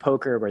Rec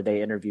Poker where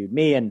they interviewed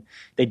me, and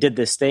they did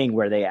this thing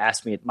where they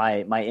asked me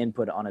my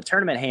input on a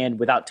tournament hand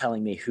without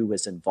telling me who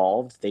was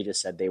involved. They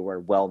just said they were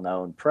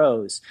well-known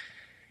pros.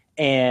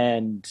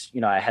 And,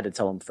 you know, I had to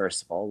tell them,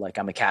 first of all, like,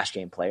 I'm a cash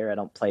game player. I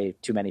don't play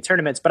too many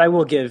tournaments, but I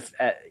will give,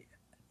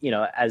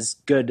 as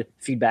good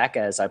feedback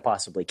as I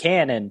possibly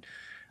can. And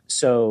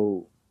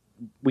so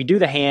we do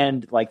the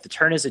hand, like the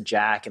turn is a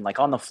jack, and like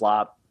on the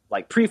flop,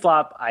 like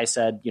pre-flop, I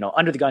said, you know,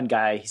 under the gun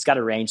guy, he's got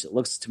a range that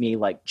looks to me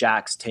like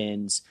jacks,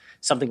 tens,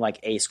 something like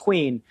ace,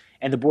 queen.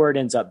 And the board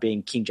ends up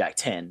being king, jack,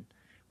 10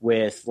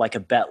 with like a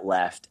bet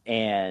left.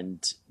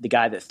 And the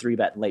guy that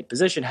 3-bet in late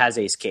position has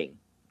ace, king.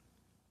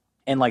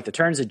 And like the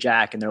turn's a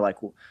jack, and they're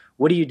like, well,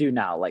 what do you do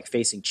now? Like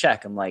facing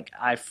check. I'm like,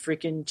 I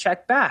freaking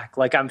check back.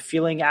 Like I'm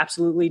feeling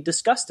absolutely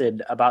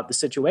disgusted about the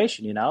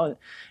situation, you know?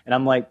 And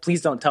I'm like,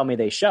 please don't tell me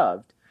they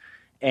shoved.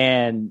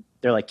 And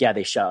they're like, yeah,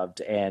 they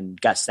shoved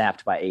and got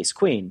snapped by ace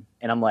queen.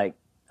 And I'm like,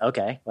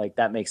 okay, like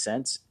that makes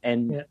sense.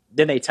 And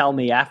then they tell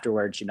me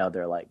afterwards, you know,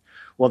 they're like,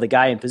 well, the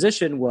guy in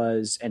position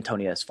was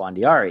Antonio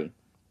Esfandiari.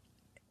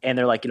 And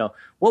they're like, you know,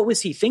 what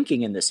was he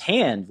thinking in this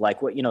hand?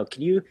 Like, what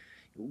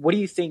do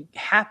you think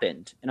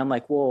happened? And I'm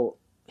like, well,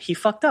 he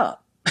fucked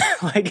up.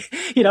 Like,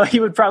 you know, he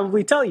would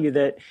probably tell you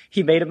that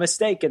he made a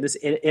mistake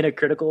in a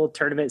critical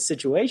tournament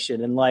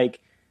situation. And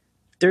like,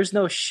 there's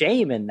no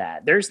shame in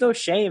that. There's no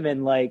shame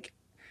in like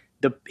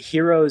the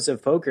heroes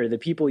of poker, the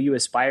people you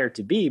aspire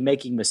to be,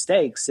 making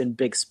mistakes in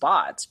big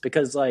spots,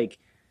 because like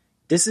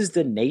this is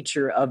the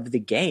nature of the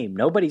game.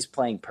 Nobody's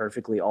playing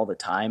perfectly all the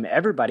time.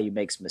 Everybody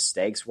makes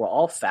mistakes. We're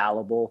all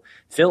fallible.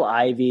 Phil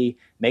Ivey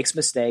makes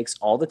mistakes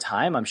all the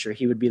time. I'm sure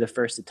he would be the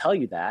first to tell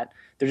you that.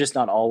 They're just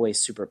not always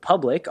super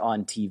public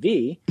on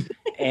TV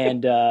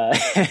and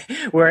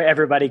where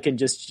everybody can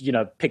just,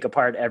 pick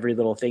apart every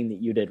little thing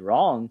that you did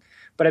wrong.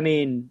 But I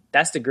mean,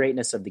 that's the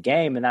greatness of the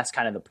game. And that's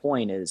kind of the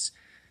point is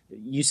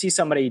you see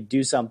somebody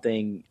do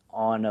something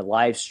on a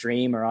live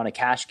stream or in a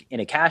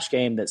cash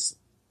game that's,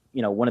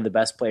 one of the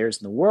best players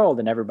in the world,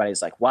 and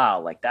everybody's like, wow,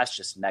 like that's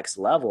just next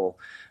level.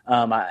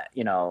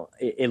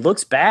 It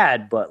looks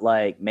bad, but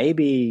like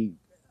maybe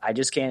I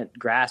just can't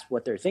grasp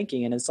what they're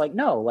thinking. And it's like,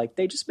 no, like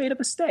they just made a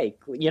mistake.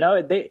 You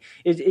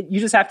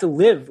just have to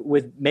live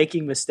with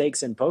making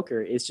mistakes in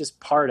poker. It's just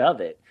part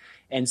of it.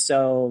 And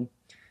so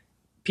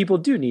people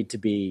do need to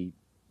be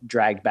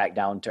dragged back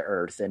down to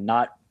earth and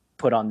not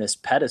put on this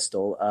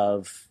pedestal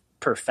of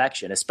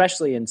perfection,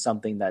 especially in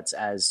something that's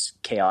as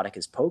chaotic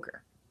as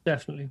poker.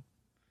 Definitely.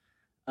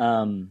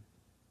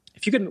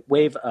 If you could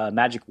wave a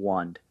magic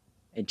wand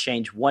and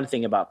change one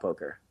thing about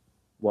poker,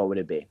 what would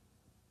it be?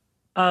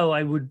 Oh,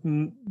 I would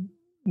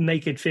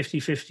make it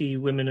 50-50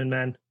 women and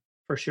men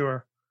for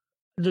sure.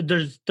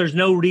 There's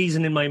no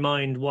reason in my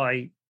mind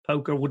why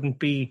poker wouldn't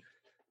be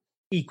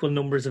equal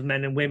numbers of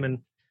men and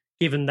women,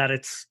 given that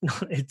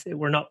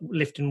we're not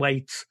lifting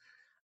weights.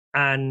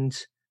 And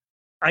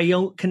I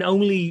can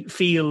only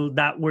feel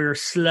that we're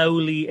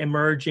slowly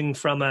emerging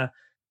from a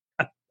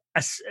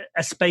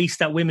space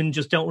that women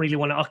just don't really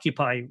want to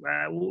occupy.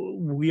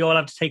 We all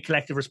have to take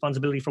collective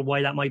responsibility for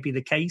why that might be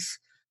the case.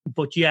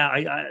 But yeah,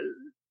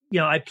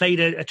 I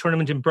played a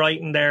tournament in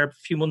Brighton there a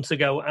few months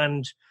ago,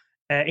 and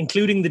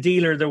including the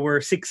dealer, there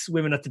were 6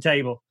 women at the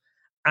table.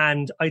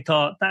 And I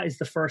thought, that is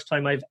the first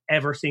time I've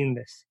ever seen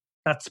this.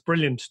 That's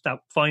brilliant. That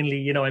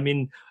finally, I'm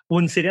in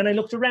one city, and I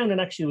looked around, and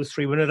actually there was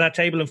 3 women at that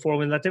table and 4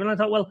 women at that table. And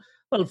I thought, well,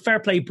 fair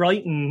play,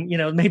 Brighton.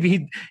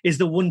 Maybe is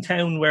the one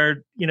town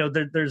where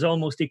there's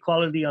almost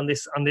equality on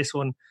this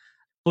one.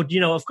 But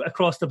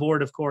across the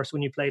board, of course,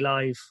 when you play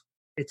live,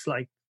 it's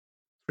like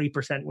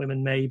 3%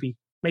 women, maybe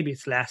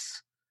it's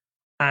less,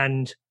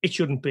 and it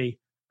shouldn't be.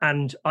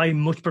 And I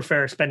much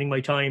prefer spending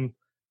my time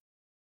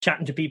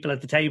chatting to people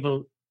at the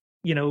table,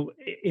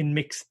 in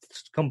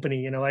mixed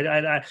company.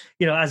 I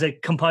as a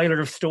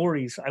compiler of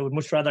stories, I would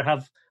much rather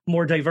have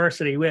more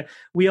diversity.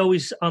 We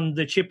always on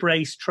the chip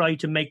race try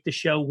to make the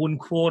show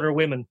 1/4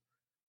 women,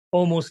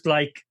 almost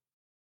like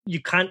you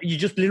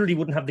just literally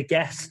wouldn't have the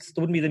guests.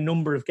 There wouldn't be the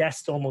number of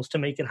guests almost to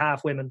make it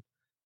half women,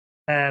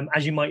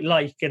 as you might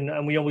like.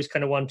 And we always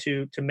kind of want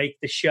to make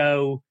the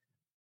show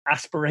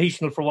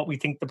aspirational for what we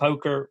think the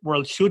poker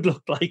world should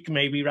look like,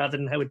 maybe, rather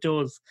than how it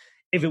does.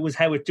 If it was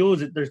how it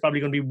does, there's probably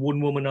going to be one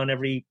woman on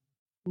every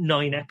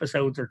 9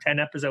 episodes or 10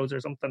 episodes or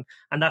something,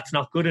 and that's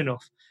not good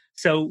enough.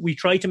 So we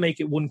try to make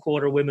it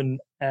 1/4 women,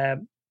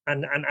 and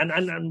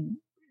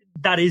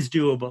that is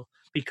doable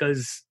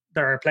because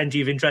there are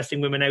plenty of interesting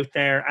women out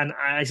there. And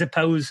I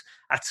suppose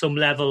at some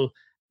level,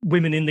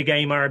 women in the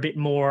game are a bit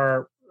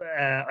more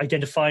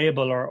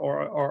identifiable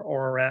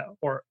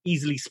or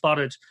easily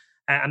spotted,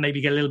 and maybe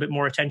get a little bit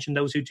more attention,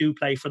 those who do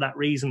play for that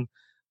reason.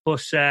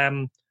 But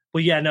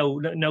yeah,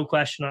 no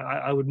question.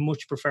 I would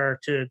much prefer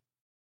to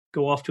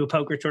go off to a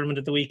poker tournament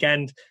at the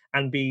weekend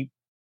and be,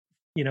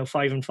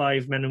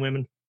 5-5 men and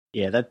women.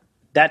 Yeah,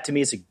 that to me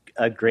is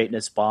a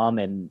greatness bomb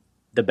and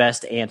the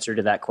best answer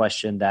to that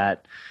question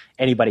that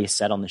anybody has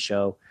said on the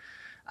show.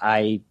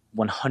 I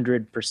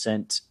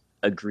 100%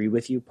 agree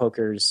with you.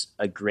 Poker's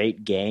a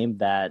great game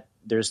that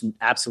there's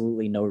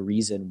absolutely no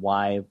reason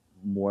why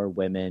more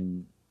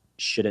women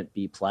shouldn't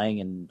be playing.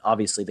 And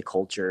obviously the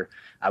culture,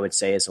 I would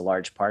say, is a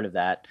large part of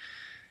that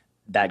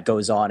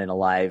goes on in a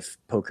live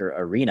poker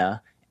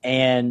arena.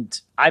 And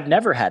I've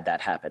never had that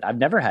happen. I've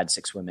never had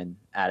 6 women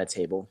at a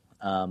table,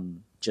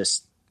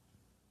 just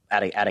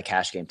at a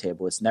cash game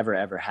table. It's never,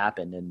 ever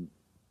happened. And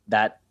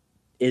that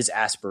is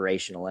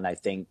aspirational. And I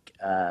think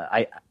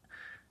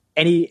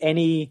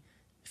any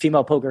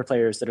female poker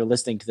players that are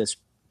listening to this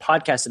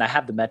podcast, and I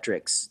have the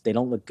metrics, they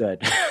don't look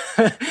good.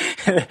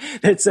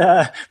 It's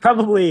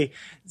probably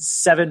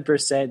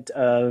 7%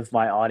 of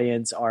my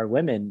audience are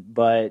women,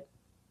 but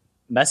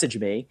message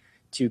me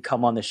to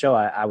come on the show.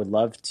 I would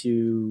love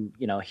to,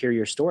 hear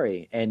your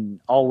story,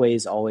 and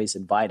always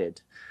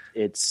invited.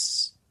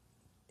 It's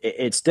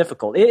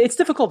difficult. It's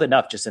difficult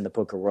enough just in the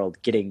poker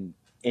world getting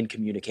in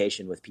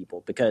communication with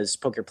people, because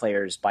poker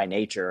players by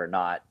nature are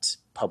not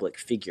public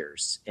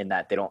figures in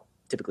that they don't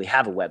typically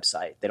have a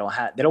website. They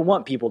don't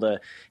want people to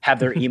have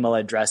their email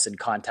address and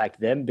contact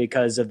them,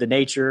 because of the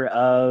nature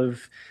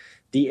of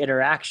the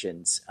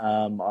interactions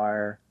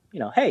are,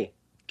 hey,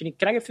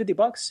 can I get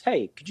 $50?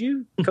 Hey, could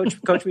you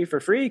coach me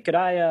for free? Could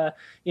I,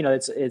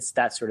 it's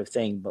that sort of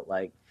thing. But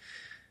like,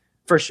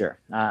 for sure,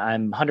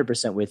 I'm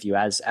 100% with you.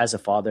 As a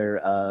father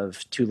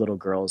of 2 little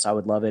girls, I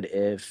would love it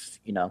if,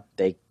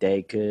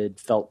 they could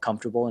felt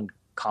comfortable and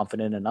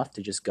confident enough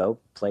to just go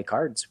play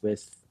cards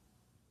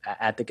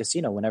at the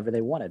casino whenever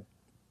they wanted.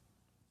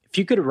 If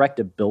you could erect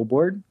a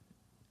billboard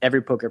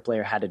every poker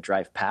player had to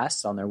drive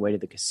past on their way to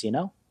the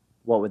casino,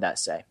 what would that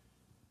say?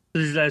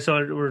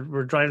 So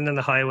we're driving down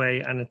the highway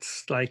and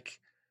it's like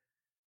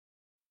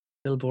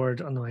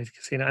billboard on the way to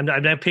casino.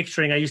 I'm now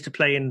picturing, I used to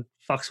play in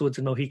Foxwoods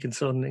and Mohegan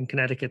Sun in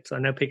Connecticut, so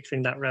I'm now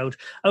picturing that road.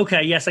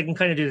 Okay, yes, I can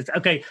kind of do this.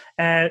 Okay,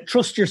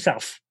 trust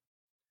yourself.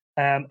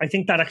 I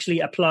think that actually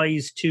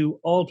applies to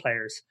all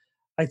players.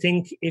 I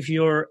think if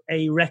you're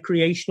a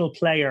recreational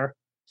player,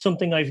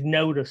 something I've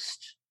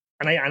noticed,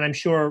 and I'm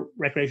sure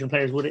recreational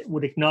players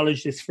would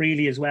acknowledge this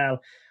freely as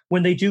well,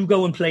 when they do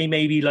go and play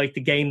maybe like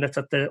the game that's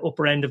at the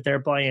upper end of their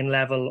buy-in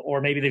level,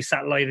 or maybe they've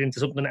satellited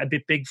into something a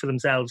bit big for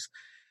themselves,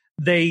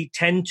 they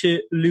tend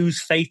to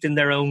lose faith in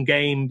their own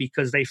game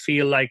because they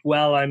feel like,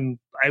 well, I'm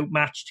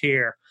outmatched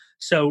here.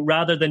 So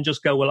rather than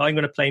just go, well, I'm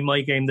going to play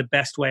my game the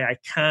best way I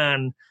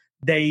can,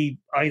 they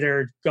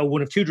either go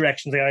one of two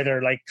directions. They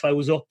either like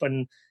close up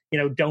and,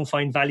 don't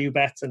find value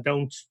bets and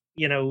don't,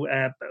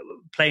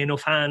 play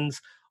enough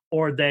hands,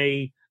 or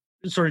they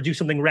sort of do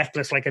something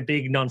reckless, like a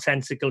big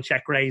nonsensical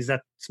check raise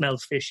that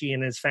smells fishy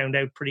and is found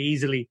out pretty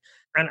easily.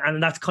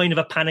 And that's kind of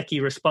a panicky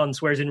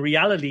response. Whereas in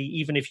reality,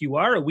 even if you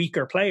are a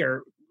weaker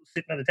player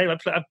sitting at a table,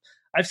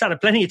 I've sat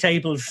at plenty of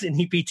tables in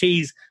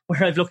EPTs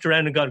where I've looked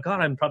around and gone,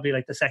 God, I'm probably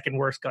like the second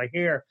worst guy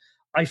here.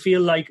 I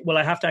feel like, well,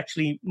 I have to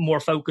actually more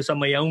focus on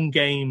my own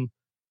game,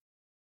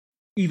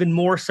 even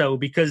more so,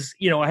 because,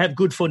 I have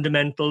good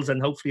fundamentals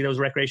and hopefully those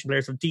recreation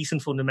players have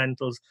decent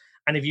fundamentals.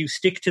 And if you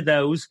stick to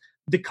those,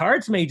 the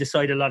cards may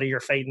decide a lot of your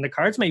fate and the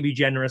cards may be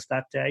generous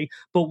that day.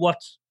 But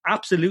what's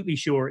absolutely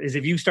sure is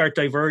if you start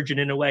diverging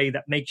in a way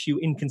that makes you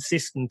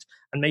inconsistent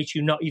and makes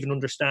you not even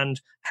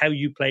understand how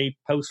you play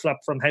post-flop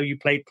from how you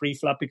played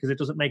pre-flop because it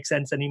doesn't make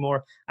sense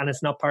anymore and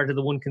it's not part of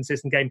the one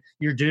consistent game,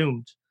 you're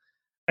doomed.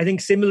 I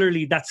think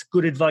similarly, that's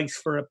good advice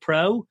for a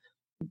pro.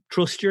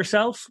 Trust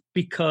yourself,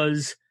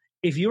 because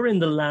if you're in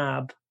the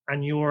lab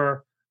and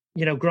you're,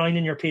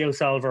 grinding your PO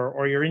solver,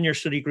 or you're in your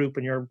study group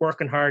and you're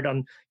working hard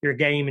on your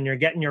game and you're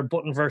getting your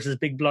button versus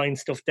big blind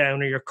stuff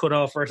down, or your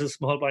cutoff versus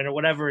small blind, or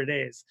whatever it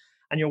is,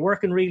 and you're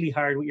working really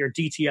hard with your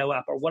DTO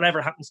app or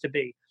whatever happens to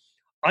be,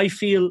 I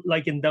feel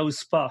like in those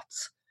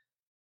spots,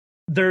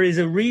 there is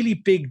a really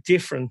big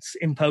difference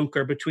in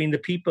poker between the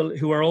people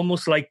who are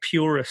almost like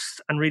purists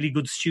and really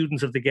good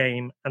students of the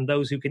game and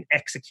those who can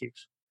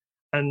execute.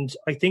 And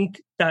I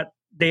think that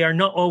they are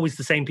not always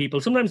the same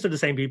people. Sometimes they're the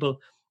same people.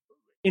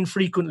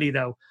 Infrequently,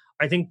 though.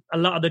 I think a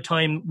lot of the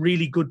time,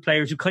 really good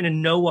players who kind of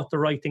know what the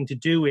right thing to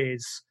do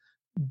is,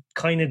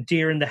 kind of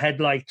deer in the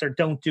headlights, or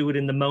don't do it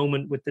in the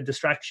moment with the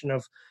distraction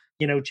of,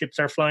 chips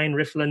are flying,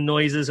 riffling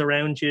noises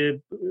around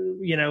you,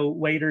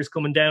 waiters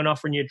coming down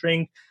offering you a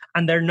drink,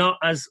 and they're not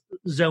as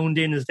zoned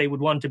in as they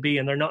would want to be,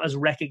 and they're not as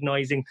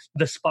recognizing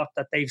the spot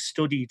that they've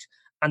studied,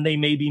 and they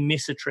maybe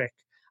miss a trick.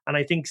 And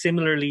I think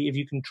similarly, if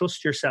you can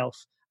trust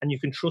yourself and you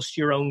can trust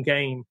your own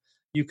game,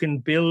 you can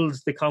build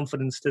the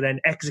confidence to then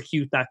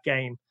execute that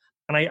game.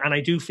 And I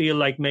do feel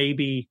like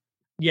maybe,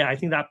 I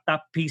think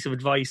that piece of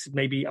advice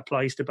maybe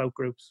applies to both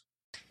groups.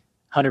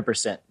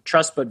 100%.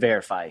 Trust but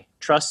verify.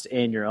 Trust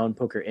in your own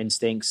poker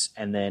instincts,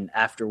 and then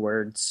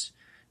afterwards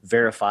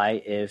verify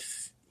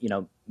if,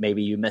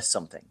 maybe you missed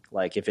something,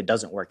 like if it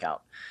doesn't work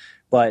out.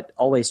 But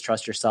always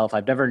trust yourself.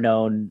 I've never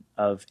known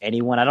of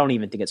anyone, I don't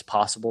even think it's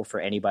possible for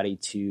anybody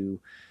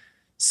to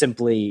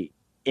simply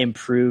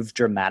improve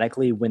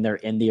dramatically when they're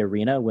in the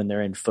arena, when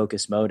they're in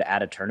focus mode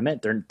at a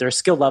tournament. Their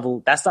skill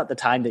level, that's not the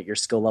time that your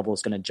skill level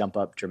is going to jump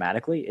up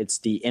dramatically. It's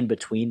the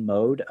in-between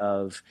mode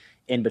of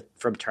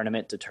from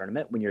tournament to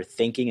tournament. When you're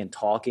thinking and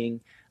talking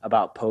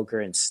about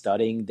poker and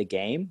studying the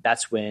game,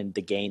 that's when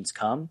the gains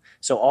come.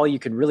 So all you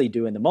can really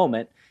do in the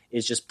moment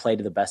is just play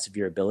to the best of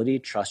your ability,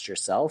 trust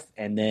yourself,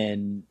 and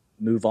then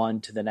move on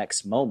to the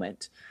next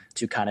moment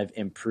to kind of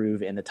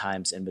improve in the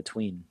times in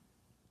between.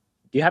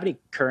 Do you have any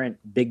current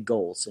big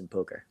goals in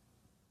poker?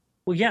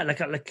 Well, yeah,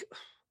 like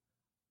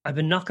I've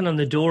been knocking on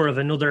the door of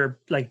another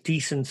like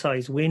decent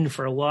sized win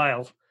for a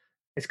while.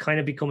 It's kind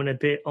of becoming a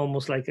bit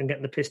almost like I'm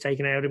getting the piss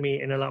taken out of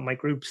me in a lot of my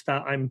groups,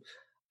 that I'm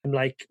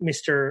like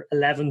Mr.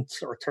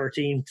 11th or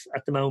 13th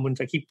at the moment.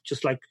 I keep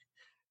just like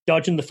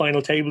dodging the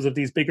final tables of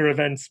these bigger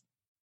events,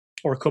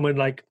 or coming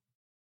like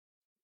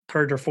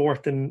third or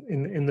fourth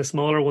in the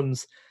smaller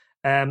ones.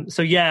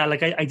 So yeah,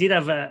 like I did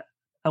have a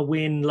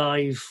win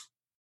live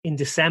in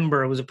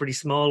December. It was a pretty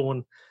small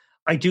one.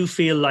 I do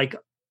feel like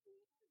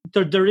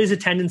there is a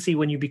tendency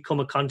when you become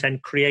a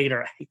content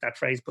creator, I hate that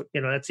phrase, but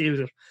let's use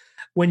it.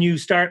 When you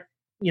start,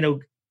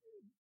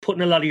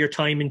 putting a lot of your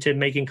time into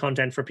making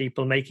content for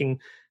people, making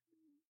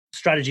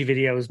strategy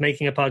videos,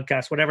 making a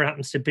podcast, whatever it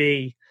happens to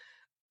be,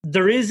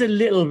 there is a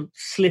little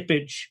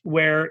slippage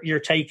where you're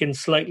taken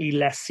slightly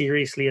less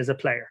seriously as a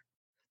player.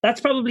 That's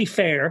probably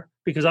fair,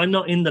 because I'm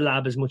not in the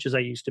lab as much as I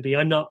used to be.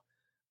 I'm not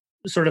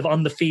sort of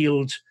on the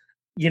field,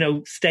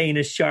 staying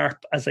as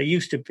sharp as I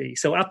used to be.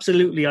 So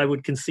absolutely, I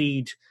would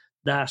concede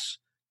that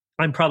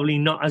I'm probably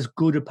not as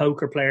good a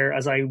poker player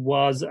as I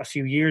was a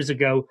few years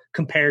ago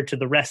compared to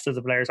the rest of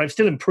the players. I've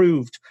still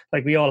improved,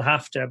 like we all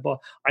have to, but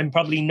I'm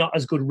probably not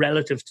as good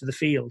relative to the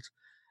field.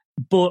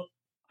 But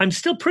I'm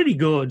still pretty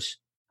good,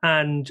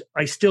 and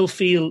I still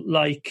feel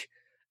like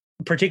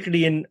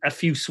particularly in a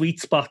few sweet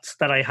spots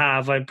that I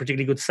have. I'm a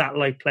particularly good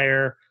satellite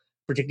player,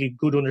 particularly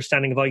good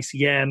understanding of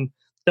ICM.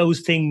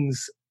 Those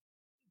things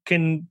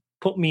can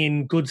put me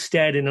in good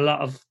stead in a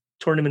lot of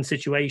tournament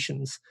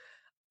situations.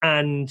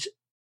 And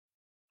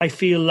I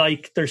feel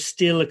like there's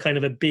still a kind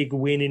of a big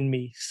win in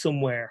me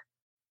somewhere.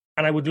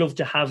 And I would love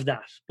to have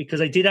that,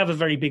 because I did have a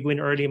very big win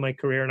early in my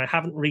career and I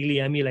haven't really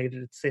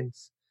emulated it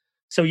since.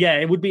 So yeah,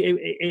 it would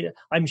be,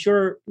 I'm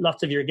sure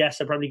lots of your guests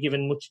have probably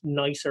given much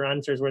nicer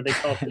answers where they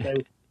talked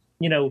about,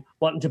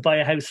 wanting to buy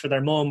a house for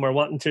their mum or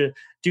wanting to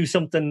do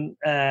something,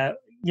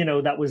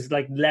 that was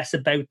like less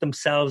about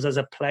themselves as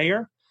a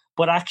player.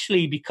 But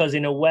actually, because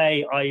in a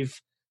way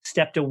I've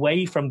stepped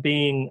away from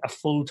being a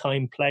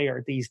full-time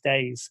player these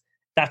days,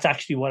 that's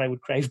actually what I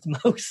would crave the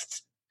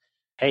most.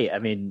 Hey, I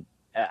mean,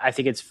 I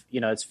think it's,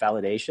 it's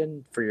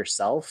validation for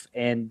yourself.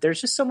 And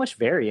there's just so much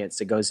variance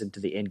that goes into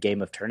the end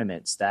game of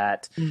tournaments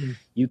that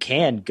you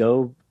can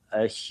go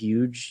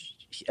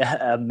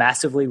a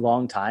massively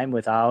long time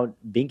without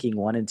binking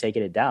one and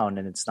taking it down.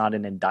 And it's not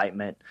an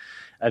indictment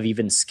of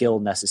even skill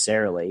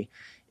necessarily,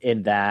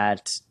 in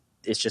that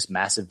it's just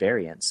massive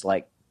variance.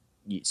 Like,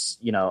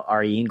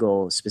 Ari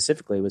Engel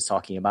specifically was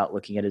talking about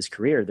looking at his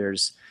career.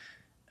 There's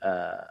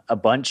a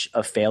bunch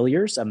of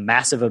failures, a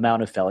massive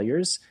amount of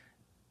failures,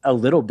 a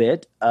little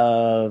bit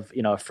of,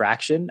 a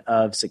fraction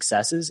of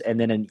successes, and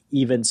then an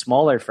even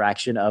smaller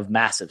fraction of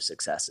massive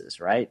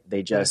successes, right?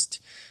 They just,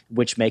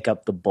 which make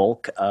up the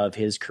bulk of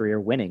his career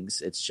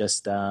winnings. It's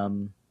just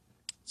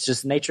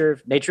nature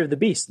of the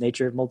beast,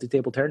 nature of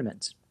multi-table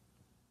tournaments.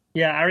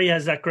 Yeah. Ari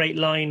has that great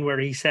line where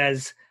he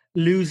says,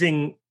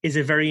 losing is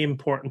a very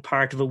important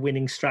part of a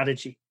winning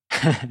strategy.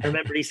 I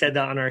remember he said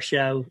that on our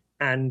show,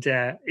 and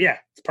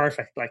it's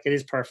perfect. Like, it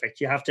is perfect.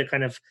 You have to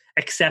kind of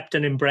accept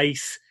and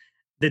embrace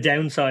the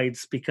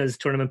downsides, because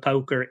tournament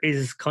poker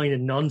is kind of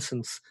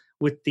nonsense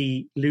with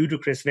the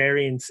ludicrous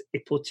variance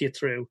it puts you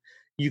through.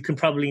 You can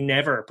probably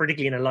never,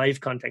 particularly in a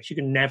live context, you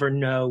can never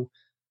know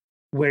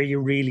where you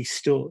really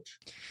stood.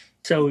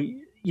 So,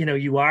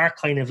 you are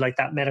kind of like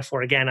that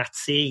metaphor again at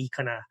sea,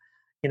 kind of,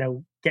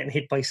 getting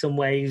hit by some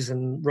waves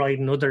and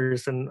riding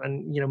others, and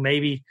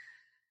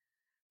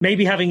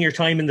maybe having your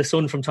time in the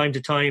sun from time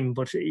to time,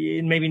 but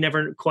maybe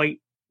never quite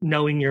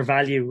knowing your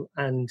value.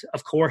 And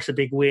of course, a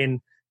big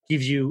win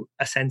gives you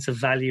a sense of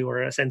value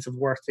or a sense of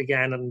worth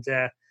again. And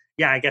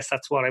I guess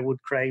that's what I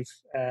would crave.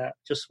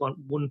 Just want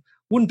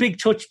one big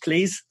touch,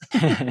 please.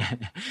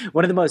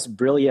 One of the most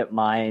brilliant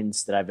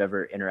minds that I've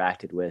ever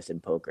interacted with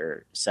in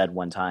poker said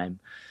one time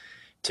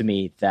to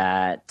me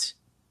that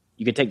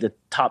you could take the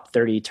top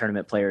 30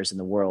 tournament players in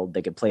the world.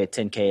 They could play a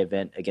 10K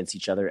event against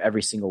each other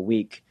every single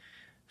week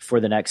for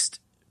the next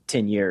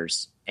 10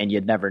 years, and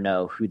you'd never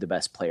know who the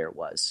best player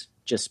was,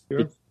 just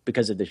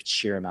because of the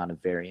sheer amount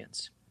of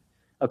variance.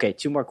 Okay,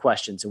 2 more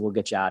questions and we'll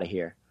get you out of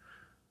here.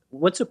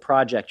 What's a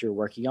project you're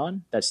working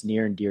on that's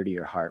near and dear to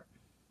your heart?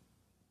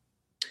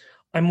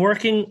 I'm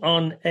working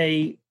on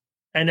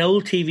an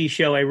old TV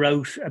show I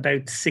wrote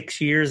about 6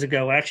 years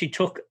ago. I actually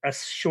took a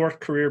short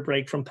career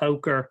break from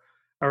poker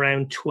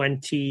around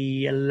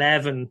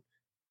 2011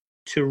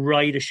 to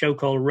write a show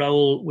called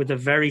Roll with a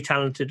very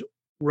talented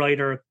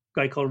writer, a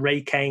guy called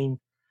Ray Kane.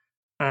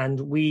 And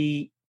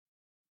we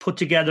put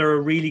together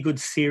a really good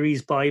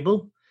series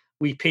Bible.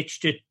 We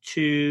pitched it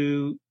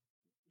to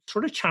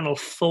sort of Channel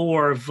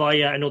 4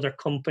 via another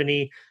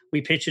company.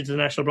 We pitched it to the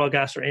national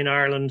broadcaster in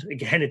Ireland.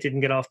 Again, it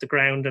didn't get off the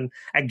ground. And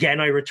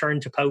again, I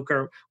returned to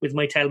poker with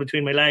my tail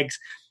between my legs.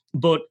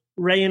 But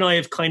Ray and I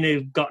have kind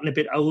of gotten a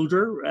bit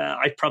older.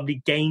 I've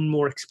probably gained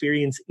more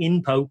experience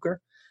in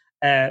poker.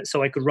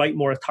 So I could write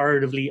more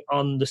authoritatively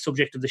on the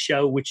subject of the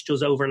show, which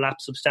does overlap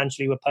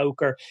substantially with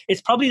poker.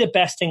 It's probably the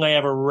best thing I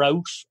ever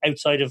wrote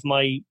outside of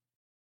my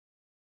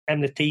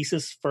eminent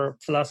thesis for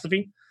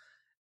philosophy.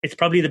 It's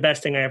probably the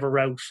best thing I ever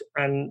wrote.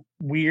 And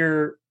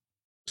we're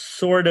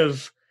sort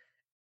of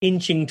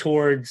inching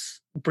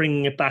towards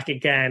bringing it back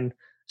again,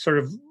 sort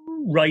of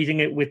writing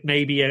it with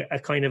maybe a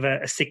kind of a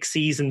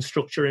 6-season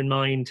structure in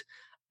mind,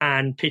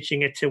 and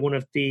pitching it to one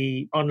of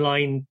the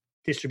online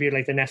distributor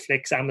like the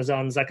Netflix,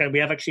 Amazons. Like we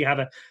have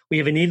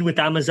an in with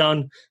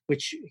Amazon,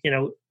 which,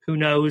 who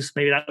knows,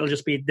 maybe that'll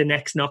just be the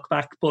next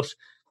knockback. But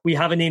we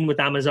have an in with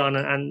Amazon,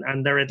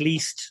 and they're at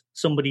least,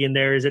 somebody in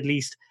there is at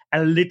least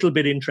a little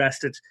bit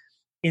interested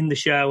in the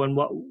show and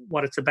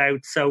what it's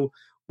about. So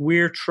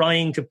we're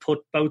trying to put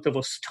both of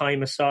us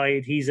time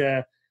aside. He's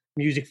a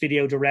music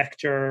video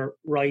director,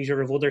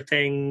 writer of other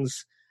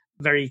things,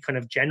 very kind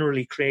of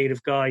generally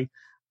creative guy.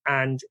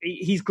 And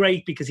he's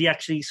great because he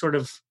actually sort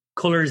of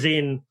colors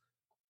in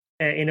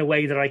a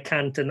way that I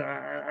can't. And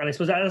I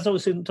suppose that's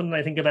always something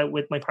I think about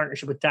with my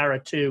partnership with Dara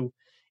too,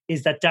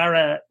 is that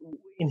Dara,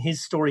 in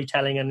his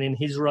storytelling and in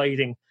his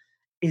writing,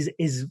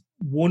 is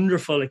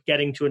wonderful at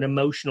getting to an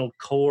emotional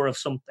core of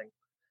something.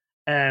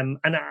 And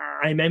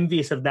I'm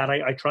envious of that.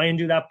 I try and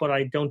do that, but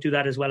I don't do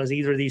that as well as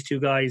either of these two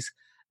guys.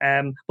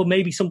 But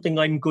maybe something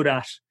I'm good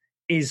at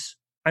is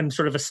I'm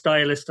sort of a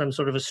stylist, I'm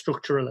sort of a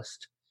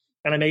structuralist,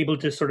 and I'm able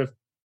to sort of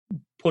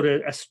put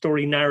a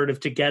story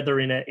narrative together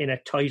in a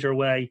tighter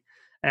way.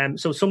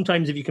 So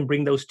sometimes if you can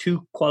bring those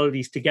two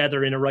qualities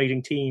together in a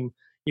writing team,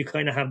 you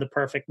kind of have the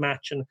perfect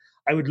match. And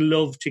I would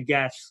love to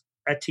get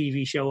a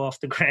TV show off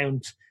the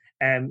ground.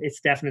 It's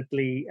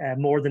definitely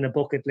more than a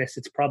bucket list.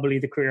 It's probably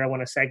the career I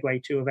want to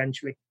segue to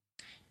eventually.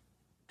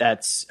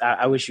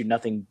 I wish you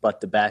nothing but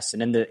the best.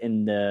 And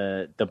in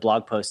the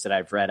blog post that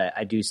I've read,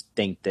 I do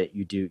think that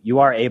you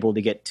are able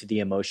to get to the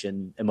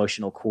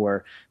emotional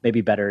core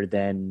maybe better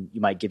than you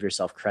might give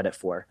yourself credit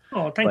for.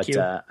 Oh, thank you.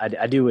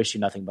 I do wish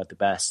you nothing but the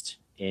best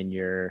in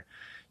your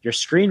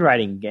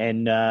screenwriting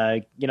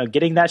and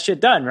getting that shit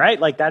done, right?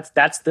 Like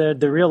that's the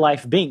real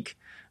life Bink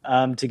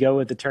to go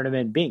with the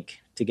tournament Bink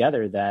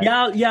together. That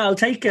I'll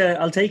take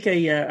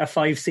a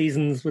 5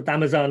 seasons with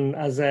Amazon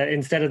as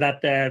instead of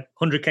that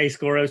 100K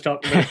score I was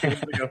talking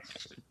about.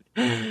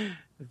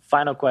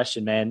 Final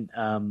question,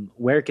 man.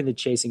 Where can the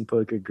Chasing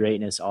Poker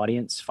Greatness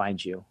audience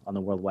find you on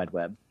the World Wide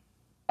Web?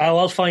 Oh,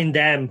 I'll find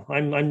them.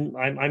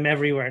 I'm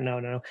everywhere.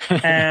 No.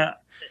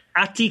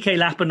 At DK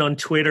Lappin on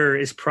Twitter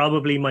is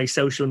probably my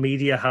social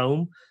media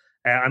home.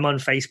 I'm on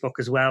Facebook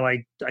as well.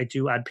 I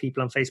do add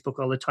people on Facebook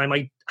all the time.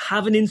 I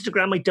have an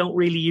Instagram. I don't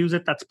really use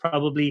it. That's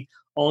probably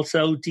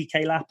also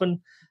DK Lappin.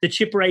 The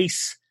Chip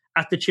Race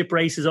at the Chip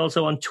Race is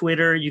also on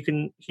Twitter. You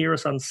can hear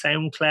us on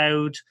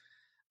SoundCloud,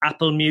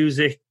 Apple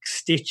Music,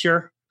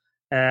 Stitcher.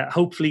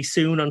 Hopefully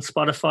soon on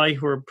Spotify.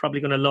 We're probably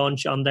going to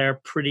launch on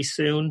there pretty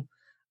soon.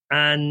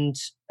 And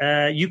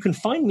you can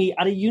find me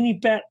at a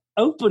Unibet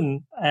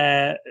Open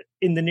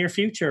in the near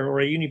future, or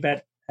a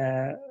Unibet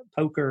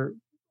poker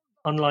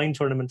online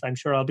tournament. I'm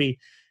sure I'll be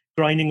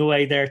grinding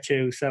away there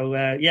too.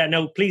 So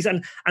please.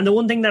 And the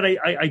one thing that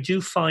I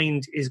do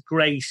find is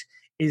great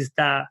is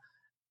that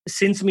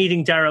since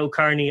meeting Dara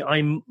O'Kearney,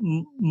 I'm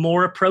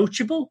more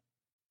approachable,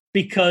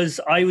 because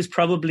I was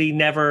probably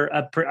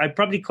I'm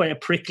probably quite a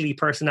prickly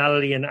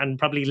personality and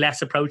probably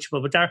less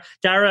approachable. But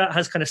Dara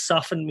has kind of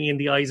softened me in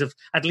the eyes of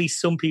at least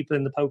some people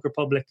in the poker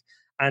public.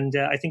 And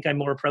I think I'm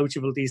more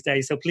approachable these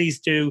days. So please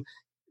do,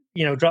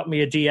 drop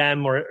me a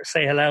DM or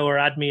say hello or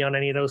add me on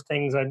any of those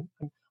things.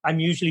 I'm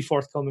usually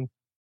forthcoming.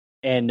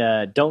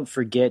 And don't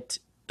forget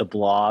the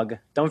blog.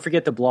 Don't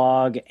forget the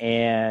blog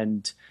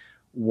and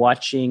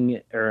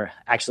reading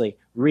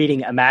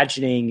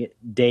Imagining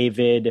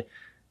David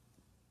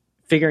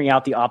figuring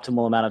out the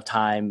optimal amount of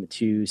time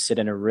to sit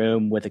in a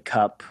room with a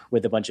cup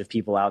with a bunch of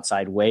people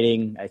outside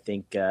waiting. I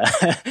think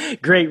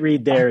great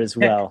read there as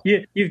well.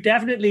 You've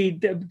definitely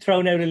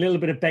thrown out a little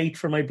bit of bait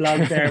for my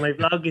blog there. My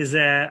blog is,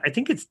 I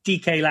think it's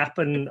DK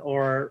Lappin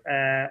or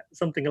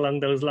something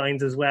along those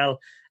lines as well.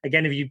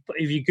 Again, if you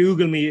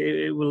Google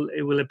me, it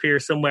will appear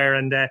somewhere.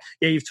 And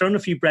you've thrown a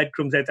few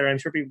breadcrumbs out there. I'm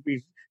sure people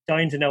be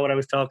dying to know what I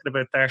was talking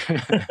about there.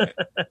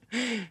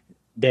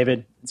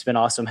 David, it's been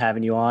awesome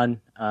having you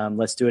on.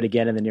 Let's do it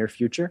again in the near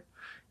future,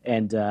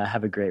 and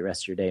have a great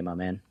rest of your day, my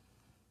man.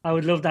 I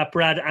would love that,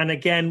 Brad. And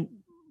again,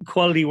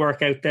 quality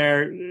work out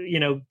there.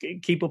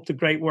 Keep up the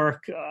great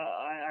work.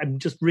 I'm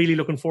just really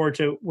looking forward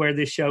to where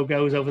this show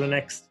goes over the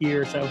next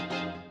year or so.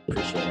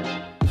 Appreciate it.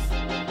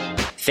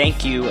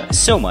 Thank you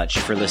so much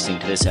for listening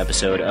to this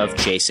episode of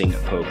Chasing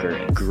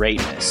Poker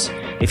Greatness.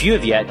 If you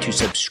have yet to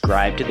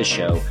subscribe to the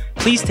show,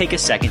 please take a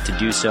second to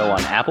do so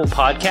on Apple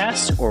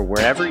Podcasts or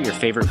wherever your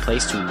favorite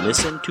place to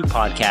listen to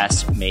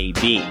podcasts may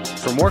be.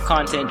 For more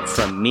content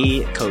from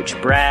me, Coach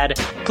Brad,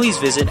 please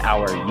visit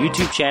our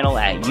YouTube channel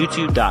at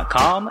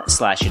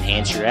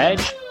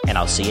youtube.com/enhanceyouredge, and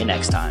I'll see you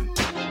next time.